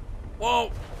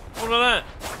 Whoa. Look at that.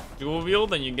 Dual wield,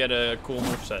 then you get a cool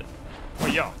moveset. Oh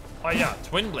yeah. Oh yeah.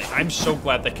 Twin blade. I'm so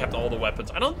glad they kept all the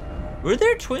weapons. Were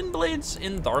there twin blades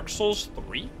in Dark Souls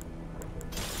 3?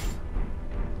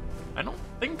 I don't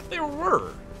think there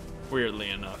were, weirdly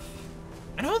enough.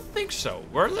 I don't think so.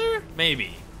 Were there?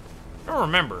 Maybe. I don't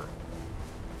remember.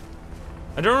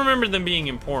 I don't remember them being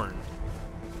important.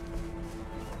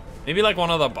 Maybe like one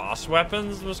of the boss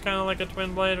weapons was kind of like a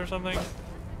twin blade or something.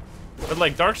 But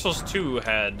like Dark Souls 2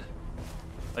 had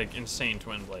like insane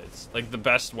twin blades. Like the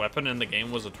best weapon in the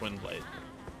game was a twin blade.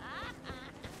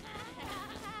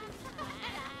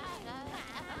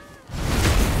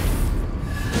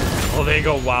 Oh, they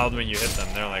go wild when you hit them.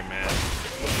 They're like mad.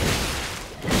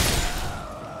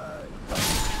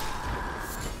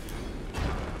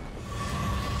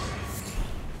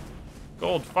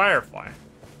 Gold Firefly.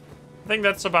 I think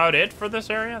that's about it for this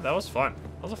area. That was fun.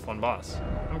 That was a fun boss.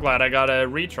 I'm glad I got to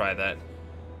retry that.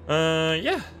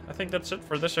 Yeah, I think that's it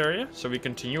for this area. So we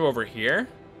continue over here.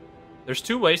 There's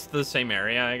two ways to the same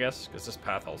area, I guess, because this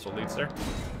path also leads there.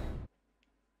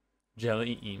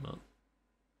 Jelly emote.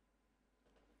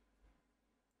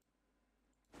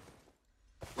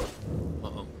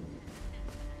 Uh-oh.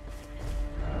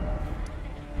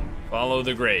 Follow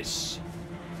the grace.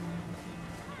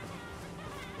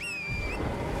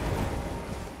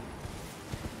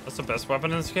 What's the best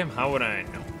weapon in this game? How would I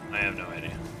know? I have no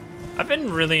idea. I've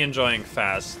been really enjoying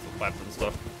fast weapon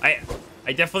stuff. I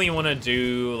definitely want to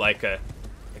do like a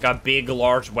big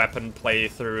large weapon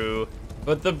playthrough,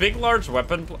 but the big large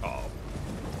weapon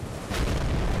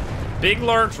big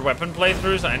large weapon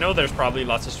playthroughs, I know there's probably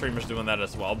lots of streamers doing that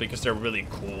as well because they're really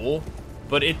cool,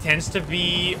 but it tends to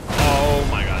be, oh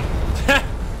my god.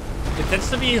 It tends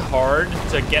to be hard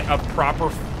to get a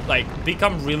proper, like,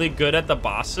 become really good at the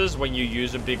bosses when you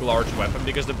use a big large weapon,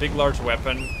 because the big large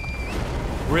weapon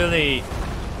really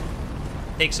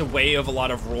takes away of a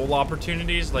lot of roll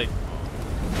opportunities, like,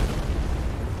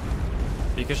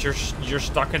 because you're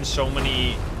stuck in so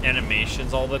many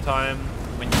animations all the time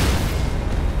when you...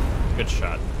 Good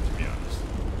shot, to be honest.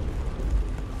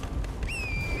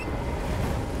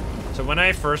 So when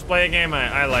I first play a game,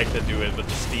 I like to do it with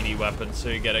the speedy weapon, so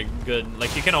you get a good,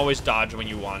 like, you can always dodge when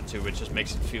you want to, which just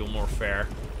makes it feel more fair.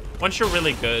 Once you're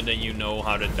really good and you know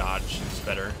how to dodge, it's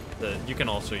better. You can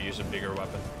also use a bigger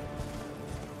weapon.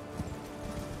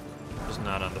 Just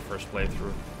not on the first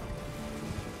playthrough.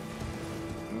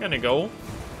 I'm gonna go.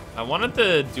 I wanted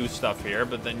to do stuff here,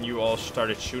 but then you all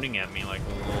started shooting at me like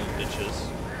little bitches.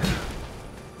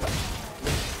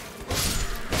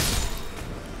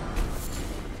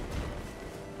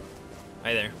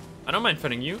 Hi there. I don't mind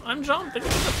fighting you. I'm John. Thank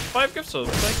you for the 5 gift subs.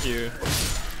 Thank you.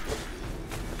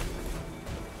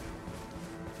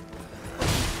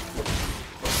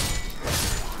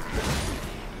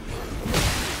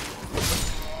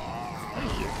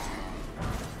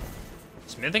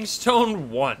 Smithing Stone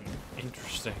 1.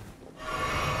 Interesting.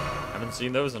 Haven't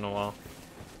seen those in a while.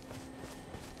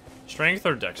 Strength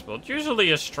or dex build?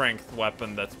 Usually a strength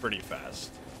weapon that's pretty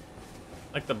fast.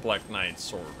 Like the Black Knight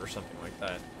sword or something like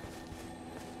that.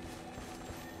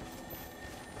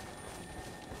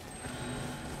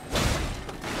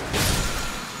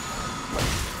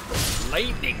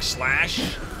 Lightning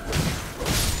slash.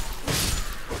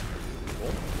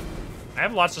 Cool. I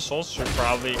have lots of souls, so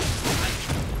probably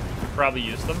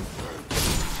use them.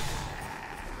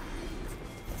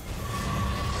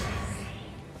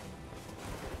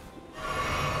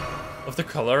 Of the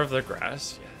color of the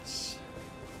grass, yes.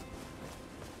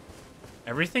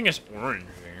 Everything is orange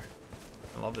here.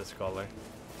 I love this color.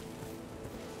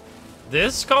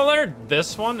 This color,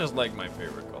 this one is like my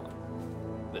favorite color.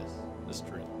 This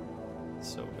tree.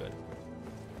 It's so good.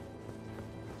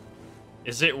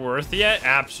 Is it worth yet?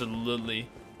 Absolutely.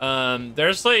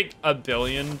 There's like a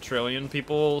billion trillion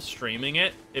people streaming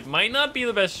it. It might not be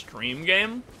the best stream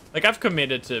game. Like I've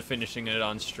committed to finishing it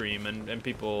on stream and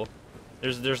people,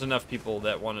 there's enough people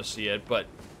that want to see it, but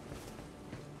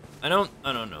I don't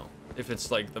know if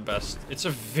it's like the best. It's a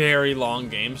very long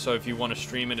game, so if you want to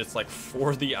stream it, it's like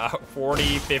 40,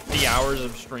 50 hours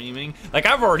of streaming. Like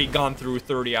I've already gone through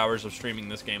 30 hours of streaming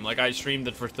this game. Like I streamed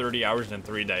it for 30 hours in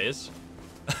 3 days.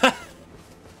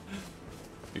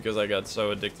 Because I got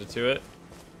so addicted to it.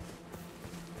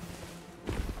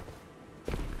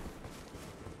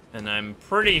 And I'm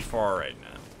pretty far right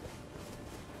now.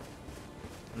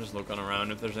 I'm just looking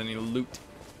around if there's any loot.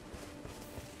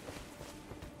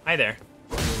 Hi there.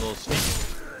 A little sneak.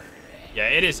 Yeah,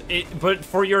 it is. But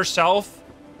for yourself,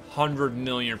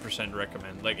 100,000,000%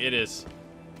 recommend. Like, it is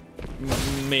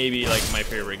maybe like my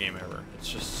favorite game ever. It's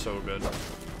just so good.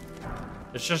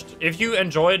 It's just, if you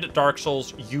enjoyed Dark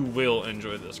Souls, you will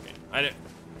enjoy this game.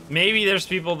 Maybe there's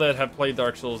people that have played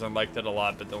Dark Souls and liked it a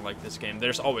lot, but don't like this game.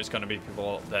 There's always going to be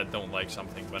people that don't like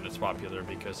something when it's popular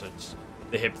because it's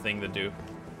the hip thing to do.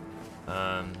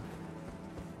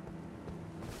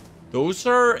 Those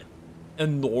are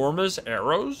enormous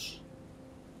arrows.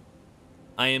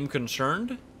 I am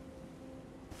concerned.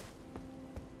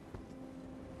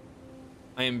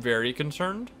 I am very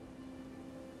concerned.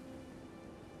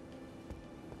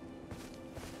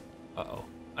 Uh-oh.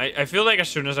 I feel like as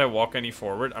soon as I walk any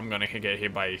forward, I'm gonna get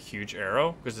hit by a huge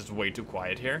arrow because it's way too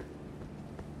quiet here.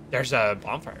 There's a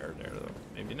bonfire there, though.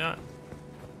 Maybe not.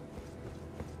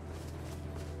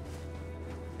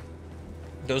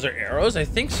 Those are arrows? I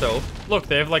think so. Look,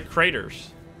 they have like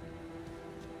craters.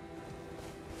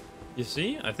 You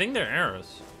see? I think they're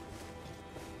arrows.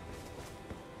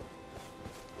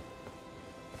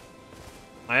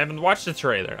 I haven't watched the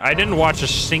trailer. I didn't watch a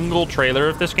single trailer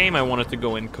of this game. I wanted to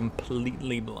go in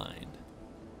completely blind.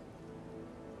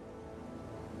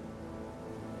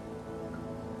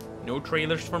 No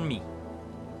trailers for me.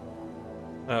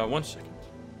 1 second.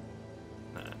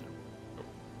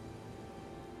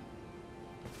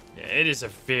 Yeah, it is a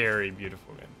very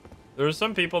beautiful game. There are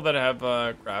some people that have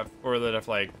that have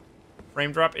like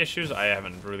frame drop issues. I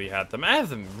haven't really had them. I have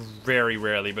them very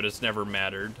rarely, but it's never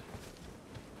mattered.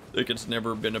 Like, it's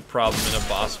never been a problem in a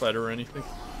boss fight or anything.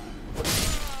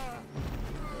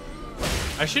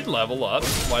 I should level up.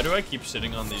 Why do I keep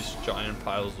sitting on these giant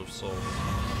piles of souls?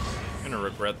 I'm gonna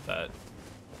regret that.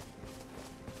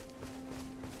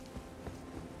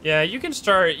 Yeah, you can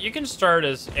start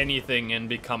as anything and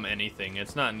become anything.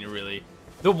 It's not really...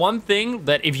 The one thing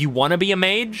that if you want to be a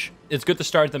mage, it's good to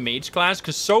start the mage class,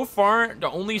 because so far, the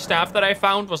only staff that I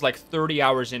found was like 30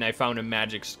 hours in, I found a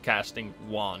magic casting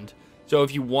wand. So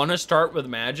if you want to start with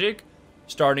magic,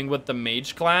 starting with the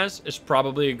mage class is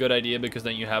probably a good idea because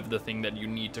then you have the thing that you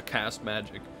need to cast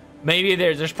magic. Maybe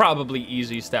there's probably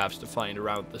easy staffs to find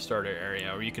around the starter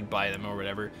area, or you can buy them or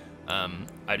whatever.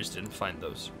 I just didn't find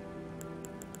those.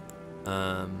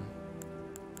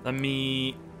 Let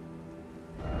me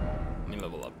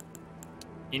level up.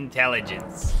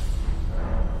 Intelligence.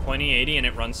 2080 and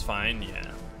it runs fine,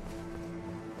 yeah.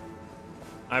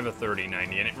 I have a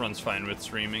 3090 and it runs fine with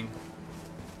streaming.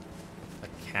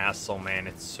 Castle, man,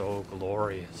 it's so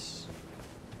glorious.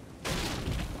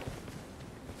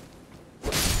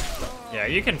 Yeah,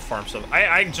 you can farm some.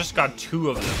 I just got 2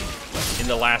 of them in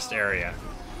the last area.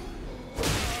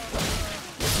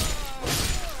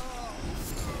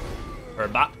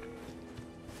 Herba.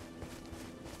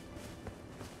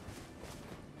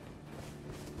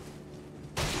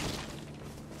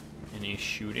 Any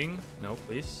shooting? No,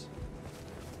 please.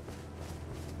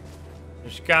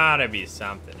 There's gotta be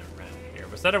something around here.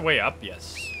 Was that a way up?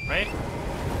 Yes. Right?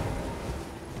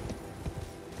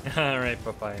 Alright,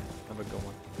 Papaya. Have a good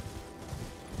one.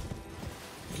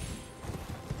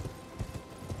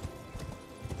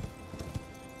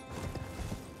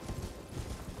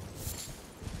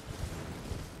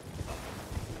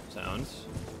 sounds.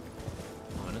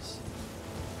 Ominous.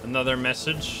 Another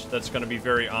message that's gonna be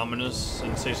very ominous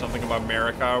and say something about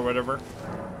America or whatever.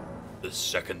 The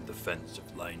second defense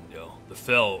of Lindale. The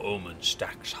fell omen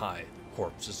stacks high the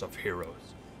corpses of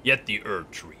heroes. Yet the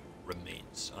Erd tree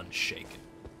remains unshaken.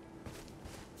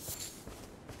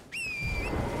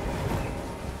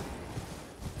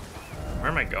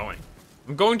 Where am I going?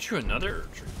 I'm going to another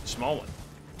Erd tree. Small one.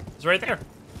 It's right there.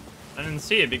 I didn't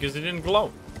see it because it didn't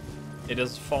glow. It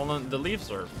has fallen. The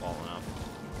leaves are falling off.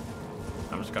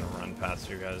 I'm just gonna run past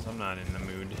you guys. I'm not in the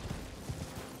mood.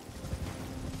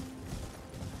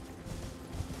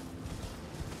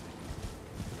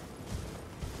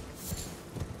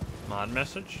 Mod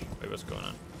message? Wait, what's going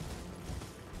on?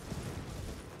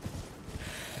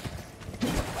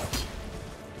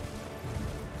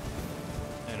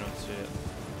 I don't see it.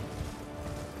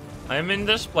 I'm in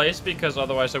this place because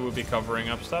otherwise I would be covering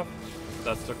up stuff.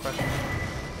 That's the question.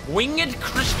 Winged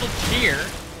crystal tear.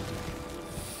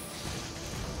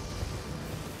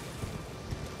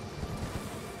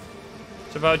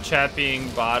 It's about chat being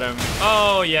bottom.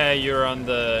 Oh yeah, you're on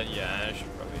the. Yeah, I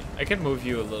should probably. I can move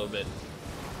you a little bit.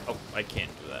 Oh, I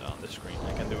can't do that on this screen.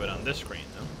 I can do it on this screen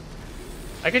though.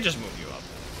 I could just move you up.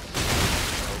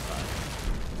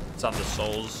 It's on the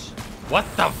souls. What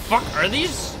the fuck are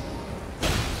these?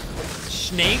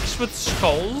 Snakes with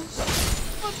skulls?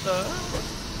 What the?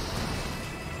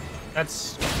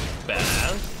 That's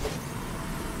bad.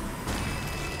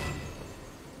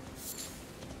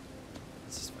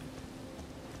 This is fine.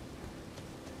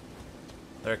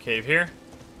 Is there a cave here?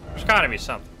 There's gotta be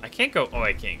something. I can't go. Oh,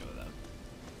 I can't go that.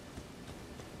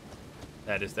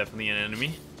 That is definitely an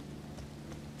enemy.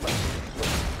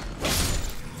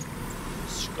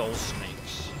 Skull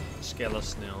snakes.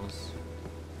 Skeletons.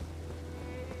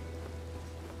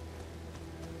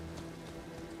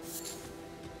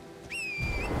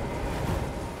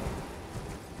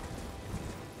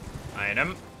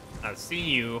 Item. I see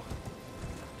you.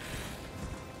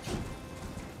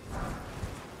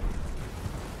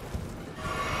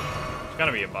 There's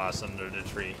gotta be a boss under the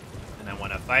tree, and I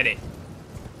want to fight it.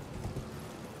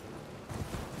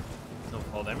 No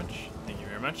fall damage. Thank you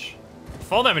very much.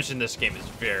 Fall damage in this game is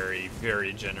very,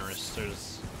 very generous.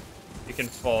 You can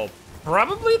fall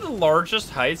probably the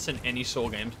largest heights in any Soul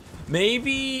games.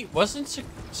 Maybe wasn't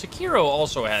Sekiro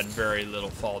also had very little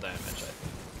fall damage? I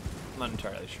think. I'm not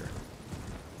entirely sure.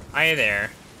 Hi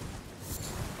there.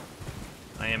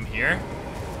 I am here.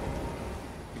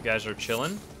 You guys are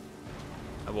chilling.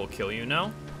 I will kill you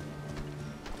now.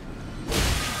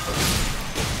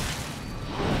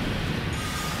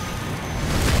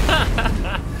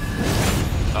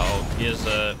 Uh-oh, he has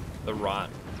the rot.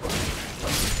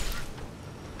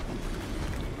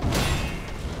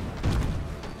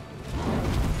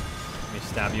 Let me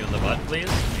stab you in the butt, please.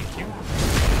 Thank you.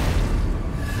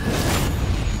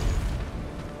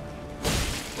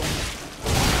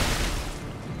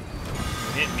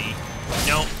 Hit me.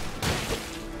 No.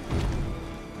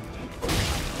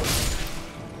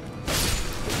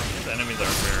 These enemies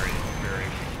are very, very...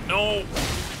 No!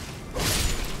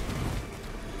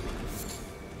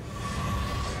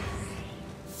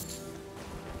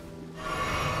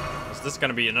 Is this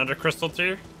gonna be another crystal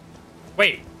tier?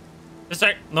 Wait.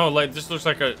 No, like, this looks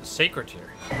like a sacred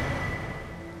tier.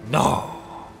 No!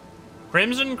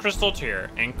 Crimson crystal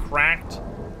tier and cracked...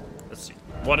 Let's see.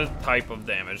 What type of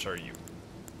damage are you?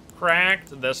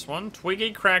 Cracked, this one.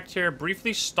 Twiggy cracked here.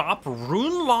 Briefly stop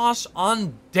rune loss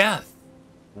on death.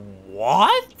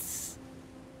 What?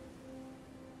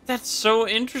 That's so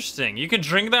interesting. You can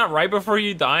drink that right before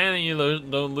you die and then you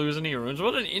don't lose any runes.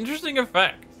 What an interesting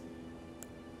effect.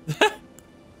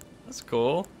 That's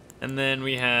cool. And then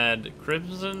we had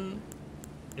Crimson.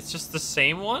 It's just the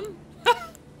same one?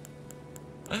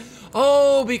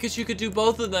 Oh, because you could do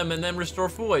both of them and then restore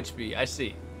full HP. I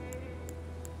see.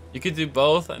 You could do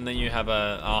both, and then you have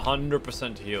a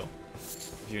 100% heal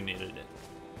if you needed it.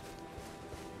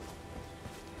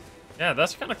 Yeah,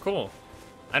 that's kind of cool.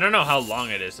 I don't know how long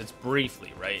it is. It's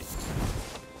briefly, right?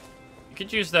 You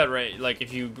could use that, right? Like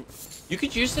if you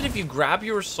could use it if you grab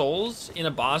your souls in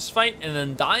a boss fight and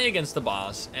then die against the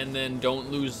boss, and then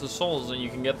don't lose the souls, and you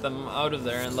can get them out of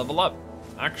there and level up.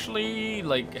 Actually,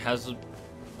 like, has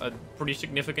a pretty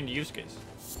significant use case.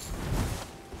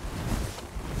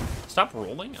 Stop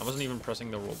rolling? I wasn't even pressing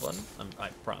the roll button. I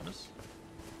promise.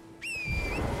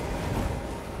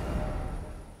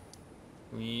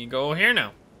 We go here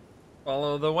now.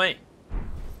 Follow the way.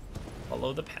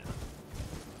 Follow the path.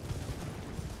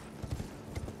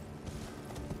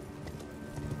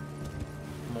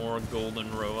 More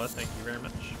golden Roa, thank you very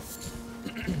much.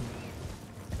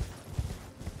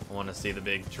 I want to see the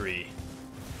big tree.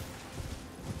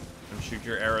 Shoot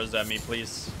your arrows at me,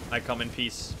 please. I come in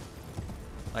peace.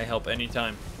 I help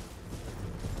anytime.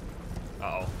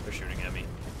 Uh-oh, they're shooting at me.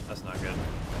 That's not good.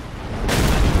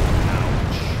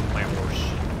 Ouch. My horse.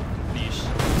 Please.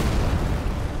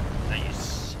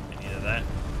 Nice. I needed that.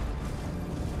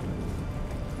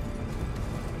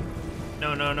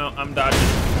 No, no, no. I'm dodging.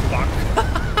 Fuck.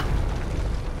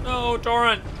 No,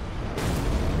 Torrent.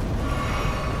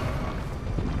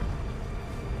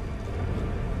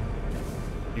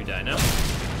 You die now.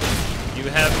 You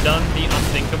have done the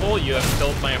unthinkable. You have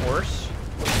killed my horse.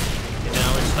 And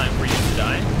now it's time for you to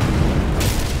die.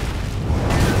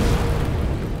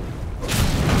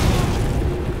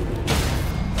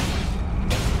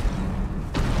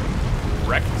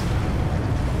 Wrecked.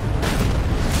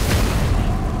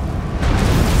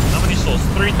 How many souls?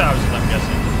 3,000, I'm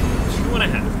guessing.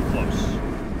 2.5. Close.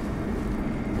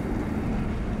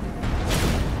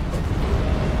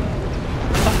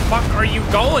 Where the fuck are you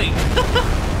going?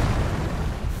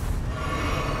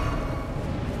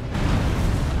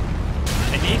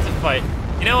 I need to fight.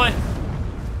 You know what?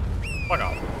 Fuck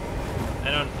off.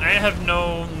 I have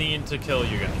no need to kill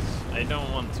you guys. I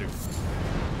don't want to.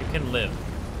 You can live.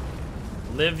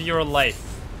 Live your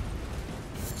life.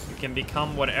 You can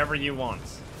become whatever you want.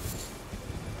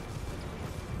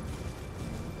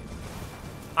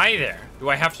 Hi there. Do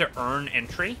I have to earn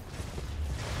entry?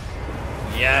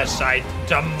 Yes, I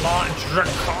demand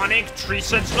draconic tree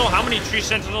sentinel. How many tree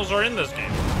sentinels are in this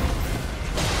game?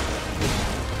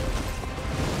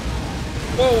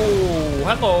 Whoa,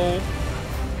 hello.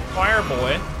 Fire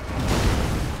boy.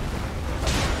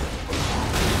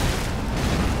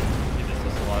 He just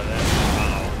does a lot of that.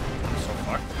 Uh-oh. I'm so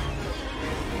fucked.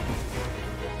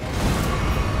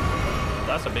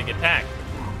 That's a big attack.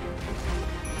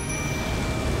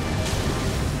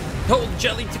 Oh,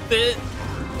 Jelly took the hit.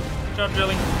 Good job,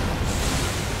 Jelly.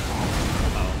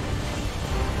 Uh-oh.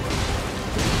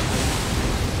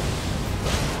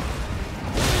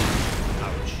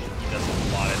 Ouch. He does a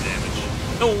lot of damage.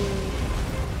 No!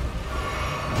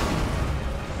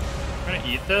 I'm gonna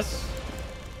eat this.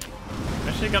 I'm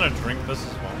actually gonna drink this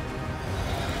as well.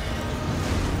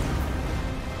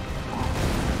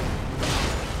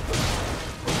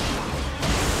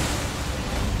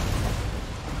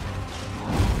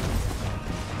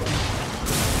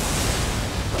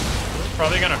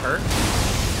 Probably gonna hurt.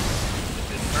 It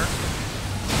didn't hurt.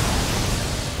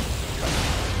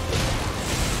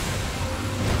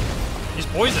 He's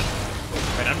poisoned.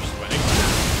 Wait, I'm just winning.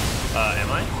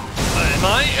 Am I? Am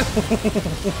I?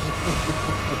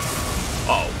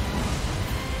 Oh.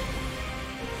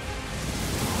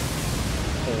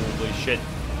 Holy shit.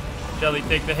 Jelly,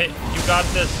 take the hit. You got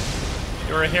this.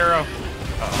 You're a hero.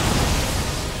 Uh-oh.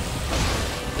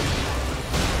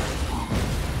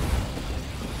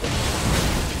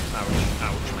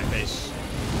 Ouch, my face.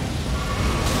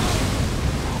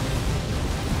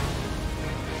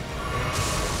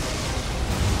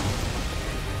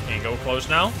 Can't go close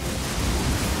now.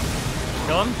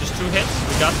 Kill him, just 2 hits.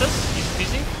 We got this. Easy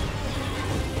peasy.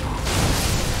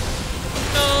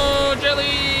 No,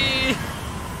 Jelly!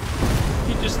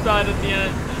 He just died at the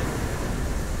end.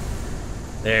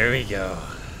 There we go.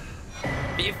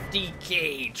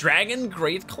 50k. Dragon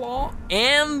Great Claw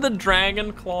and the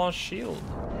Dragon Claw Shield.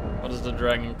 What does the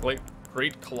Dragon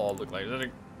Great Claw look like? Is that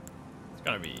it's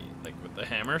gotta be like with the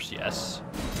hammers, yes.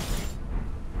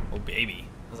 Oh baby,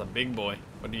 that's a big boy.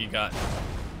 What do you got?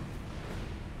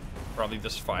 Probably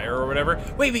this fire or whatever.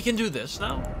 Wait, we can do this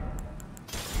now?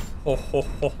 Oh, ho,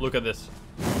 ho, look at this.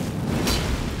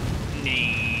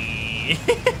 Nee.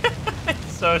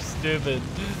 It's so stupid.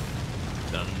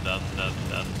 Dun dun dun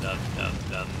dun dun dun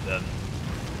dun dun.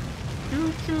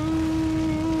 Choo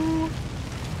choo.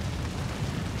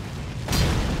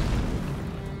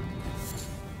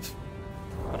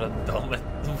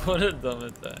 What a dumb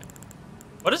attack.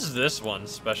 What is this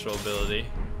one's special ability?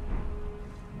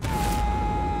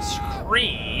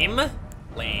 Scream?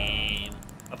 Lame.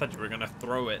 I thought you were gonna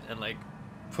throw it and like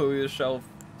pull yourself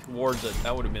towards it.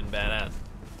 That would have been badass.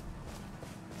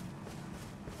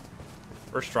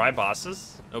 First try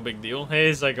bosses? No big deal.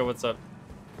 Hey Psycho, what's up?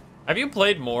 Have you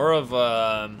played more of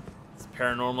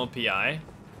Paranormal PI?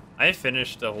 I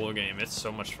finished the whole game. It's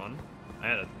so much fun. I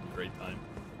had a great time.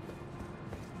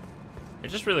 It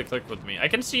just really clicked with me. I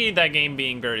can see that game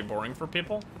being very boring for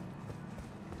people.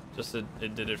 Just it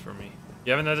did it for me.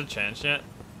 You haven't had a chance yet?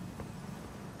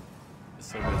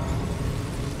 It's so good.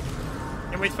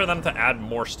 Can't wait for them to add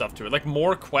more stuff to it. Like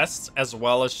more quests as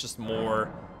well as just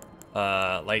more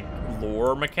like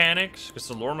lore mechanics. Because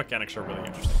the lore mechanics are really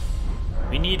interesting.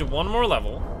 We need one more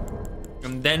level.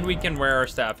 And then we can wear our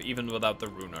staff even without the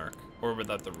rune arc. Or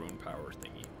without the rune power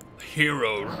thingy.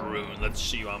 Hero's Rune. Let's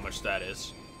see how much that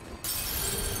is.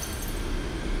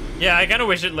 Yeah, I kind of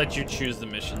wish it let you choose the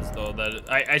missions, though. That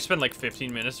I spent like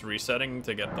 15 minutes resetting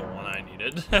to get the one I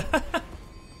needed.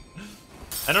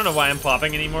 I don't know why I'm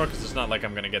popping anymore, because it's not like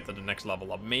I'm going to get to the next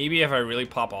level up. Maybe if I really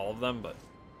pop all of them, but...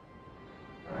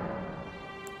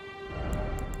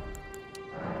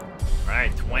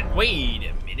 Alright, wait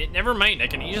a minute. Never mind, I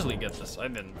can easily get this. I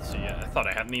didn't see it. I thought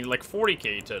I had need like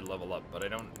 40k to level up, but I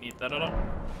don't need that at all.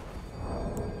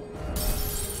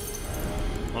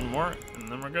 One more,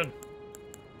 and then we're good.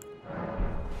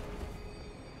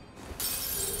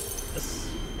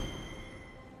 Yes.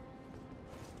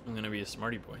 I'm gonna be a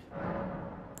smarty boy.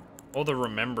 Oh, the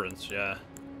remembrance, yeah.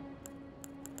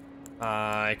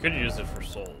 I could use it for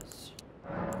souls.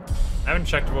 I haven't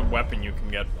checked what weapon you can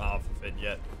get off of it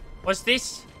yet. What's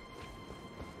this?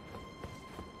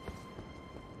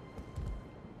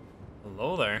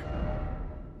 Hello there.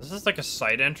 This is like a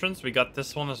side entrance. We got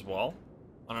this one as well.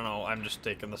 I don't know. I'm just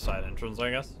taking the side entrance,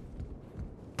 I guess.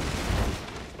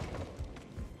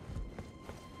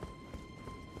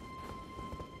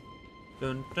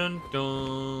 Dun dun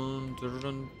dun dun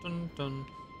dun dun dun.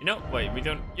 You know, wait, we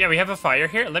don't. Yeah, we have a fire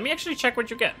here. Let me actually check what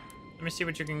you get. Let me see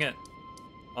what you can get.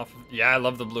 Off of, yeah, I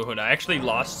love the blue hood. I actually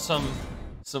lost some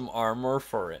armor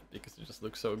for it because it just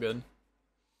looks so good.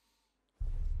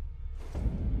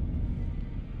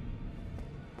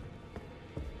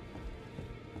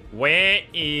 Where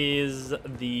is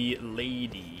the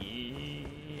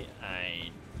lady?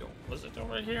 I don't. Was it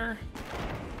over here?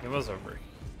 It was over here.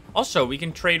 Also, we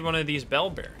can trade one of these bell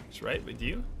bearings, right, with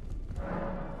you?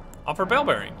 Offer bell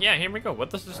bearing. Yeah, here we go. What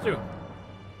does this do?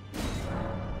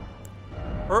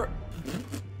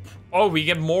 Oh, we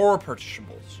get more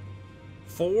purchasables.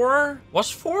 4?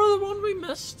 Was 4 the one we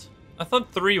missed? I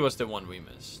thought 3 was the one we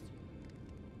missed.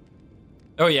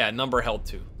 Oh yeah, number held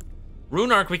 2.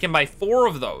 Rune Arc, we can buy 4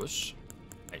 of those.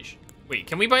 Wait,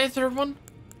 can we buy a 3rd one?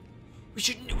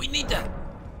 We need that.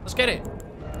 Let's get it.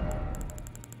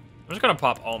 I'm just gonna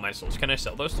pop all my souls. Can I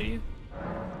sell those to you?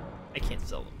 I can't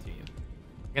sell them to you.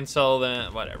 I can sell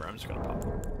them, whatever, I'm just gonna pop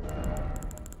them.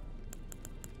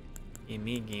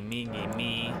 Gimme, gimme,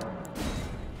 gimme.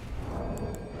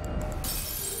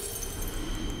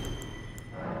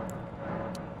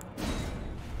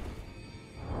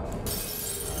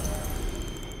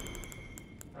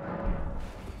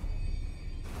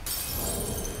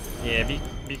 Yeah,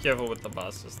 be careful with the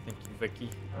bosses. Thank you, Vicky.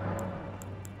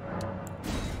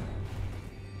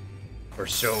 We're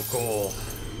so cool.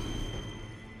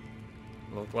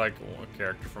 Look like a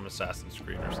character from Assassin's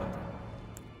Creed or something.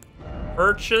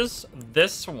 Purchase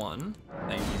this one.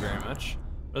 Thank you very much.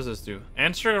 What does this do?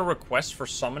 Answer a request for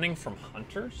summoning from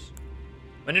hunters.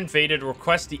 When invaded,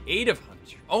 request the aid of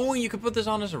hunters. Oh, you could put this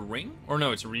on as a ring? Or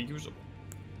no, it's reusable.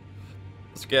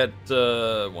 Let's get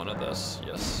one of this.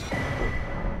 Yes.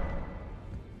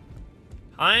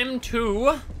 Time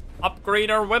to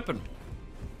upgrade our weapon.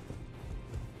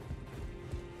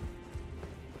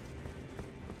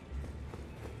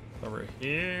 Over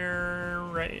here,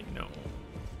 right? No.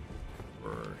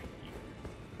 Over here.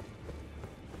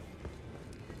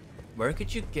 Where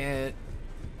could you get?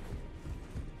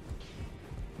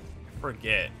 I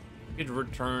forget. You could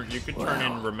return. You could turn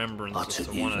in remembrances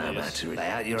to one of these. Lay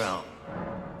out your own.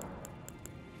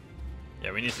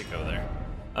 Yeah, we need to go there.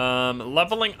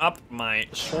 Leveling up my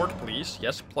sword, please.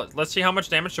 Yes, let's see how much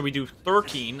damage. So we do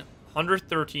 13,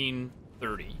 113,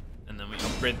 30, and then we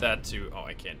upgrade that to. Oh,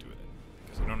 I can't do it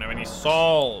because I don't have any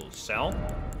souls. Sell.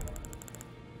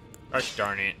 Gosh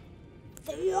darn it.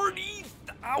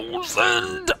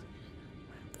 40,000.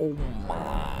 Oh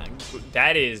my.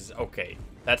 That is okay.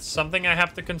 That's something I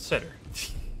have to consider.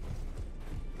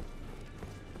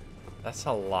 That's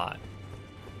a lot.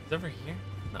 Is it over here?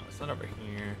 No, it's not over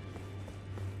here.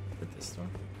 At this door.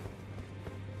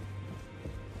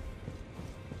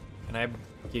 Can I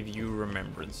give you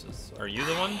remembrances? Are you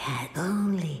the one?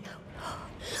 Only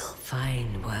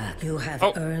fine work. You have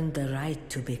earned the right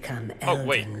to become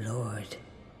Elden Lord.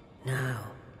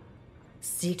 Now,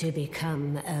 seek to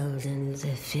become Elden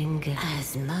the Finger.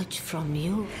 As much from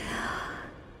you.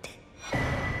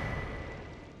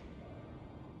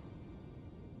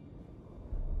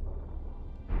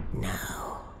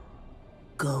 Now,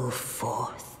 go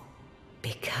forth.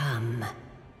 Become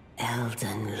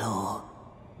Elden Lord.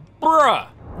 Bruh,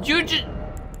 you just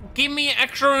give me an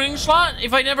extra ring slot?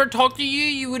 If I never talked to you,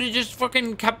 you would have just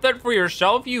fucking kept that for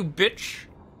yourself, you bitch.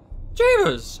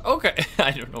 Jesus. Okay.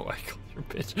 I don't know why I called you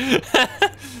bitch.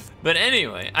 But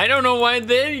anyway, I don't know why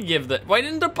they give that. Why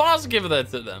didn't the boss give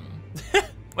that to them?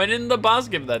 Why didn't the boss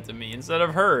give that to me instead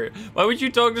of her? Why would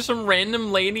you talk to some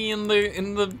random lady in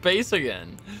the base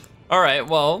again? All right,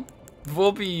 well,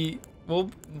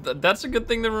 that's a good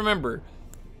thing to remember.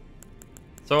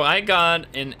 So I got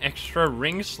an extra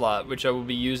ring slot, which I will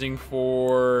be using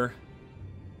for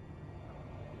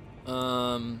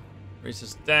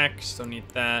raises dex, don't need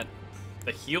that.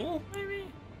 The heal, maybe?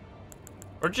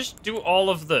 Or just do all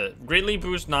of the greatly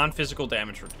boost non-physical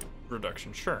damage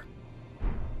reduction, sure.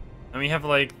 And we have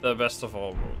like the best of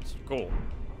all worlds. Cool.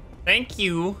 Thank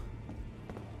you.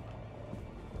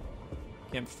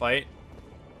 Can't fight.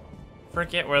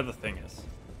 Forget where the thing is.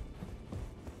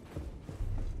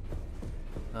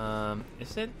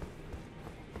 Is it?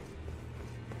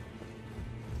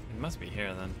 It must be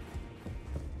here then.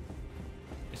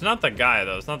 It's not the guy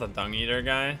though. It's not the dung eater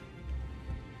guy.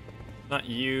 Not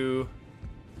you.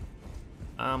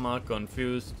 I'm all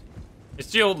confused.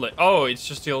 It's the old lady. Oh, it's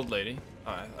just the old lady.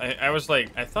 Oh, I was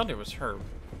like, I thought it was her.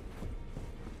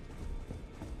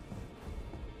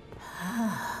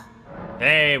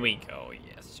 There we go.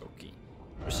 Yes, okay.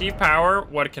 Receive power.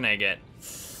 What can I get?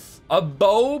 A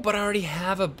bow, but I already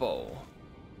have a bow.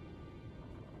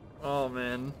 Oh,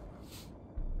 man.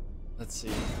 Let's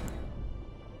see.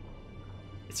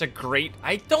 It's a great...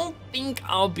 I don't think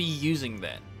I'll be using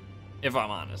that, if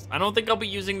I'm honest. I don't think I'll be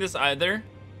using this either.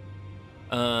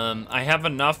 I have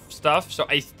enough stuff, so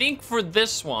I think for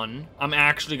this one, I'm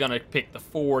actually gonna pick the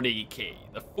 40k.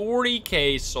 The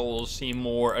 40k souls seem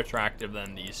more attractive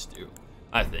than these two,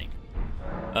 I think.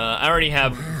 I already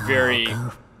have very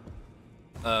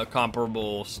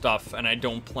comparable stuff, and I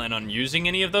don't plan on using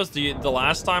any of those. The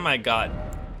last time I got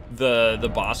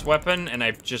the boss weapon, and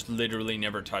I've just literally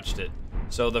never touched it.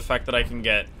 So the fact that I can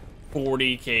get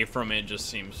 40k from it just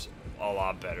seems a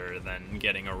lot better than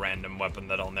getting a random weapon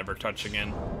that I'll never touch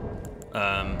again.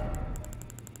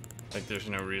 Like there's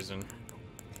no reason.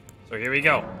 So here we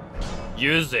go.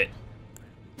 Use it.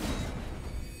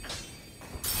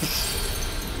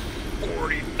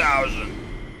 40,000.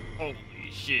 Holy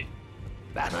shit.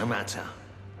 That no matter.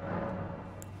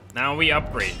 Now we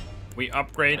upgrade. We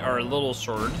upgrade our little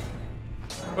sword.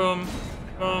 Boom,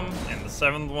 boom. And the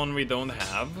 7th one we don't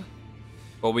have.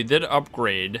 But we did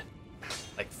upgrade.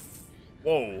 Like,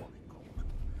 whoa.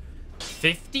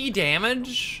 50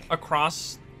 damage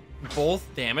across both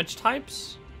damage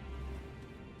types?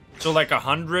 So like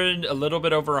 100, a little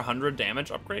bit over 100 damage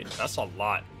upgrade? That's a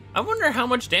lot. I wonder how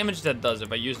much damage that does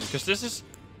if I use it. Because this is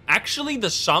actually the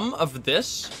sum of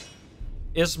this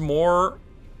is more...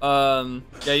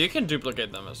 yeah, you can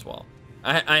duplicate them as well.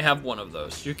 I have one of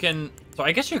those. You can... So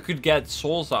I guess you could get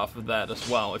souls off of that as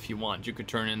well if you want. You could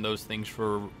turn in those things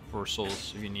for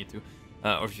souls if you need to.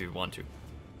 Or if you want to.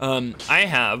 I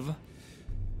have...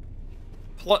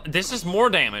 This is more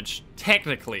damage,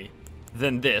 technically,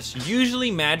 than this.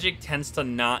 Usually magic tends to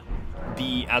not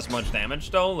be as much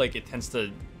damage, though. Like, it tends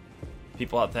to...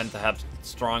 People tend to have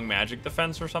strong magic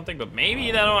defense or something. But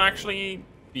maybe that'll actually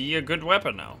be a good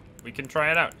weapon now. We can try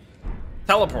it out.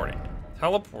 Teleporting.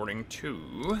 Teleporting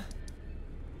to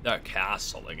the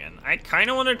castle again. I kind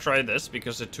of want to try this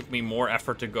because it took me more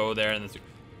effort to go there. And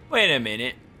wait a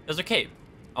minute. There's a cave.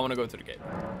 I want to go to the cave.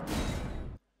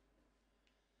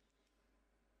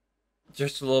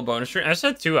 Just a little bonus stream. I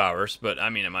said 2 hours, but I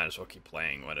mean, I might as well keep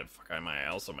playing. What the fuck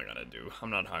else am I gonna do?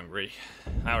 I'm not hungry.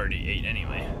 I already ate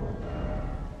anyway.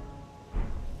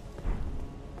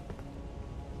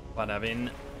 But I mean,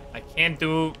 I can't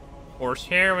do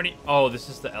horsehair. What do you... Oh, this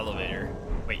is the elevator.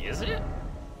 Wait, is it?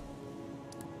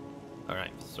 All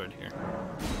right, let's start here.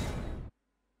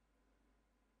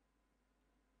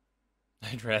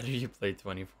 I'd rather you play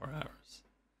 24 hours.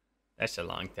 That's a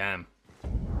long time.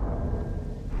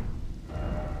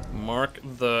 Mark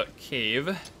the cave.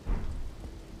 And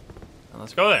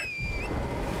let's go there.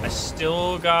 I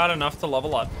still got enough to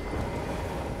level up.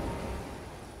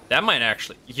 That might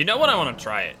actually... You know what? I want to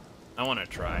try it. I want to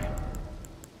try.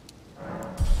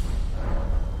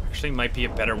 Actually might be a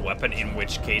better weapon, in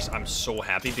which case I'm so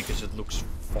happy because it looks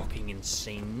fucking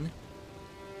insane.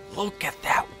 Look at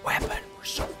that weapon. We're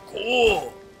so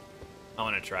cool. I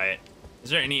want to try it. Is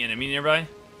there any enemy nearby?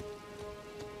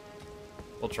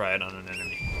 We'll try it on an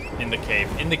enemy. In the cave.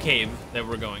 In the cave that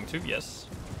we're going to, yes.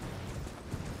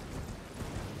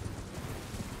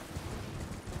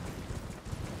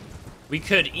 We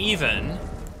could even,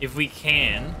 if we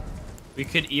can, we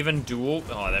could even duel...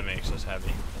 Oh, that makes us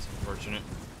heavy. That's unfortunate.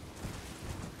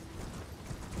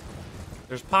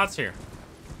 There's pots here.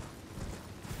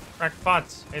 Cracked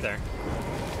pots. Hey there.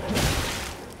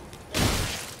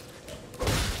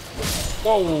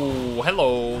 Whoa,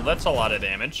 hello. That's a lot of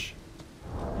damage.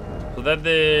 So that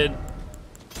did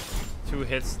 2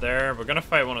 hits there. We're gonna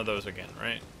fight one of those again,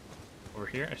 right? Over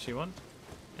here, I see one.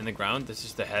 in the ground. This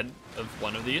is the head of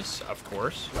one of these, of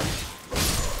course.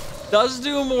 Does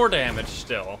do more damage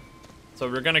still. So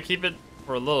we're gonna keep it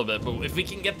for a little bit, but if we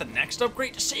can get the next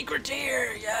upgrade to Sacred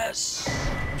Tier, yes!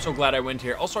 I'm so glad I went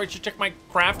here. Also, I should check my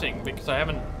crafting because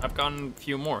I've gotten a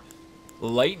few more.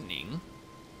 Lightning,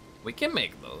 we can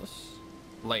make those.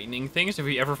 Lightning things, if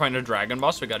we ever find a dragon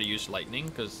boss, we gotta use lightning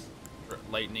because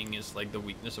lightning is like the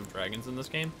weakness of dragons in this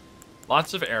game.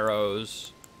 Lots of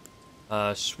arrows.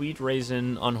 Sweet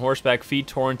raisin on horseback, feed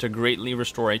torrent to greatly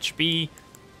restore HP.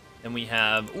 Then we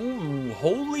have, ooh,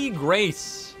 Holy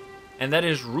Grace. And that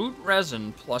is root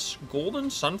resin plus golden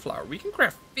sunflower. We can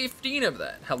craft 15 of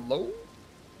that. Hello?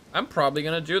 I'm probably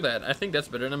gonna do that. I think that's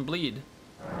better than bleed.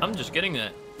 I'm just getting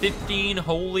that. 15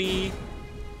 holy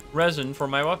resin for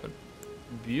my weapon.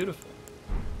 Beautiful.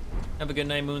 Have a good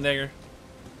night, Moondagger.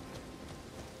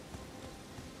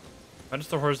 Why does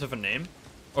the horse have a name?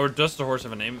 Or does the horse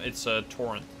have a name? It's a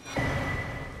torrent.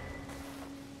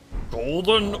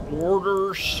 Golden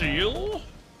Order Seal?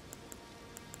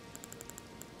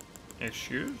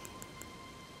 Excuse?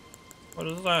 What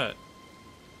is that?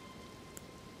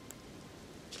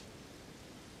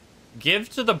 Give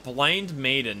to the blind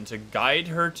maiden to guide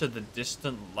her to the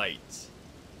distant light.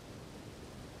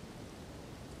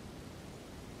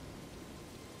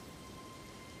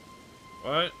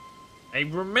 What? I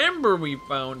remember we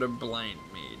found a blind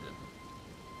maiden.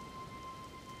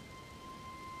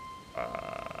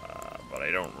 But I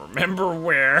don't remember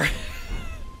where.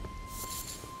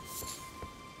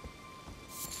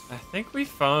 I think we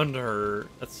found her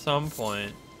at some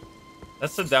point.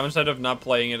 That's the downside of not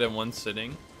playing it in one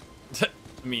sitting. I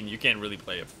mean, you can't really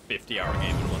play a 50-hour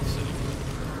game in one sitting.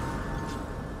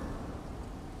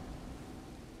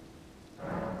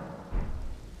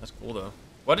 That's cool, though.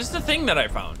 What is the thing that I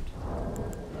found?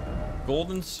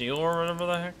 Golden seal or whatever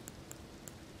the heck?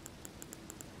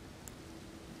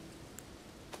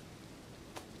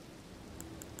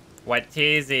 What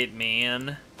is it,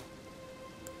 man?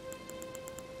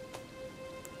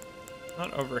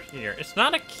 Not over here. It's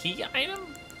not a key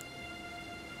item?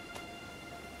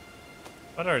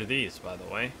 What are these, by the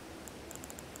way?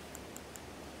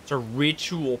 It's a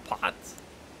ritual pot.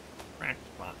 Cracked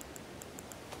pot.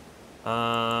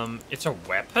 It's a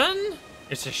weapon?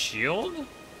 It's a shield?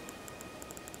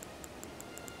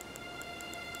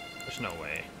 There's no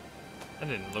way. That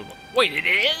didn't look... Wait, it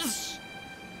is?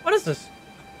 What is this?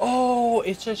 Oh,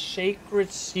 it's a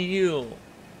sacred seal.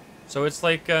 So it's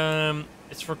like,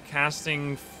 it's for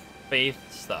casting faith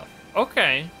stuff.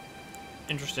 Okay.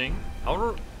 Interesting.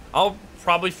 I'll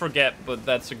probably forget, but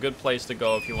that's a good place to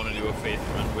go if you want to do a faith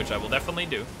run, which I will definitely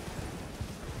do.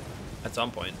 At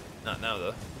some point. Not now,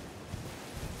 though.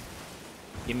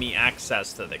 Give me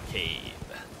access to the cave.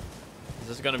 This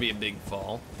is going to be a big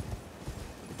fall.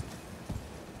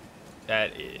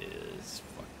 That is...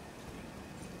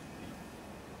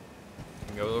 We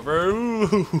can go over... Ooh.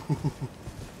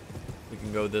 We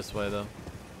can go this way, though.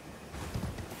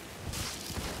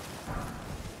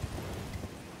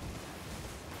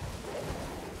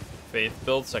 Faith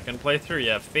build, second playthrough.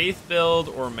 Yeah, faith build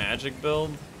or magic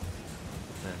build.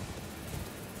 Yeah.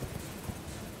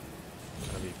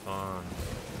 That'll be fun.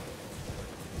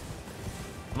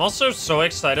 I'm also so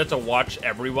excited to watch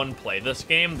everyone play this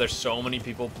game. There's so many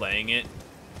people playing it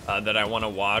that I want to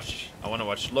watch. I want to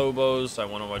watch Lobos. I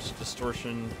want to watch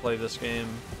Distortion play this game.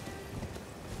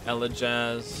 Ella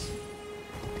Jazz.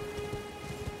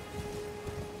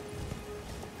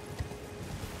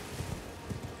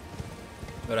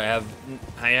 But I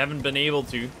haven't been able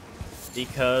to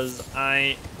because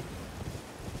I'm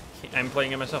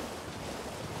playing it myself.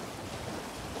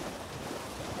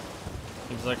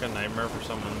 Seems like a nightmare for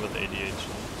someone with ADHD.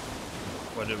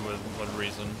 What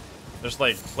reason? There's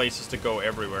like places to go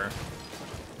everywhere.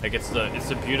 Like it's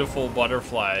a beautiful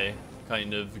butterfly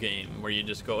kind of game where you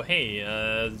just go,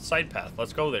 hey, side path,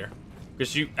 let's go there.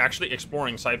 Because you actually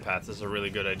exploring side paths is a really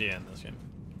good idea in this game.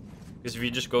 Because if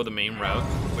you just go the main route,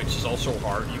 which is also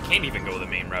hard, you can't even go the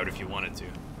main route if you wanted to.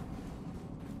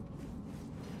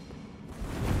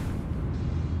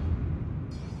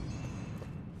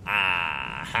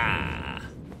 Aha!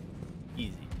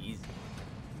 Easy, easy.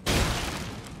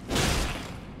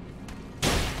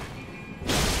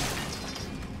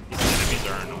 These enemies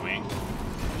are annoying.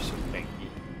 They're so tanky.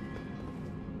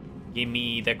 Give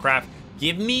me the craft.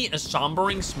 Give me a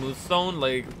sombering smoothstone,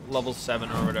 like level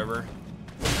 7 or whatever.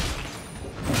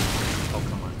 Oh,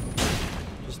 come on.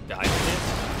 Just die with it.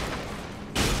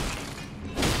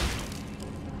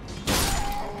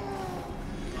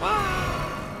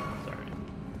 Sorry.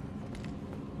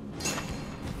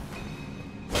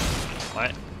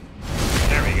 What?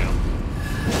 There we go.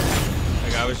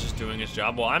 Like I was just doing his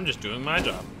job. Well, I'm just doing my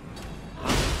job.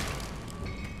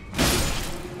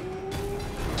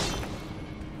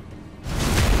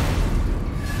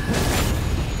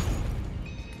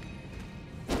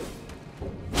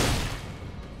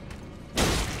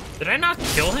 Did I not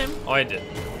kill him? Oh, I did.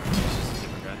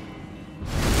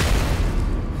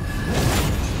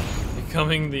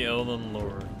 Becoming the Elden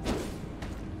Lord.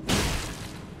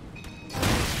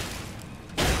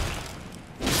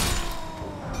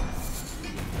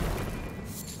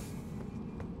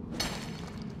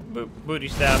 Booty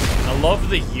stab. I love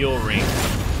the heal ring.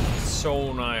 It's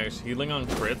so nice. Healing on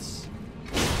crits.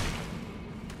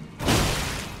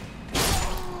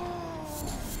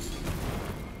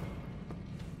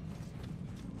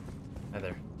 Hi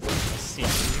there. See,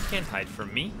 you can't hide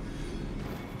from me.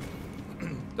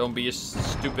 Don't be a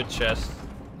stupid chest.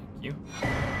 Thank you.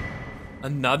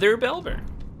 Another Belber.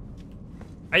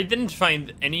 I didn't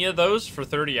find any of those for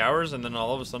 30 hours and then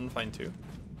all of a sudden find 2.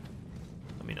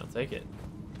 I mean, I'll take it.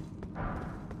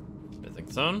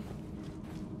 Smithing zone.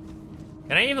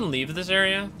 Can I even leave this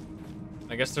area?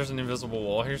 I guess there's an invisible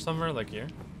wall here somewhere, like here.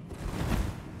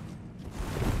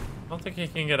 I don't think he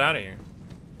can get out of here.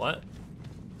 What?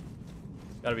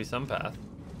 Gotta be some path.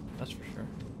 That's for sure.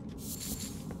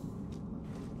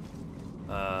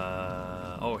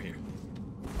 Oh, here.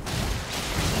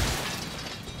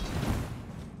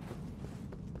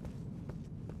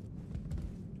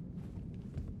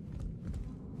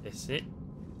 Is it?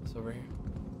 It's over here.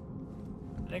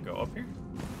 Did I go up here?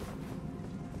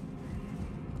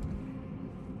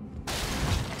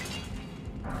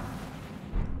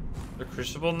 The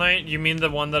Crucible Knight? You mean the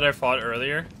one that I fought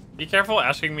earlier? Be careful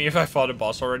asking me if I fought a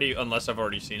boss already, unless I've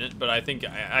already seen it, but I think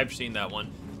I've seen that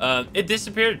one. It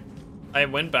disappeared. I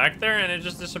went back there and it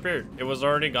just disappeared. It was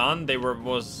already gone.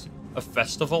 Was a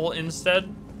festival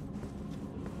instead.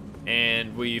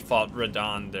 And we fought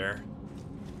Radon there.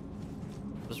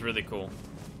 It was really cool.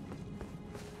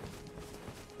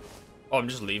 Oh, I'm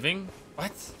just leaving?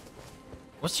 What?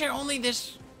 What's there only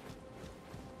this...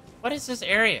 What is this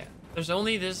area? There's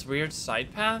only this weird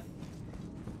side path?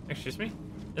 Excuse me?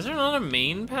 Is there not a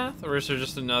main path? Or is there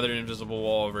just another invisible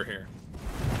wall over here?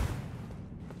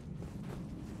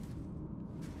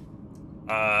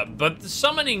 But the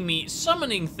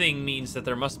summoning thing means that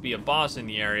there must be a boss in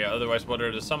the area. Otherwise, what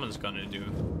are the summons gonna do?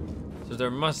 So there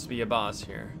must be a boss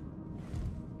here.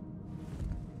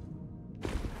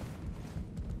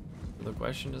 The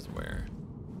question is where?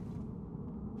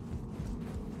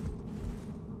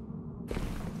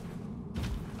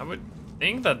 I would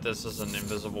think that this is an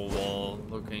invisible wall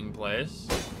looking place.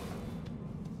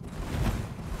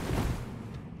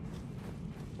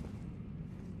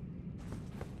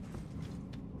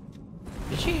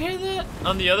 Did you hear that?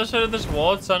 On the other side of this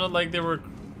wall, it sounded like there were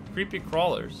creepy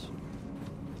crawlers.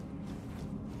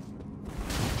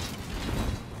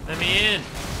 Let me in.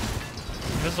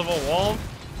 Invisible wall.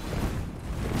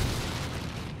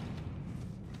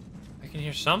 I can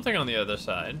hear something on the other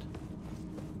side.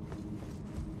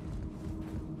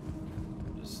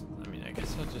 I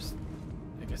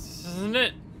guess this isn't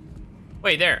it.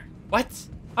 Wait, there. What?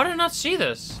 How did I not see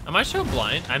this? Am I so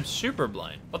blind? I'm super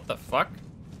blind. What the fuck?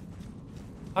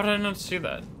 How did I not see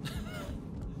that?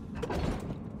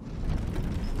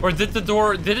 Or did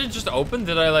it just open?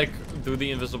 Did I like do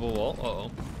the invisible wall?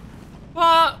 Uh-oh.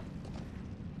 What?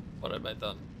 What have I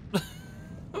done?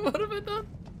 What have I done?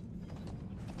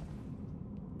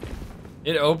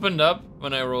 It opened up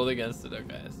when I rolled against it,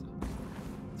 okay.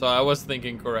 So I was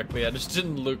thinking correctly, I just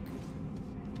didn't look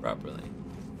properly.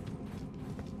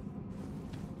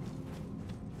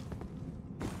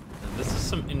 And this is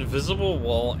some invisible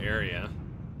wall area.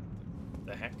 What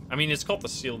the heck? I mean, it's called the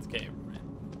sealed cave,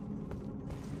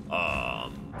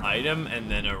 right? Item and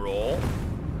then a roll.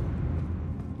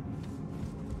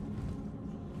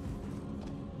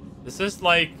 This is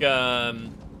like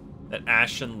that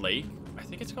Ashen Lake. I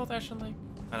think it's called Ashen Lake.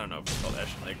 I don't know if it's called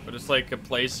Ashen Lake, but it's like a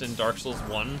place in Dark Souls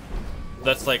 1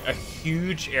 that's like a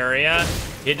huge area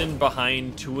hidden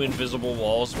behind 2 invisible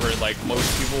walls where like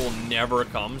most people will never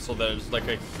come. So there's like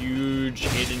a huge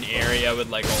hidden area with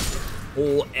like a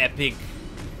whole epic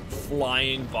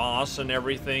flying boss and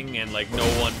everything, and like no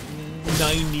one,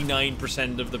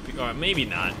 99% of the people, or maybe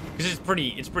not, because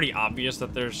it's pretty obvious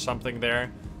that there's something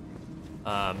there.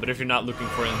 But if you're not looking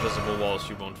for invisible walls,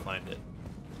 you won't find it.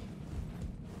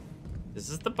 This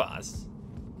is the boss.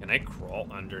 Can I crawl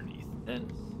underneath this?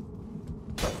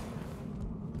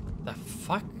 The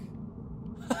fuck?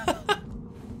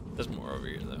 There's more over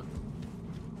here, though.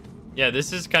 Yeah,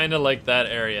 this is kind of like that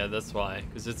area, that's why.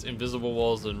 Because it's invisible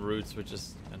walls and roots, which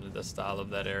is kind of the style of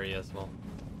that area as well.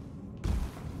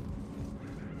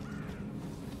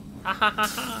 Ha ha ha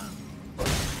ha.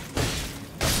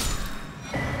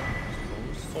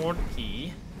 Sword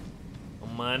key.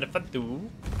 Don't mind if I do.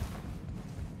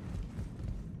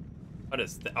 What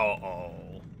is the?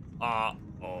 Oh.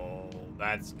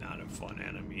 That's not a fun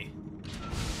enemy.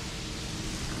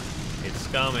 It's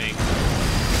coming.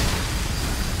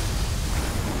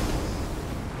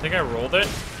 I think I rolled it.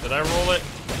 Did I roll it?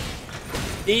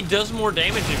 It does more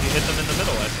damage if you hit them in the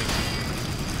middle, I think.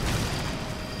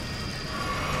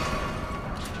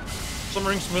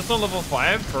 Summering Smith on level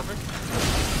 5, perfect.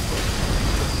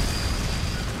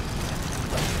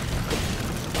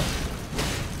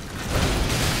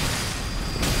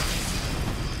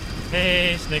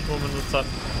 Hey, Snake Woman, what's up?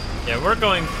 Yeah, we're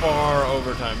going far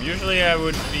overtime. Usually I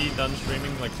would be done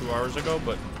streaming like 2 hours ago,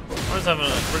 but we're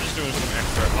just doing some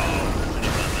extra. Oh, I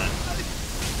didn't done that.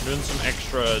 We're doing some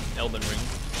extra Elden Ring.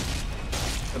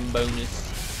 Some bonus.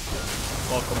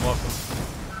 Welcome.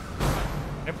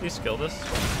 Can I please kill this?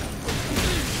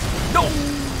 No!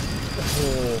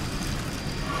 Oh.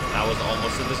 That was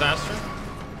almost a disaster.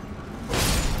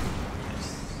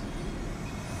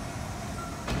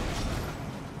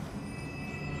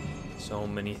 So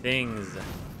many things.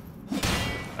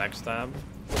 Backstab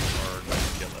or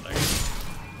just kill it, I guess.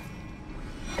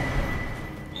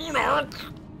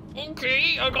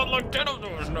 Okay, I got like 10 of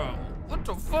those now. What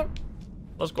the fuck?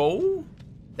 Let's go.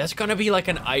 That's gonna be like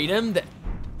an item that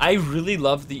I really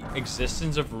love the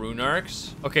existence of rune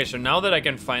arcs. Okay, so now that I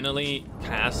can finally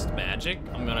cast magic,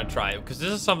 I'm gonna try it because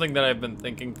this is something that I've been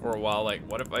thinking for a while. Like,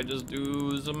 what if I just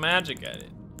do some magic at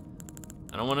it?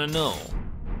 I don't want to know.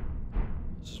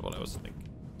 This is what I was thinking.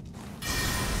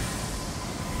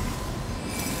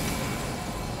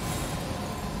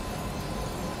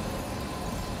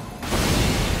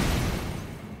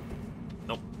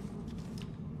 Nope.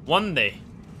 One day.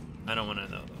 I don't want to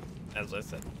know, though. As I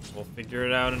said, we'll figure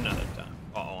it out another time.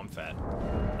 Uh-oh, I'm fat.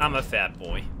 I'm a fat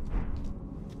boy.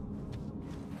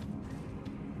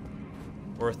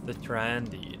 Worth the try,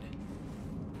 indeed.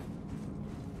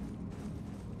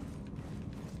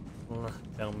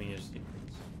 Tell me your secrets.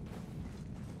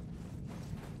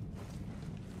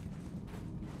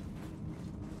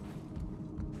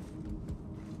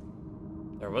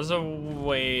 There was a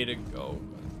way to go.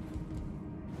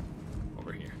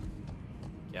 Over here.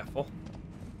 Careful.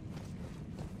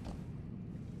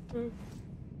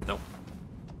 Nope.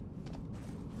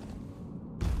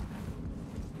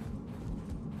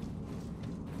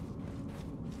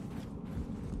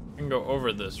 I can go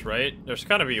over this, right? There's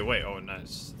gotta be a way. Oh,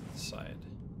 nice. Side.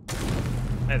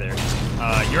 Hi there.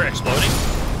 You're exploding?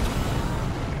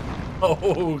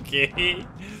 Okay.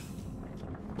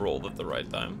 Rolled at the right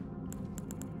time.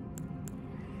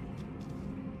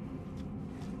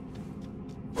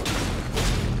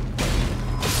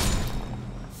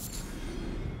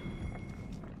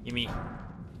 Gimme.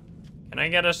 Can I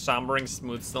get a Sombering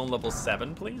Smoothstone level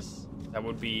 7, please? That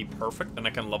would be perfect. Then I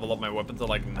can level up my weapon to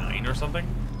like 9 or something.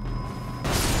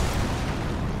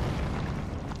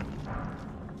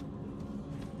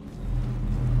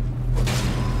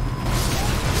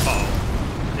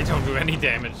 Don't do any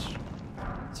damage.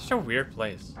 It's such a weird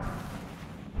place.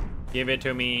 Give it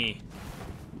to me.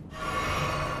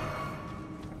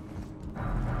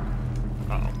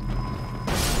 Uh-oh.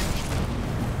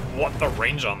 What the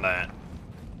range on that?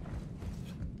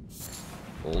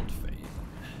 Old Faith.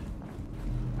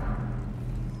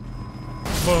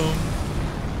 Boom.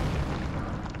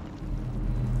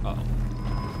 Uh-oh.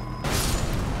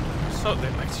 So they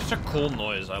make such a cool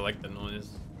noise. I like the noise.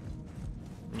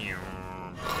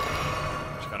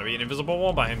 There's gotta be an invisible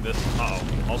wall behind this. Uh-oh.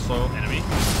 Also, enemy.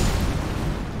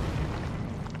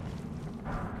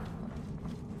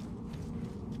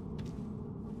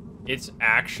 It's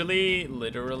actually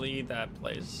literally that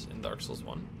place in Dark Souls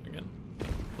 1 again.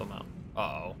 Somehow.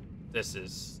 Uh-oh. This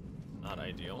is not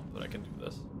ideal, but I can do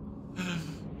this.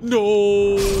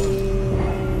 No!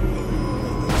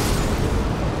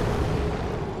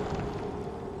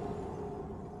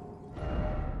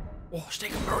 Oh,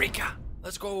 Steak of Marika!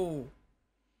 Let's go!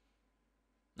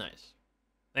 Nice.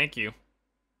 Thank you.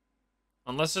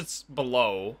 Unless it's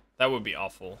below, that would be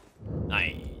awful.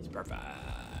 Nice. Perfect.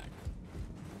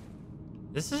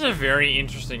 This is a very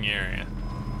interesting area.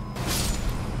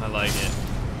 I like it.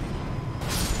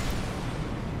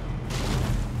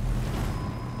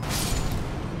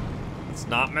 Let's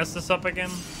not mess this up again.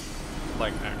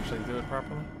 Like, actually do it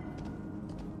properly.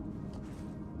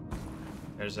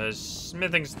 There's a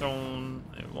smithing stone.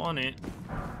 I want it.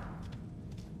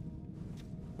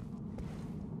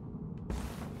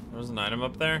 There's an item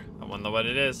up there. I wonder what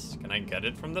it is. Can I get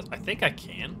it from this? I think I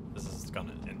can. This is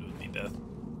gonna end with me death.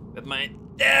 With my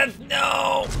death,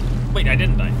 no! Wait. Wait, I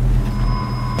didn't die.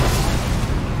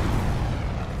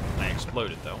 I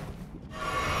exploded, though.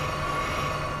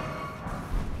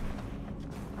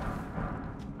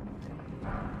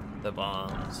 The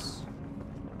bombs.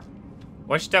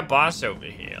 What's that boss over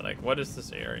here? Like, what is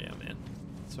this area, man?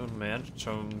 So mad,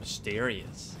 so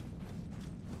mysterious.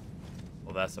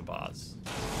 Well, that's a boss.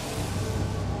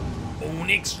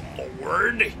 Onyx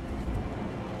Lord?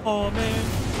 Oh, man.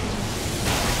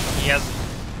 He has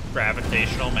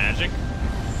gravitational magic.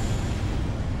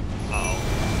 Uh-oh.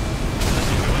 What's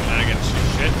he doing? I get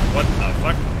shit. What the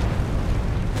fuck?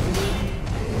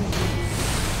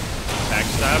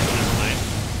 Backstab? Never mind.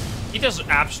 He does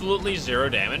absolutely 0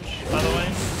 damage, by the way.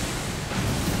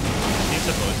 He's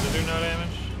supposed to do no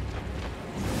damage.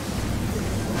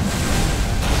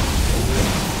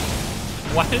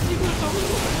 Why does he do so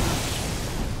little damage?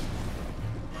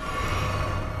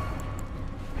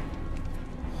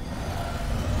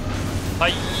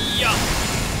 Hi-ya!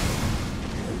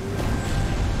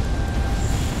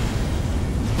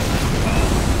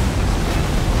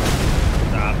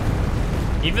 Stop.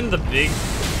 Even the big...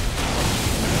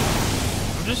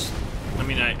 I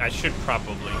mean, I should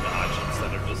probably dodge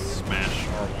instead of just smash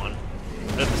R1.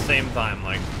 But at the same time,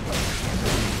 like...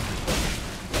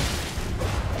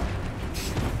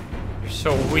 You're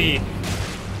so weak.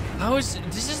 How is...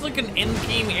 This is like an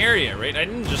endgame area, right? I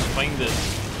didn't just find this...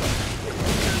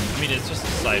 I mean, it's just a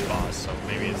side boss, so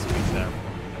maybe it's weak there.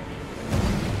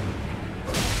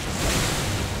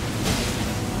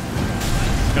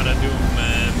 It's gonna do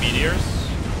meteors.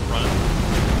 Run.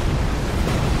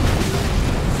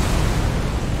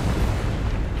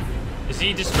 Is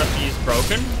he disrupted? He's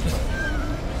broken?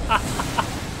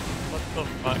 What the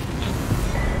fuck?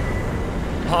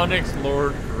 Onyx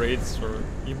Lord Greatsword.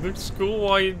 He looks cool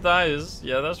while he dies.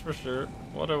 Yeah, that's for sure.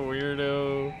 What a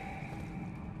weirdo.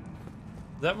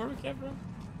 Is that where we came from?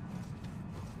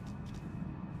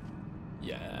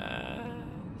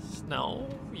 Yes. No.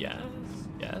 Yes.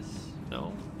 Yes.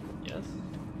 No. Yes.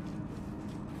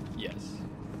 Yes.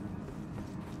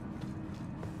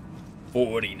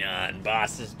 49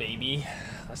 bosses, baby.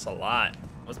 That's a lot.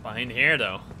 What's behind here,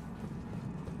 though?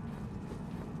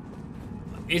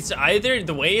 It's either...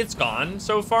 The way it's gone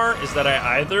so far is that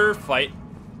I either fight...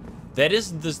 That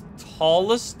is the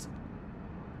tallest...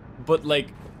 But, like...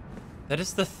 That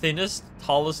is the thinnest,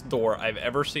 tallest door I've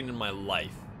ever seen in my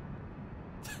life.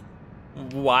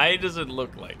 Why does it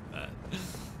look like that?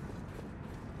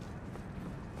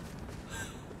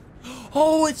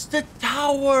 Oh, it's the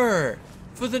tower!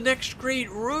 For the next great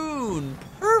rune.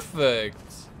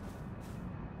 Perfect.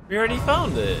 We already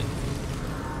found it.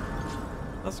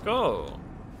 Let's go.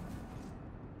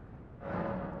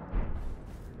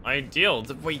 Ideal.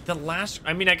 Wait, the last...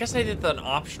 I mean, I guess I did an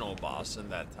optional boss in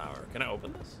that tower. Can I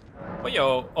open this? Oh,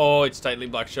 yo. Oh, it's tightly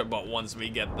blocked shut, but once we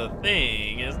get the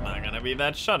thing, it's not gonna be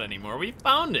that shut anymore. We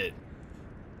found it.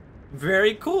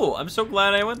 Very cool. I'm so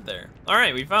glad I went there. All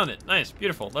right, we found it. Nice.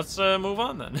 Beautiful. Let's move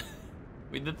on then.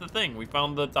 We did the thing. We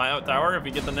found the tower. If we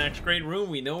get the next great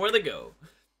room, we know where to go.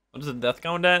 What is the death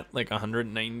count at? Like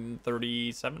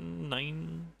 109.37?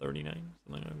 939?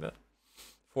 Something like that.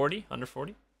 40?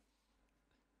 140?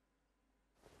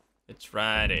 It's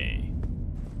Friday.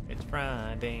 It's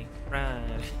Friday.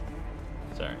 Friday.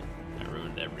 Sorry. I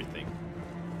ruined everything.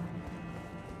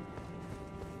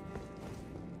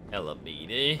 Hello,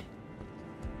 baby.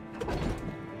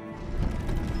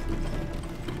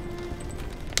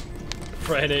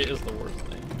 Friday is the worst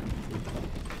thing.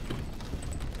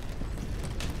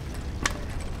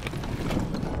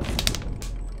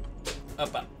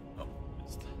 Up, up. Oh,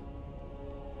 missed.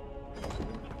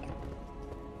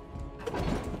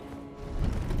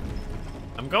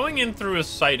 I'm going in through a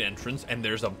side entrance, and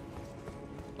there's a...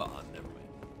 Oh, never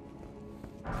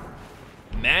mind.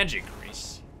 Magic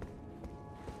grease.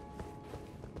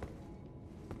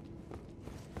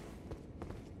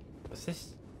 What's this?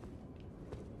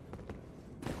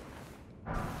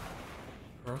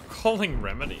 Calling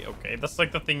remedy. Okay, that's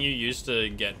like the thing you use to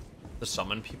get to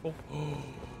summon people.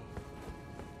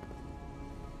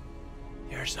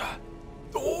 There's a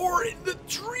door in the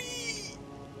tree.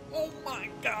 Oh my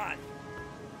god.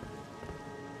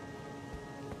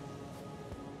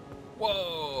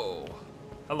 Whoa.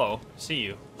 Hello. See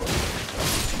you.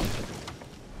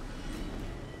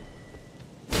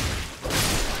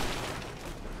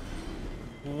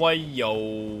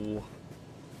 Why-yo.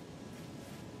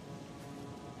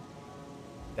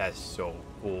 That's so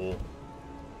cool.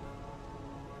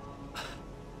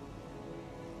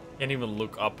 Can't even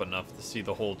look up enough to see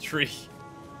the whole tree.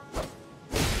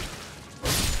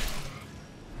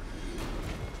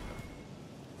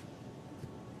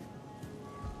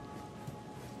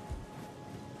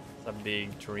 It's a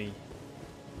big tree.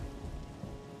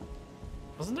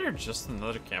 Wasn't there just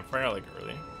another campfire like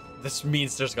earlier? This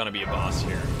means there's gonna be a boss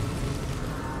here.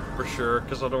 For sure,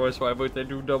 because otherwise why would they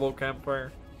do double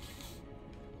campfire?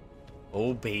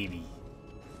 Oh baby.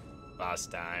 Boss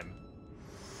time.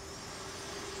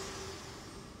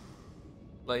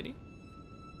 Lady?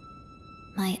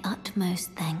 My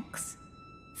utmost thanks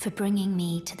for bringing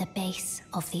me to the base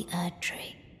of the Erd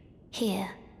Tree.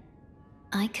 Here,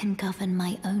 I can govern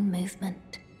my own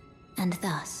movement, and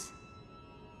thus,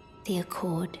 the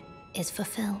accord is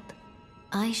fulfilled.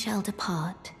 I shall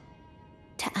depart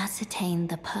to ascertain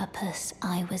the purpose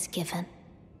I was given.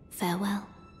 Farewell.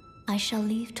 I shall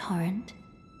leave Torrent,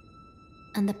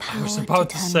 and the power to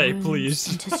turn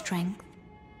runes into strength.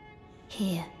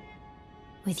 Here,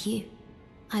 with you,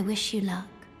 I wish you luck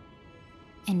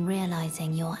in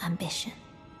realizing your ambition.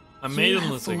 I'm you have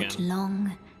maidenless fought again.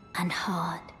 long and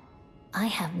hard. I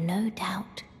have no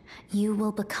doubt you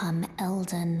will become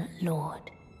Elden Lord.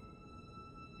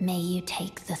 May you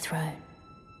take the throne.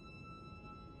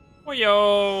 Oh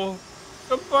yo,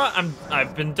 goodbye.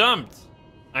 I've been dumped.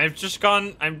 I've just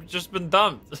been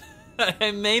dumped.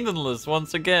 I'm maidenless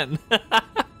once again.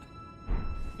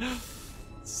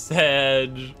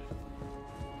 Sad.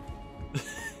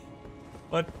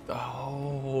 What?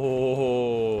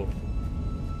 Oh.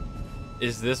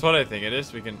 Is this what I think it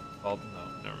is? We can. Oh,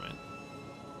 no, never mind.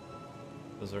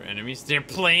 Those are enemies. They're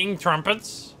playing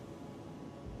trumpets.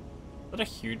 Is that a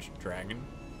huge dragon?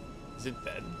 Is it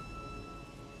dead?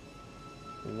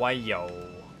 Wow.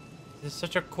 This is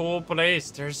such a cool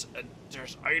place. There's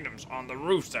items on the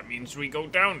roofs. That means we go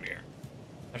down there.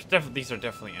 These are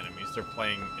definitely enemies. They're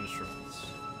playing instruments.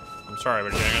 I'm sorry,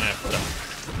 but you're gonna have to die.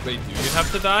 Wait, do you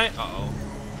have to die? Uh-oh.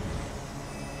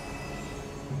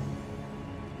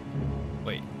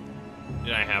 Wait.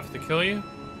 Did I have to kill you?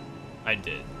 I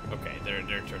did. Okay, they're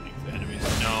turning to enemies.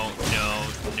 No, no,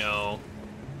 no.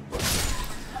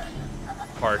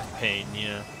 Heart pain,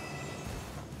 yeah.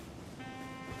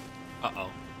 Uh-oh.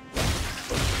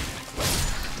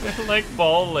 They're like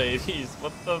ball ladies.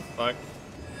 What the fuck?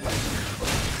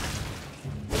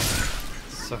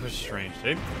 So strange.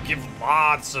 They give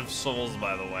lots of souls,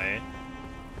 by the way.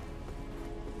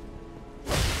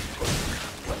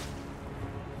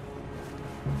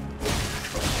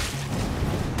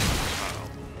 Uh-oh.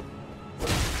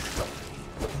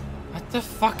 What the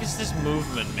fuck is this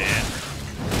movement, man?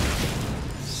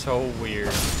 So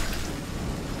weird.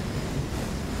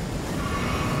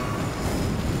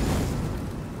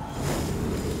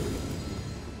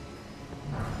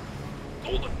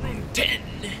 Golden Rune 10.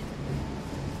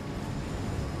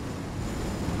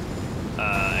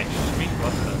 Excuse me,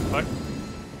 what the fuck?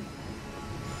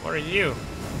 What are you?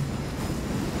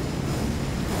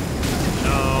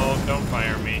 No, don't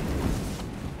fire me.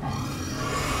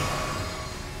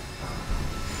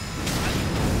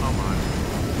 Come on.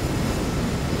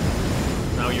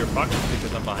 Now you're fucked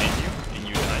because I'm behind you and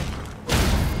you die.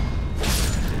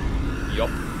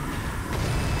 Yup.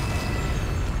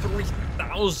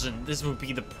 3,000. This would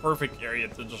be the perfect area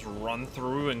to just run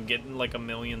through and get like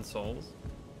 1,000,000 souls.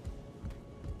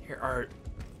 There are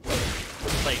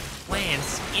like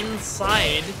plants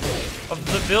inside of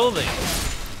the building.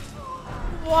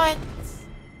 What?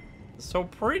 So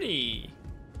pretty.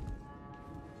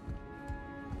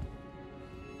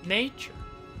 Nature.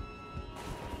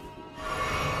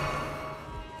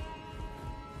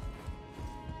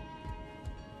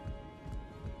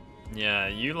 Yeah,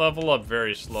 you level up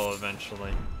very slow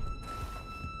eventually.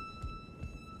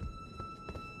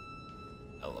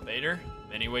 Elevator.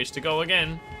 Many ways to go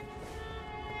again.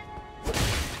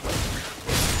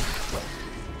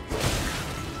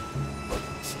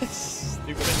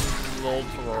 Stupid little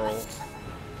twirl.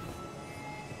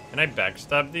 Can I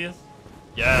backstab these?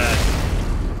 Yeah.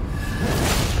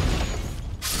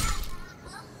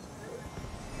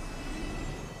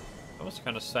 That was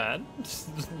kind of sad.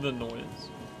 The noise.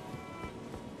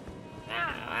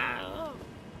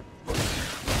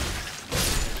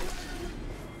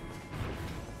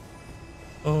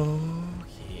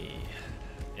 Okay.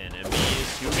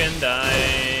 Enemies, you can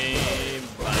die.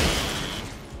 Bye.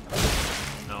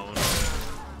 No.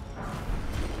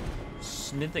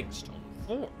 Smithing stone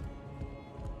 4.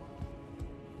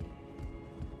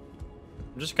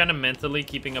 I'm just kind of mentally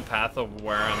keeping a path of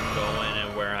where I'm going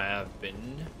and where I have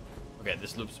been. Okay,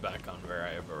 this loops back on where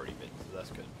I have already been, so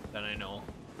that's good. Then I know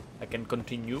I can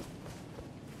continue.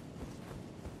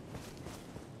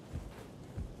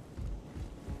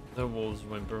 The wolves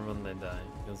whimper when they die.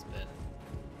 Feels bad.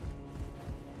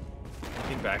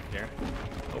 Nothing back here.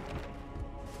 Oh.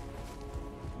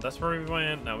 That's where we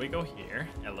went. Now we go here.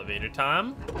 Elevator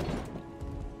time.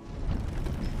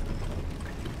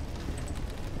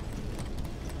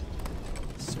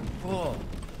 Oh.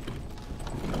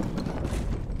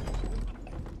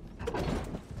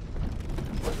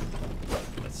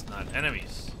 That's not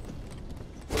enemies.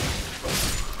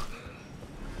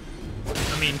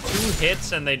 I mean, 2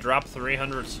 hits and they drop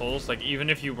 300 souls. Like, even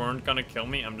if you weren't gonna kill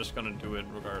me, I'm just gonna do it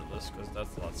regardless, because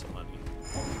that's lots of money.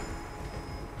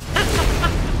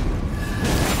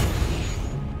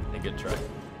 A good try.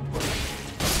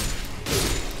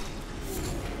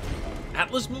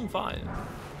 Atlas Moon 5.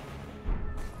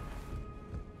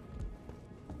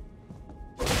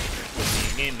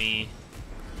 Gimme.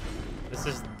 This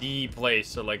is the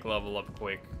place to like level up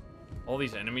quick. All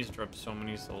these enemies drop so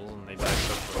many souls and they die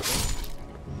so quickly.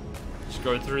 Just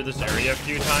go through this area a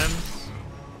few times.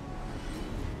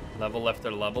 Level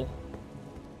after level.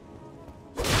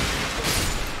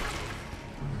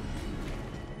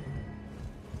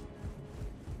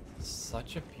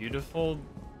 Such a beautiful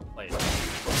place.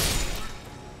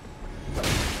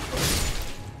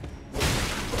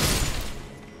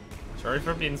 Sorry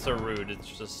for being so rude. It's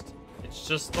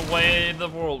just the way the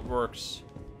world works.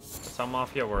 That's how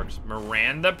Mafia works.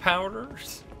 Miranda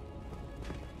powders?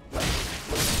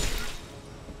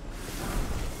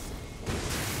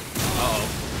 Uh-oh.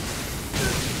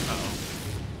 Uh-oh.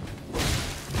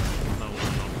 No, no.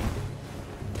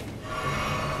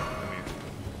 Come here.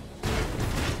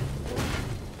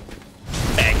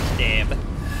 Backstab.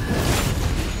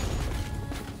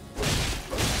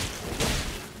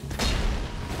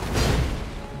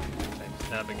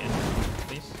 Backstab again,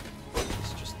 please.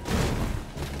 Let's just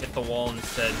hit the wall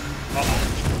instead.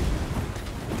 Uh-oh.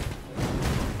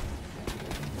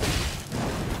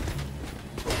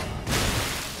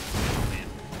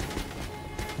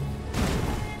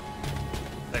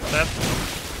 Stab.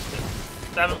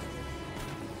 Stab him.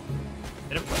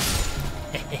 Hit him.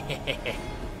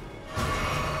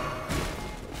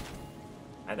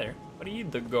 Hi there. What are you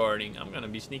guarding? I'm gonna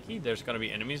be sneaky. There's gonna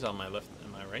be enemies on my left and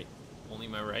my right. Only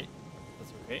my right.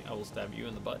 That's okay. I will stab you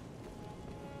in the butt.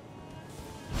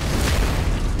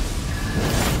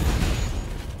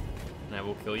 And I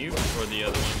will kill you before the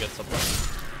other one gets up there.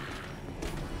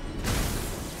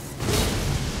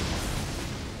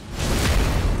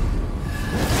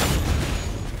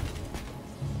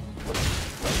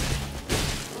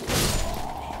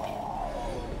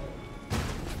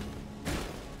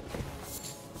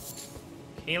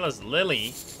 Kayla's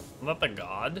Lily? Not the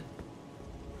god?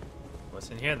 What's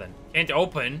in here then? Can't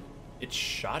open. It's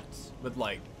shut with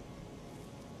like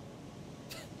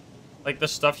the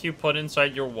stuff you put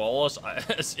inside your wall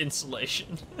as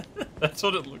insulation. That's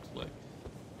what it looks like.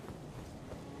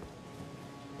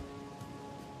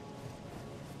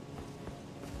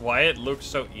 Why it looks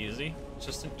so easy? It's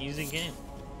just an easy game.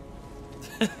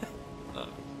 Oh,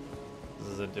 this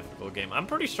is a difficult game. I'm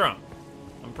pretty strong.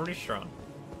 I'm pretty strong.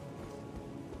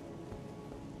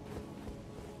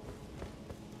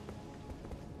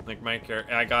 Like my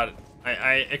character, I got it.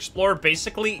 I explored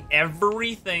basically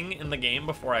everything in the game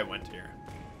before I went here.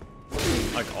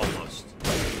 Like almost.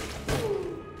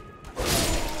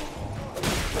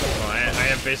 So I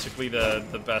have basically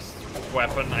the best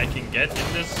weapon I can get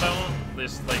in this zone,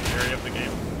 this like area of the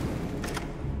game.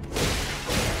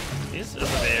 This is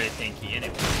very tanky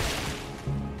anyway.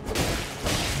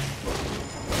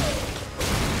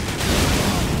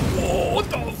 Whoa, what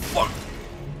the fuck?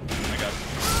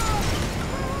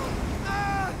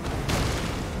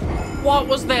 What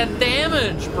was that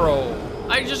damage, bro?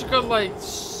 I just got like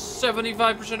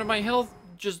 75% of my health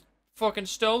just fucking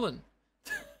stolen.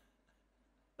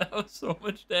 That was so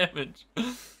much damage.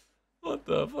 What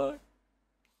the fuck?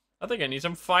 I think I need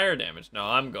some fire damage. No,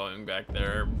 I'm going back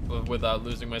there without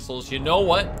losing my souls. You know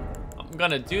what? I'm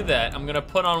gonna do that. I'm gonna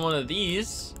put on one of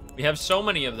these. We have so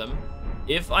many of them.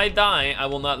 If I die, I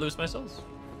will not lose my souls.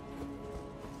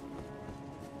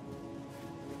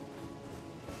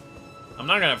 I'm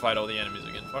not gonna fight all the enemies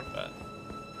again. Fuck that.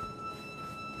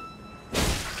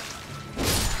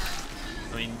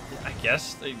 I mean, I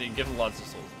guess they give lots of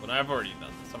souls, but I've already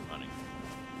done this. I'm running.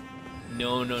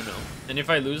 No, no, no. And if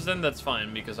I lose them, that's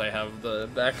fine because I have the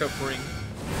backup ring.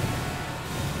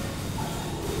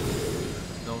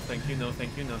 No, thank you. No,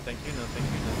 thank you. No, thank you. No, thank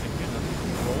you. No, thank you. No, thank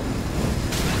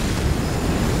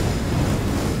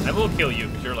you. I will kill you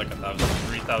because you're like 1,000,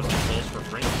 3,000 souls for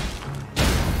free.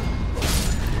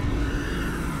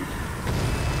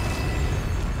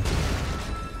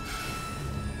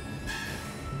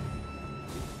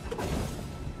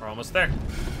 We're almost there.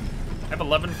 I have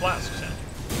 11 flasks in.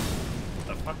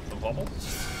 The fuck? The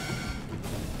bubbles?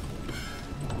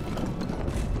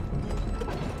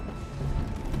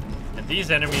 And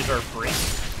these enemies are free.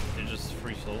 They're just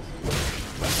free souls.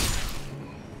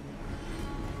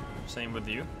 Same with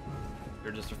you.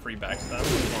 You're just a free backstab, or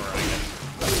I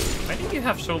guess. Why do you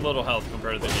have so little health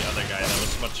compared to the other guy that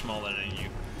was much smaller than you?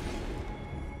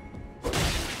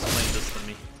 Explain this to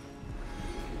me.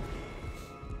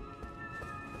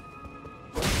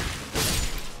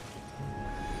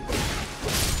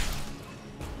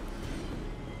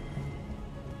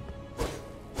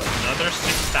 Another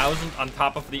 6,000 on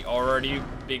top of the already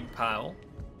big pile.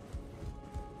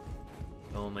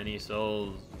 So many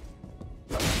souls.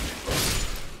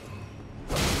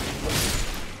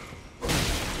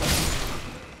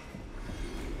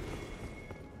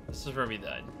 This is where we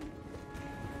died.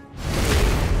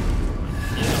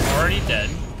 He's already dead.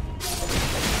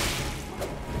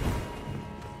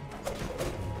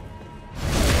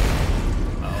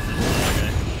 Oh, there's another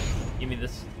guy. Give me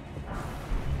this.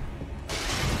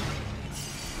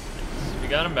 We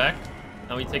got him back.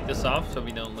 Now we take this off so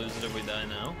we don't lose it if we die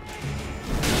now.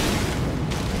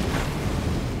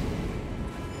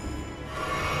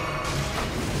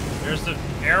 There's an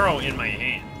arrow in my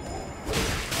hand.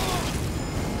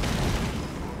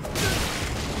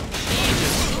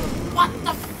 What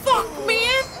the fuck,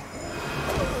 man?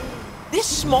 This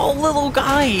small little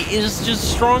guy is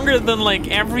just stronger than like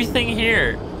everything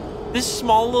here. This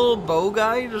small little bow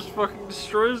guy just fucking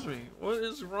destroys me. What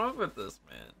is wrong with this,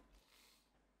 man?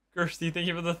 Kirsty, thank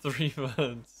you for the 3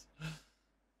 months.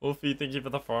 Wolfie, thank you for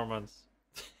the 4 months.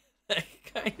 That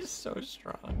guy is so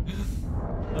strong.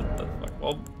 What the fuck?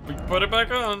 Well, we put it back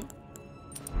on.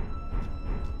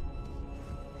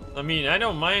 I mean, I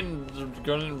don't mind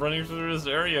running through this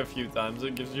area a few times.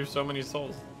 It gives you so many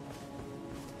souls.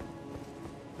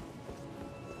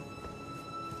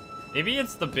 Maybe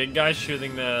it's the big guy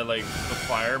shooting the the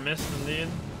fire mist in the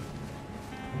end.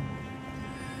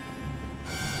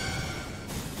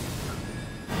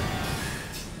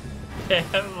 They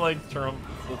have like Trump.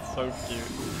 It's so cute.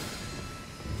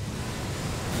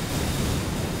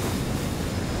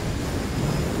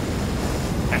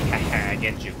 I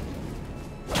get you.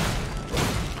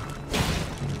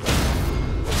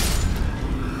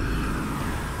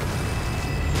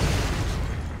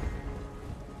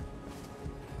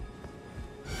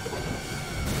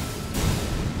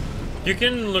 You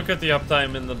can look at the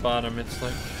uptime in the bottom. It's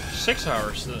like 6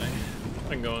 hours today.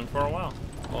 Been going for a while.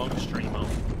 Long stream out.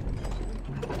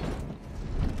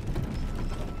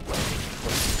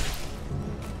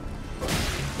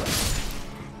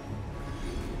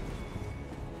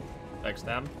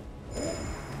 Backstab. The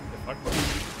fuck? Oh,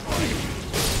 I can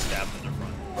just stab in the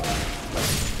front.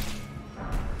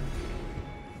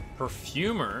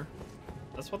 Perfumer?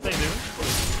 That's what they do?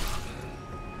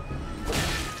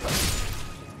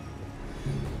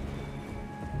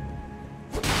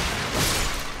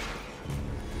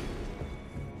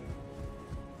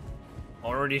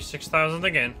 Already 6,000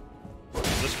 again.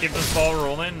 Just keep this ball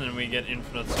rolling and we get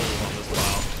infinite souls on this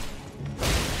pile.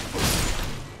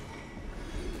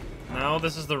 Now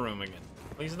this is the room again.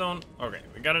 Please don't... Okay,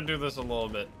 we gotta do this a little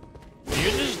bit.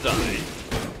 You just died.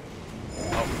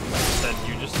 Oh, I said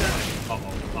you just died.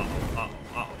 Uh-oh, uh-oh, uh-oh,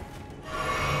 uh-oh.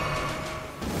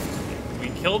 We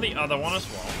kill the other one as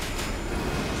well.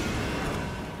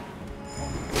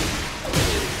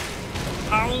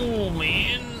 Oh,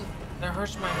 man. That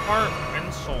hurts my heart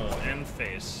and soul and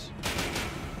face.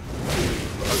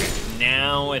 Okay,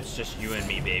 now it's just you and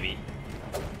me, baby.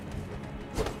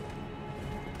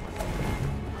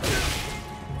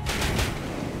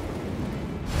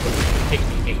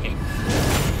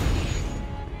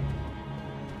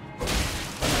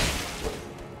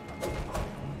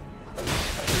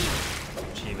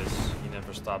 Jeebus, he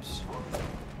never stops.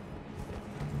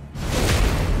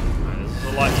 Alright, this is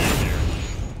a lot easier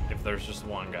if there's just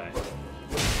one guy.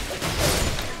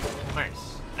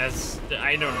 Nice. As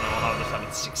I don't know how this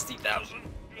happened. 60,000.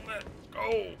 Let's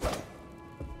go.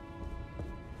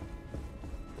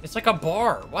 It's like a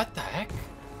bar. What the heck?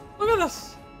 Look at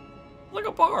this. Like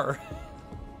a bar.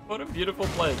 What a beautiful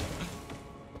place.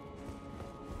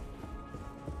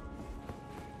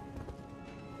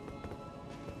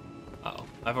 Uh-oh.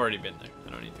 I've already been there.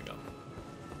 I don't need to go.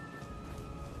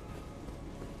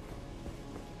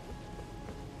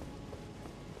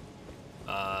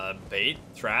 Bait,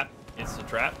 trap. It's a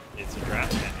trap. It's a trap.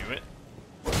 I knew it.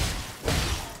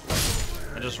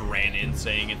 I just ran in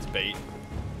saying it's bait.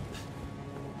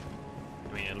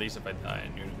 I mean, at least if I die,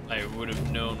 I would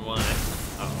have known why.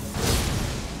 Uh-oh.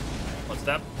 What's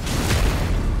that?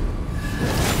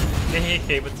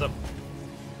 Hey, what's up?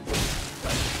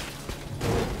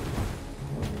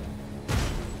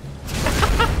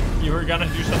 You were gonna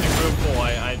do something real cool,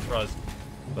 I trust.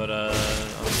 But,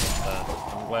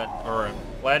 I'm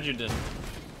glad you didn't.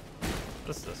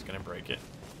 What is this? Gonna break it?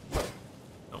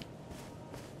 No.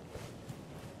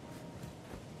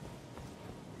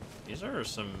 These are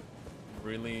some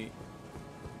really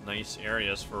nice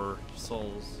areas for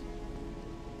souls.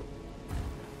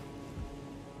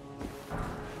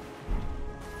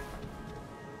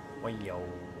 Yo.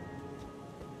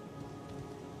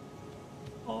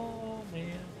 Oh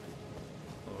man.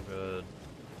 Oh good.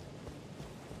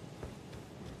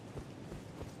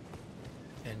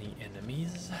 Any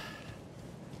enemies?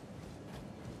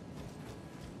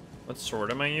 What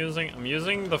sword am I using? I'm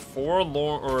using the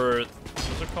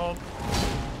what's it called?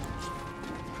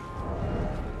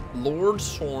 Lord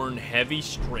Sorn Heavy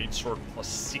Straight Sword plus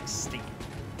 60.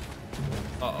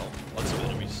 Uh-oh. Lots of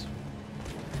enemies.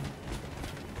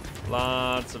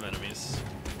 Lots of enemies.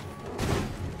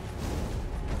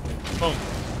 Boom.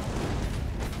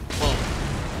 Boom.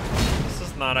 This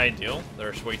is not ideal.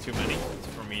 There's way too many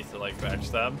for me to, like,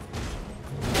 backstab.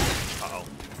 Uh-oh.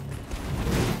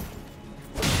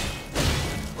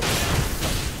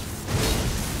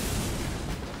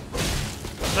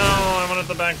 No, I wanted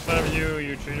to backstab you,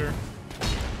 you cheater.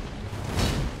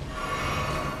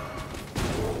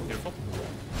 Beautiful.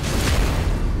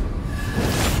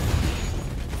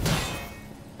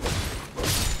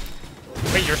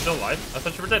 Wait, you're still alive? I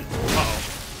thought you were dead. Uh-oh.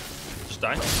 Just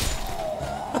die.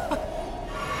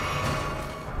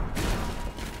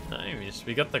 Nice.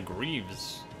 We got the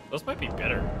Greaves. Those might be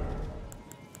better.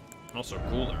 And also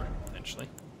cooler, potentially.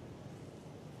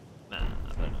 Nah,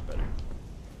 they're not better.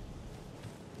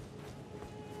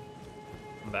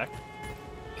 I'm back.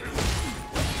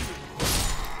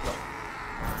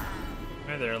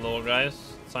 Hey there, little guys.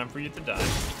 It's time for you to die.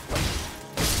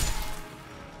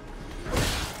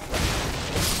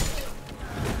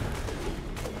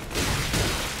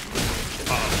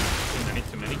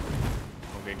 Too many.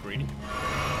 Don't get greedy.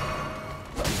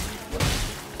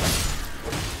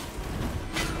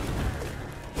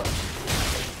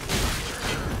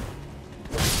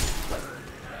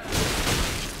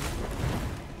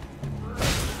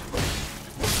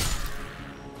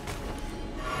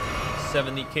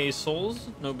 $70K souls,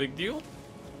 no big deal.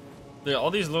 Yeah,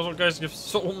 all these little guys give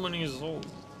so many souls.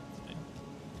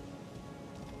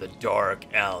 The dark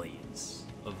alleys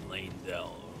of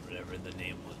Lanedell, or whatever the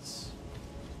name was.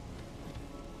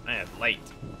 I have light.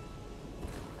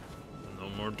 No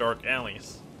more dark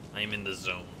alleys. I am in the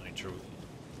zone, I truly.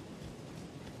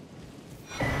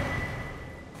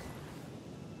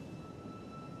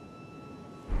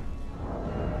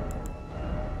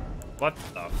 What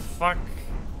the fuck?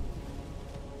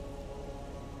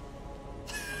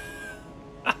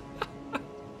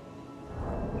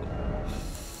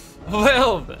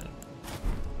 Well then.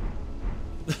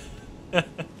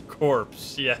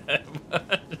 Corpse, yeah.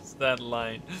 What is that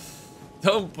line?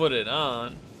 Don't put it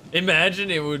on. Imagine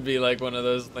it would be like one of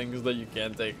those things that you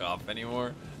can't take off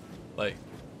anymore. Like,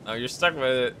 oh, you're stuck with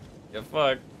it. You're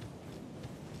fucked.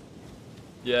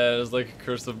 Yeah, there's like a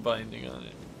cursive binding on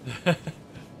it.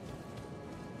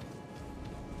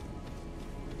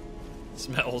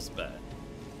 Smells bad.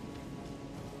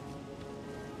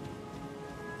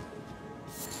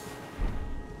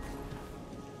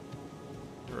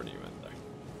 Where do you went there?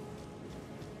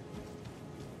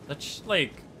 Such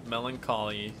like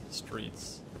melancholy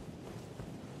streets.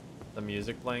 The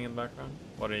music playing in the background.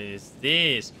 What is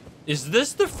this? Is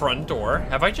this the front door?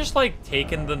 Have I just like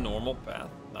taken the normal path?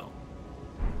 No.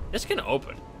 This can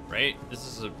open, right? This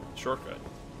is a shortcut,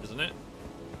 isn't it?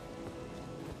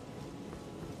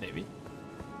 Maybe.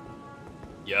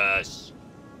 Yes.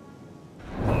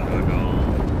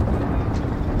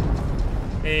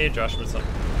 Hey, Josh, what's up?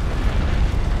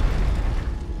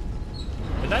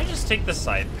 Did I just take the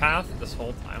side path this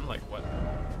whole time? Like, what?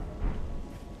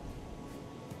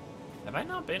 Have I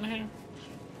not been here?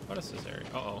 What is this area?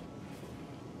 Uh-oh.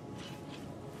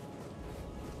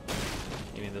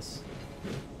 Give me this.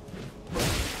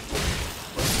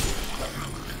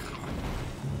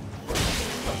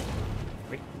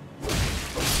 Wait.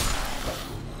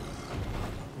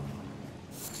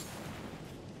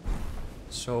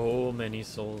 So many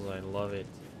souls, I love it.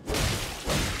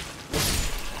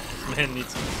 This man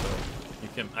needs some soap.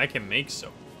 I can make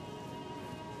soap.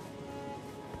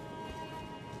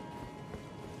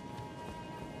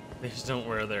 They just don't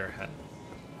wear their hat.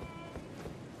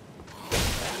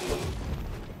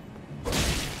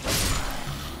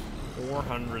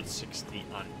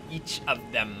 $460 on each of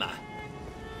them.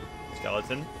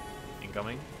 Skeleton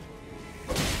incoming.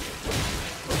 Should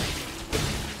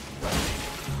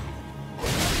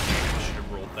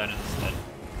have rolled that instead.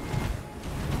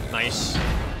 Nice.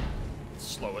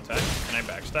 Slow attack. Can I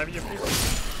backstab you, please?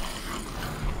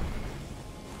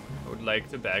 I would like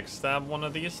to backstab one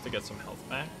of these to get some health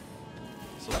back.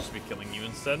 So I'll just be killing you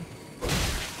instead.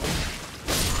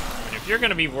 I mean, If you're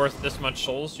gonna be worth this much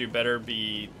souls, you better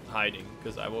be hiding,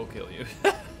 because I will kill you.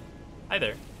 Hi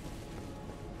there.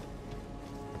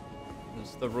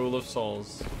 It's the rule of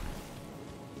souls.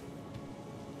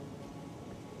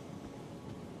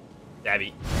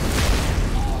 Dabby.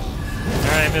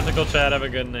 Alright, mythical chat, have a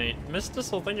good night. Miss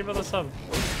Thistle, thank you for the sub.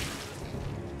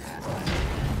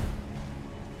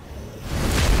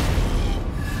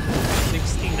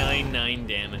 $69.9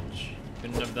 damage.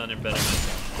 Couldn't have done it better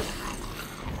myself.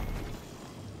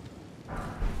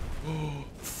 Oh,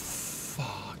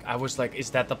 fuck. I was like, is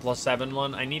that the +7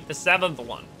 one? I need the 7th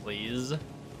one, please.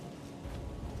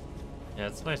 Yeah,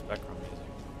 it's nice background music.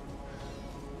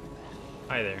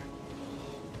 Hi there.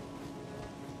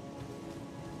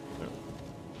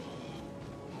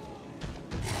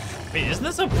 Wait, isn't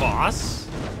this a boss?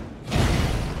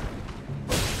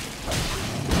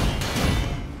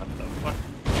 What the fuck?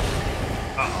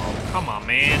 Uh-oh, come on,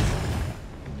 man.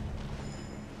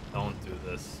 Don't do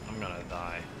this. I'm gonna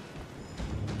die.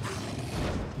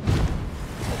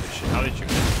 Holy shit, how did you get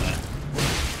that?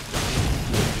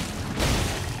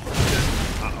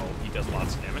 Uh-oh, he does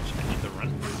lots of damage. I need to run.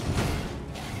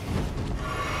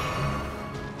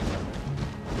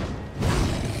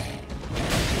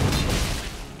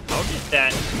 How did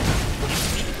that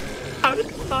hit me? How did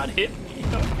it not hit me?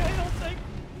 Okay, I'll take.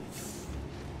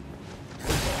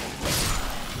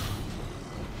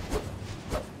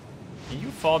 Can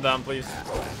you fall down, please?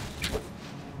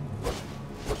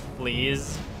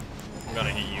 Please. I'm gonna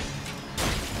hit you.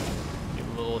 You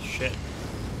little shit.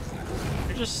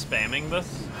 You're just spamming this?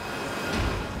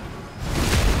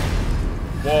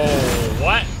 Whoa,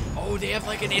 what? Oh, they have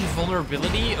like an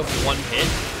invulnerability of 1 hit?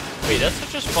 Wait, that's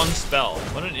such a fun spell.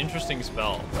 What an interesting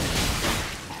spell.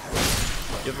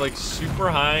 You have like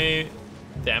super high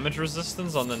damage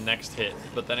resistance on the next hit,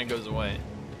 but then it goes away.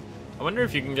 I wonder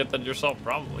if you can get that yourself,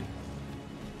 probably.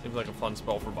 Seems like a fun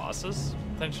spell for bosses,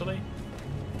 potentially.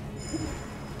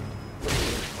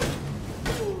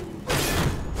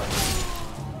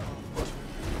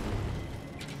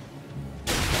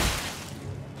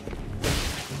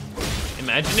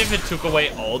 Imagine if it took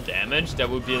away all damage, that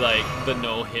would be like the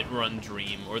no hit run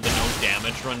dream or the no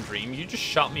damage run dream. You just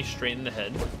shot me straight in the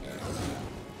head.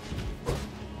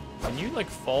 When you like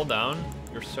fall down,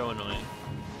 you're so annoying.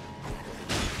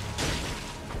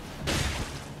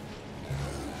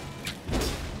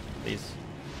 Please.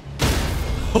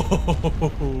 Oh,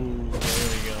 there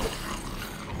we go.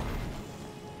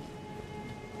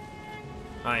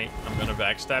 Hi, I'm gonna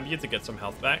backstab you to get some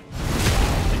health back.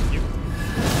 Thank you.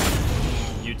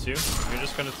 You too. If you're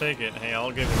just gonna take it, hey,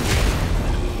 I'll give it to you.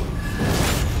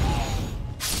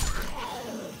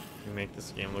 You make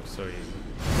this game look so easy.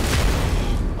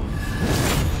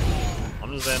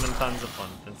 I'm just having tons of fun.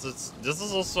 This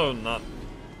is also not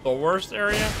the worst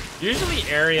area. Usually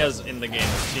areas in the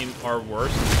game are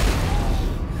worse.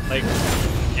 Like,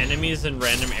 enemies in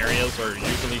random areas are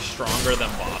usually stronger than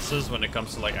bosses when it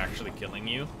comes to like actually killing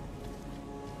you.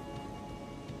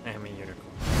 I am a unicorn.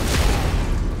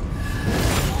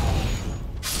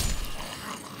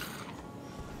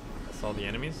 That's all the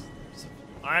enemies.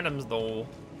 Items though.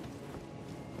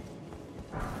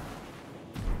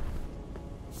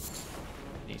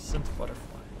 Decent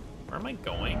butterfly. Where am I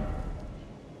going?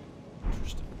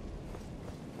 Interesting.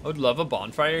 I would love a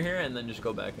bonfire here and then just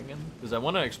go back again, because I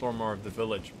want to explore more of the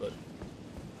village, but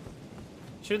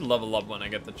I should level up when I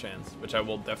get the chance, which I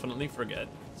will definitely forget.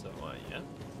 So yeah.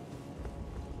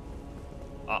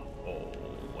 Uh-oh,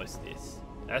 what's this?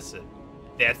 That's it.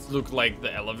 That looked like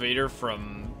the elevator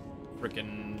from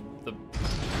freaking the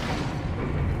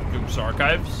Goop's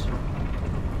Archives.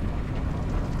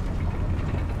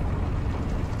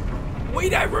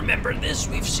 Wait, I remember this.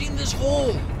 We've seen this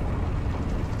hole.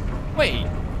 Wait.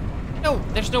 No,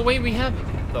 there's no way we have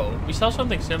it, though. We saw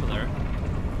something similar.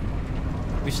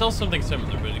 We saw something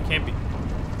similar, but it can't be.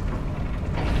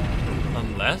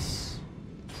 Unless.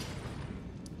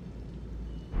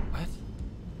 What?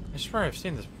 I swear I've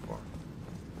seen this before.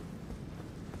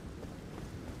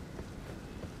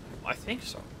 I think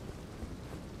so.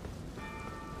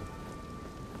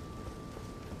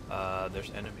 There's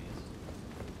enemies.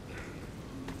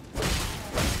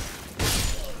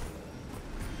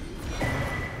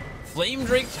 Flame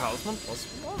Drake Talisman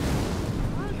 +1.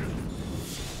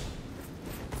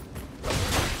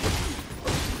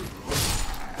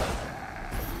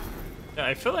 Yeah,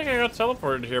 I feel like I got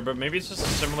teleported here, but maybe it's just a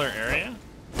similar area.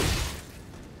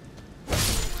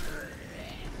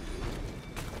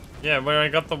 Yeah, where I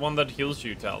got the one that heals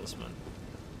you talisman.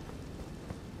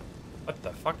 What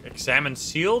the fuck? Examine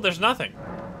seal? There's nothing.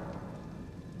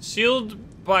 Sealed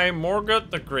by Morgoth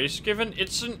the Grace Given?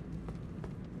 It's an...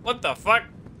 What the fuck?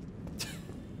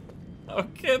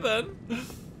 Okay then.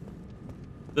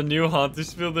 The new Haunted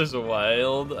Field is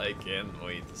wild. I can't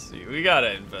wait to see. We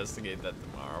gotta investigate that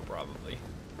tomorrow, probably.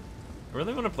 I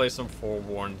really want to play some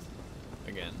Forewarned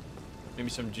again. Maybe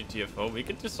some GTFO. We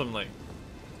could do some, like...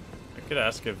 I could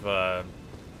ask if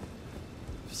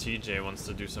CJ wants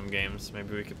to do some games.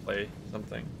 Maybe we could play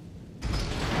something.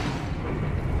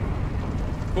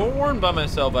 Forewarned by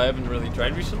myself, I haven't really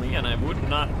tried recently, and I would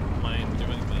not mind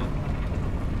doing that.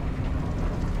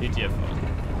 GTFO.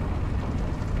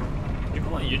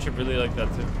 People on YouTube really like that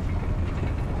too.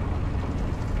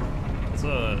 It's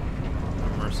a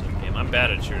immersive game. I'm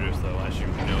bad at shooters though, as you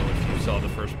know if you saw the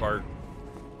first part.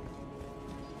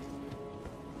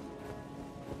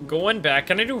 Going back,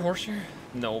 can I do horseshoe?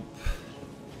 Nope.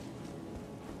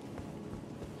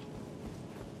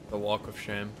 The Walk of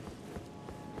Shame.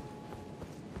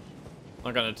 I'm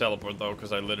not gonna teleport though,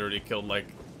 because I literally killed like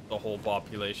the whole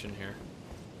population here.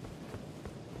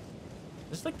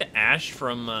 This is like the Ash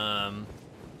from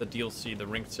the DLC, the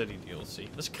Ringed City DLC.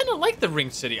 It's kind of like the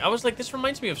Ringed City. I was like, this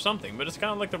reminds me of something, but it's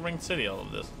kind of like the Ringed City, all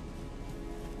of this.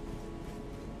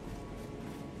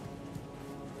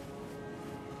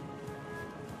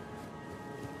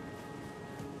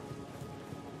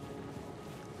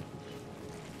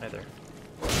 Hi there.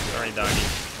 Sorry, doggy.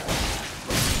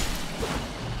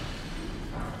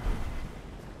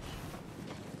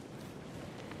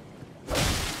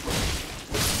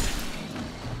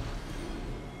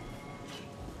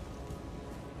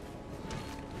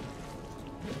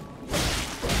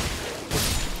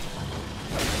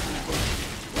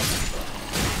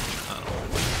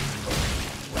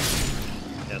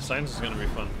 Science is gonna be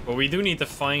fun, but we do need to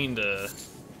find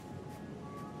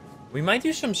we might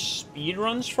do some speed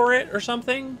runs for it or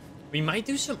something. We might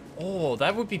do some, oh,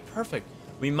 that would be perfect.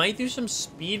 We might do some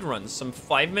speed runs, some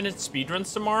 5-minute speed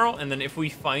runs tomorrow, and then if we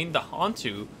find the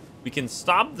Hantu, we can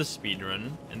stop the speed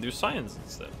run and do science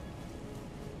instead.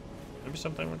 Maybe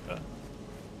something like that.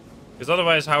 Because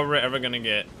otherwise, how we're ever gonna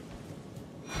get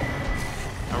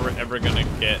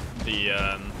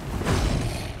the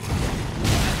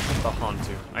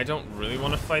Hantu. I don't really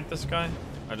want to fight this guy.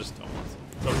 I just don't want to.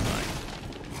 Goodbye.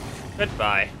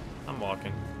 Goodbye. I'm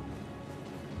walking.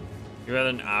 You had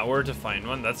an hour to find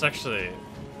one? That's actually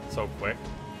so quick.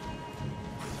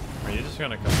 Are you just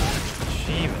gonna come?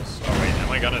 Jeebus. Oh wait,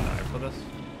 am I gonna die for this?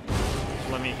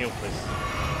 Just let me heal, please.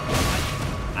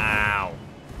 Ow.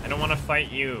 I don't want to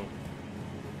fight you.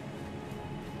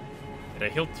 Did I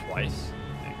heal twice?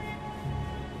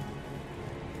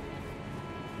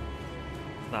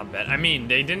 Not bad. I mean,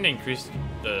 they didn't increase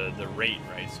the rate,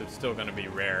 right? So it's still gonna be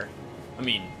rare. I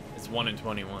mean, it's 1 in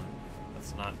 21.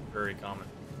 That's not very common.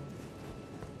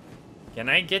 Can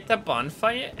I get the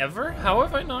bonfire ever? How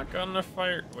have I not gotten a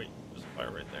fire? Wait, there's a fire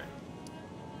right there.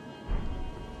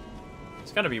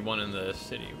 It's gotta be one in the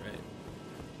city, right?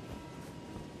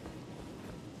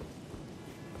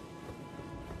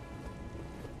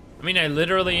 I mean, I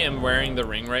literally am wearing the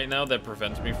ring right now that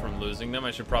prevents me from losing them.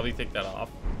 I should probably take that off.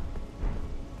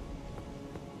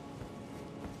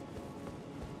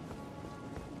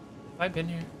 Have I been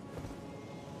here?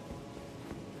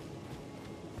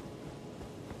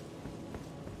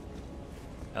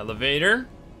 Elevator.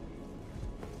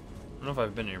 I don't know if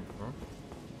I've been here before.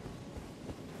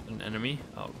 An enemy?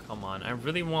 Oh, come on. I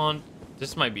really want...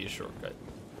 This might be a shortcut.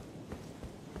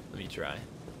 Let me try.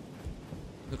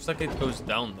 Looks like it goes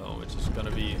down, though, which is going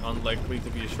to be unlikely to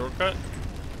be a shortcut.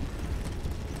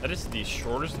 That is the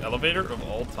shortest elevator of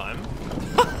all time.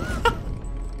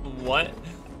 What?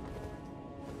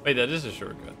 Wait, that is a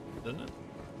shortcut, isn't it?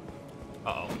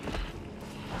 Uh-oh.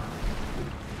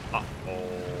 Uh-oh.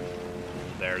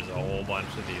 There's a whole bunch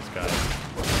of these guys.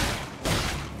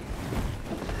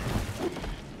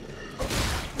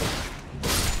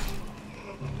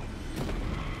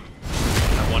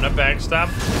 I want a backstab.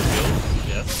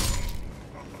 Yes.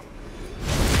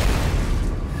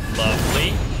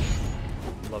 Lovely.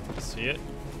 Love to see it.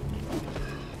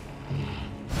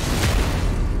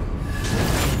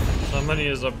 Somebody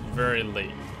is up very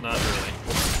late. Not really.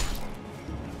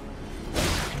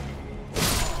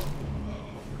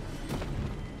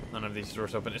 None of these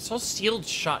doors open. It's all sealed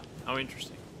shut. How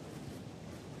interesting.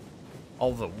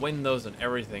 All the windows and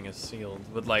everything is sealed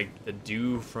with like the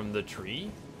dew from the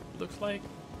tree, it looks like.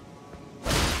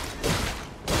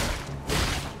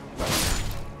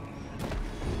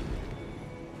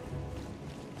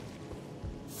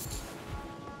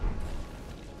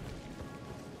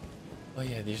 Oh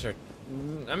yeah, these are...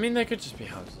 I mean, they could just be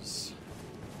houses.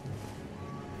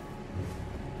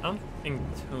 I don't think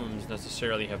tombs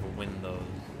necessarily have windows.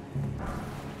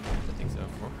 I think so.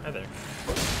 Oh, hi there.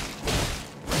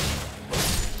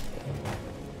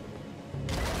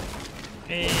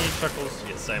 Hey, Chuckles.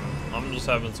 Yes, I'm just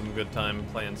having some good time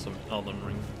playing some Elden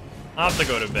Ring. I'll have to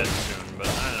go to bed soon, but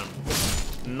I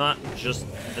don't. Not just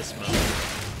this moment.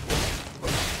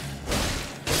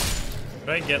 Could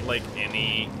I get like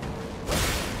any?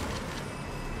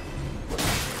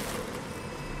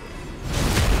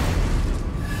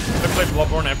 I played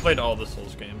Bloodborne. I played all the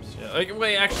Souls games. Yeah. Like,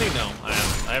 wait, actually no, I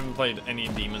haven't. I haven't played any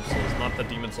Demon Souls. Not the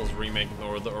Demon Souls remake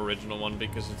or the original one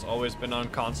because it's always been on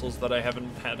consoles that I haven't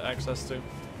had access to.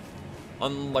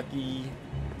 Unlucky.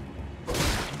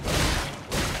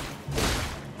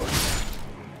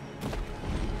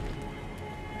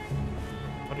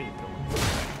 What are you doing?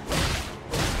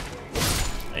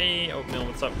 Hey, Oatmeal,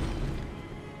 what's up?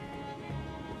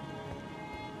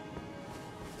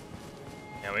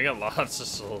 Yeah, we got lots of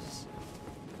souls.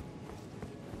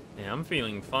 Yeah, I'm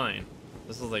feeling fine.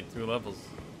 This is like 2 levels.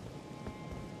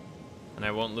 And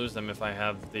I won't lose them if I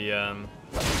have the,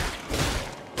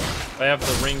 if I have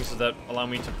the rings that allow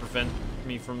me to prevent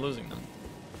me from losing them.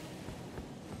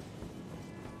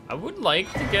 I would like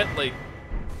to get, like...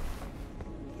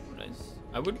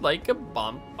 I would like a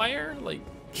bonfire, like,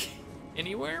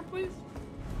 anywhere, please?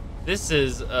 This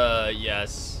is,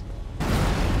 yes.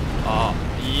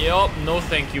 Yup, no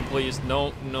thank you, please.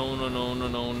 No, no, no, no, no,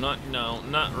 no, not now.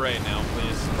 Not right now,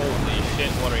 please. Holy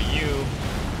shit, what are you?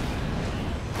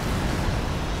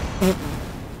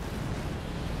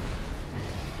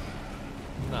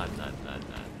 Not.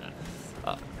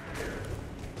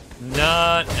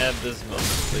 Not at this moment,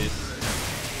 please.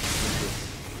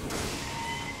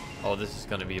 Oh, this is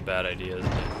gonna be a bad idea,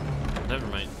 isn't it? Never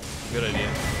mind. Good idea.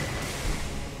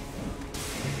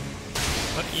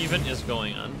 What even is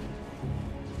going on?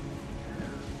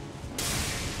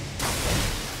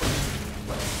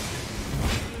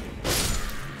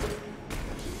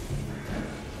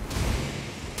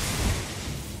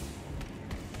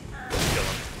 Kill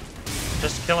him.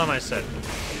 Just kill him, I said.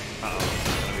 Uh-oh, this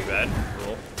is gonna be bad.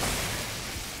 Cool.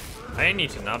 I need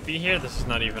to not be here. This is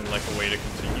not even like a way to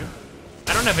continue.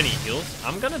 I don't have any heals.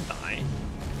 I'm gonna die.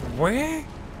 Where?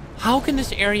 How can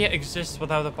this area exist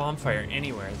without a bonfire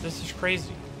anywhere? This is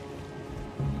crazy.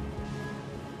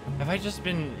 Have I just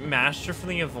been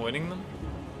masterfully avoiding them?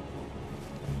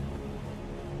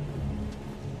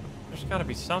 There's gotta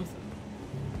be something.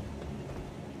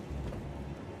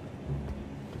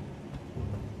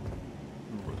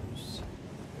 Roofs.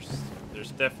 There's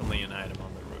definitely an item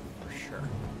on the roof for sure.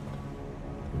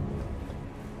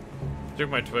 Took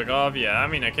my twig off. Yeah, I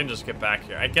mean, I can just get back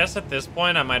here. I guess at this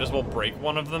point, I might as well break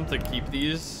one of them to keep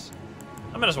these.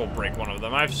 I might as well break one of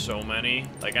them. I have so many.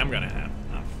 Like, I'm gonna have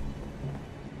enough.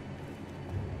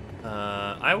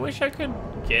 I wish I could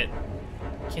get...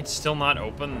 Can still not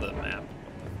open the map.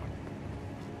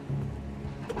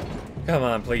 What the fuck? Come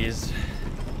on, please.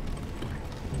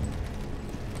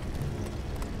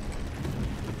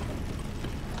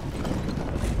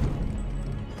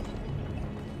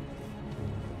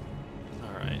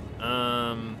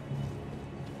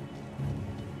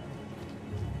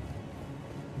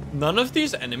 None of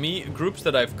these enemy groups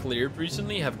that I've cleared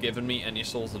recently have given me any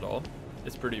souls at all.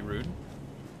 It's pretty rude.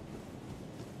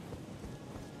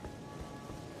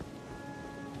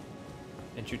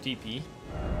 Can't you TP?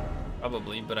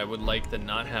 Probably, but I would like to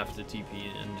not have to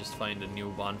TP and just find a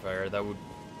new bonfire. That would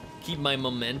keep my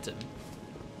momentum.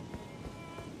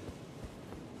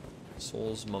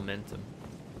 Souls momentum.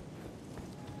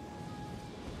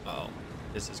 Uh oh,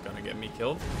 this is gonna get me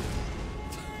killed.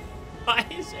 Why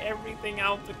is everything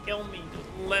out to kill me? Just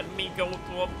let me go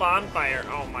to a bonfire.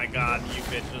 Oh my god, you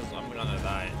bitches. I'm gonna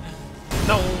die.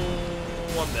 No,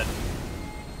 I'm dead.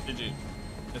 GG.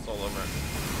 It's all over.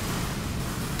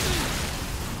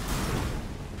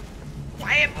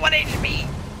 Why am 1 HP?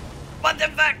 What the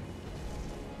fuck?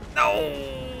 No!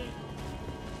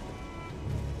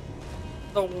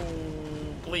 No,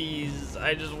 please.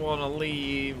 I just want to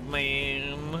leave,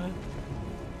 man.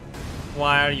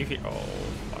 Why are you here? Oh.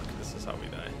 This is how we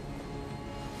die.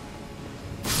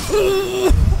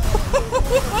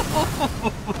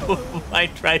 I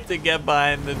tried to get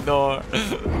behind the door.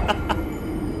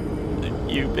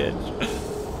 You bitch.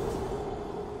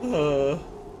 Oh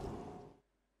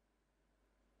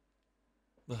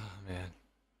man.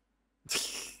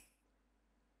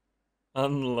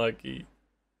 Unlucky.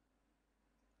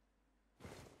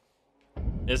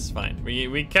 It's fine.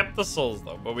 We kept the souls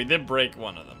though, but we did break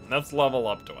one of them. Let's level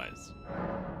up twice.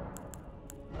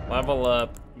 Level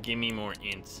up, give me more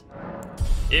ints.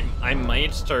 I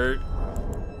might start,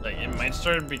 like, it might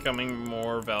start becoming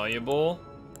more valuable.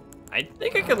 I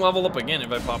think I can level up again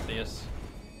if I pop these.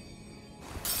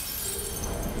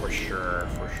 For sure,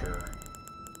 for sure.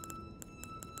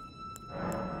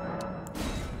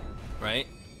 right?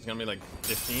 It's gonna be like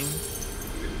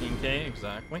 15k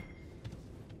exactly.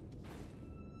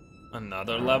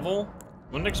 Another level.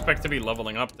 Wouldn't expect to be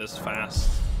leveling up this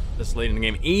fast, this late in the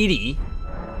game. 80.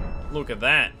 Look at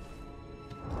that.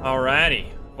 Alrighty.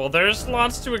 Well, there's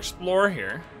lots to explore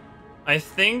here. I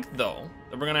think though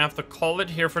that we're gonna have to call it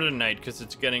here for tonight because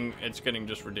it's getting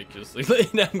just ridiculously late.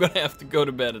 I'm gonna have to go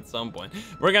to bed at some point.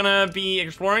 We're gonna be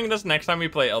exploring this next time we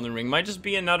play Elden Ring. Might just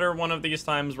be another one of these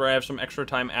times where I have some extra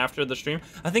time after the stream.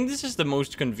 I think this is the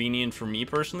most convenient for me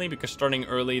personally because starting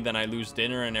early, then I lose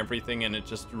dinner and everything, and it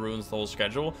just ruins the whole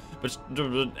schedule. But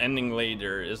ending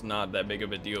later is not that big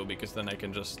of a deal because then I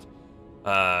can just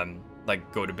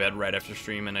like go to bed right after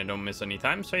stream and I don't miss any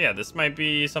time. So yeah, this might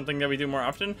be something that we do more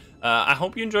often. I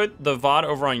hope you enjoyed the VOD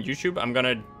over on YouTube. I'm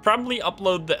gonna probably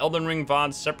upload the Elden Ring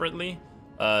VOD separately,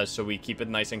 so we keep it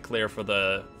nice and clear for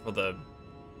the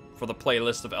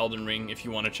playlist of Elden Ring if you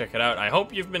want to check it out. I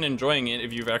hope you've been enjoying it.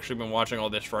 If you've actually been watching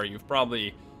all this far, you've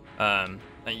probably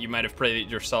you might have played it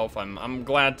yourself. I'm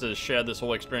glad to share this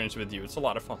whole experience with you. It's a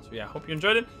lot of fun. So yeah, I hope you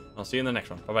enjoyed it. I'll see you in the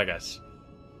next one. Bye bye, guys.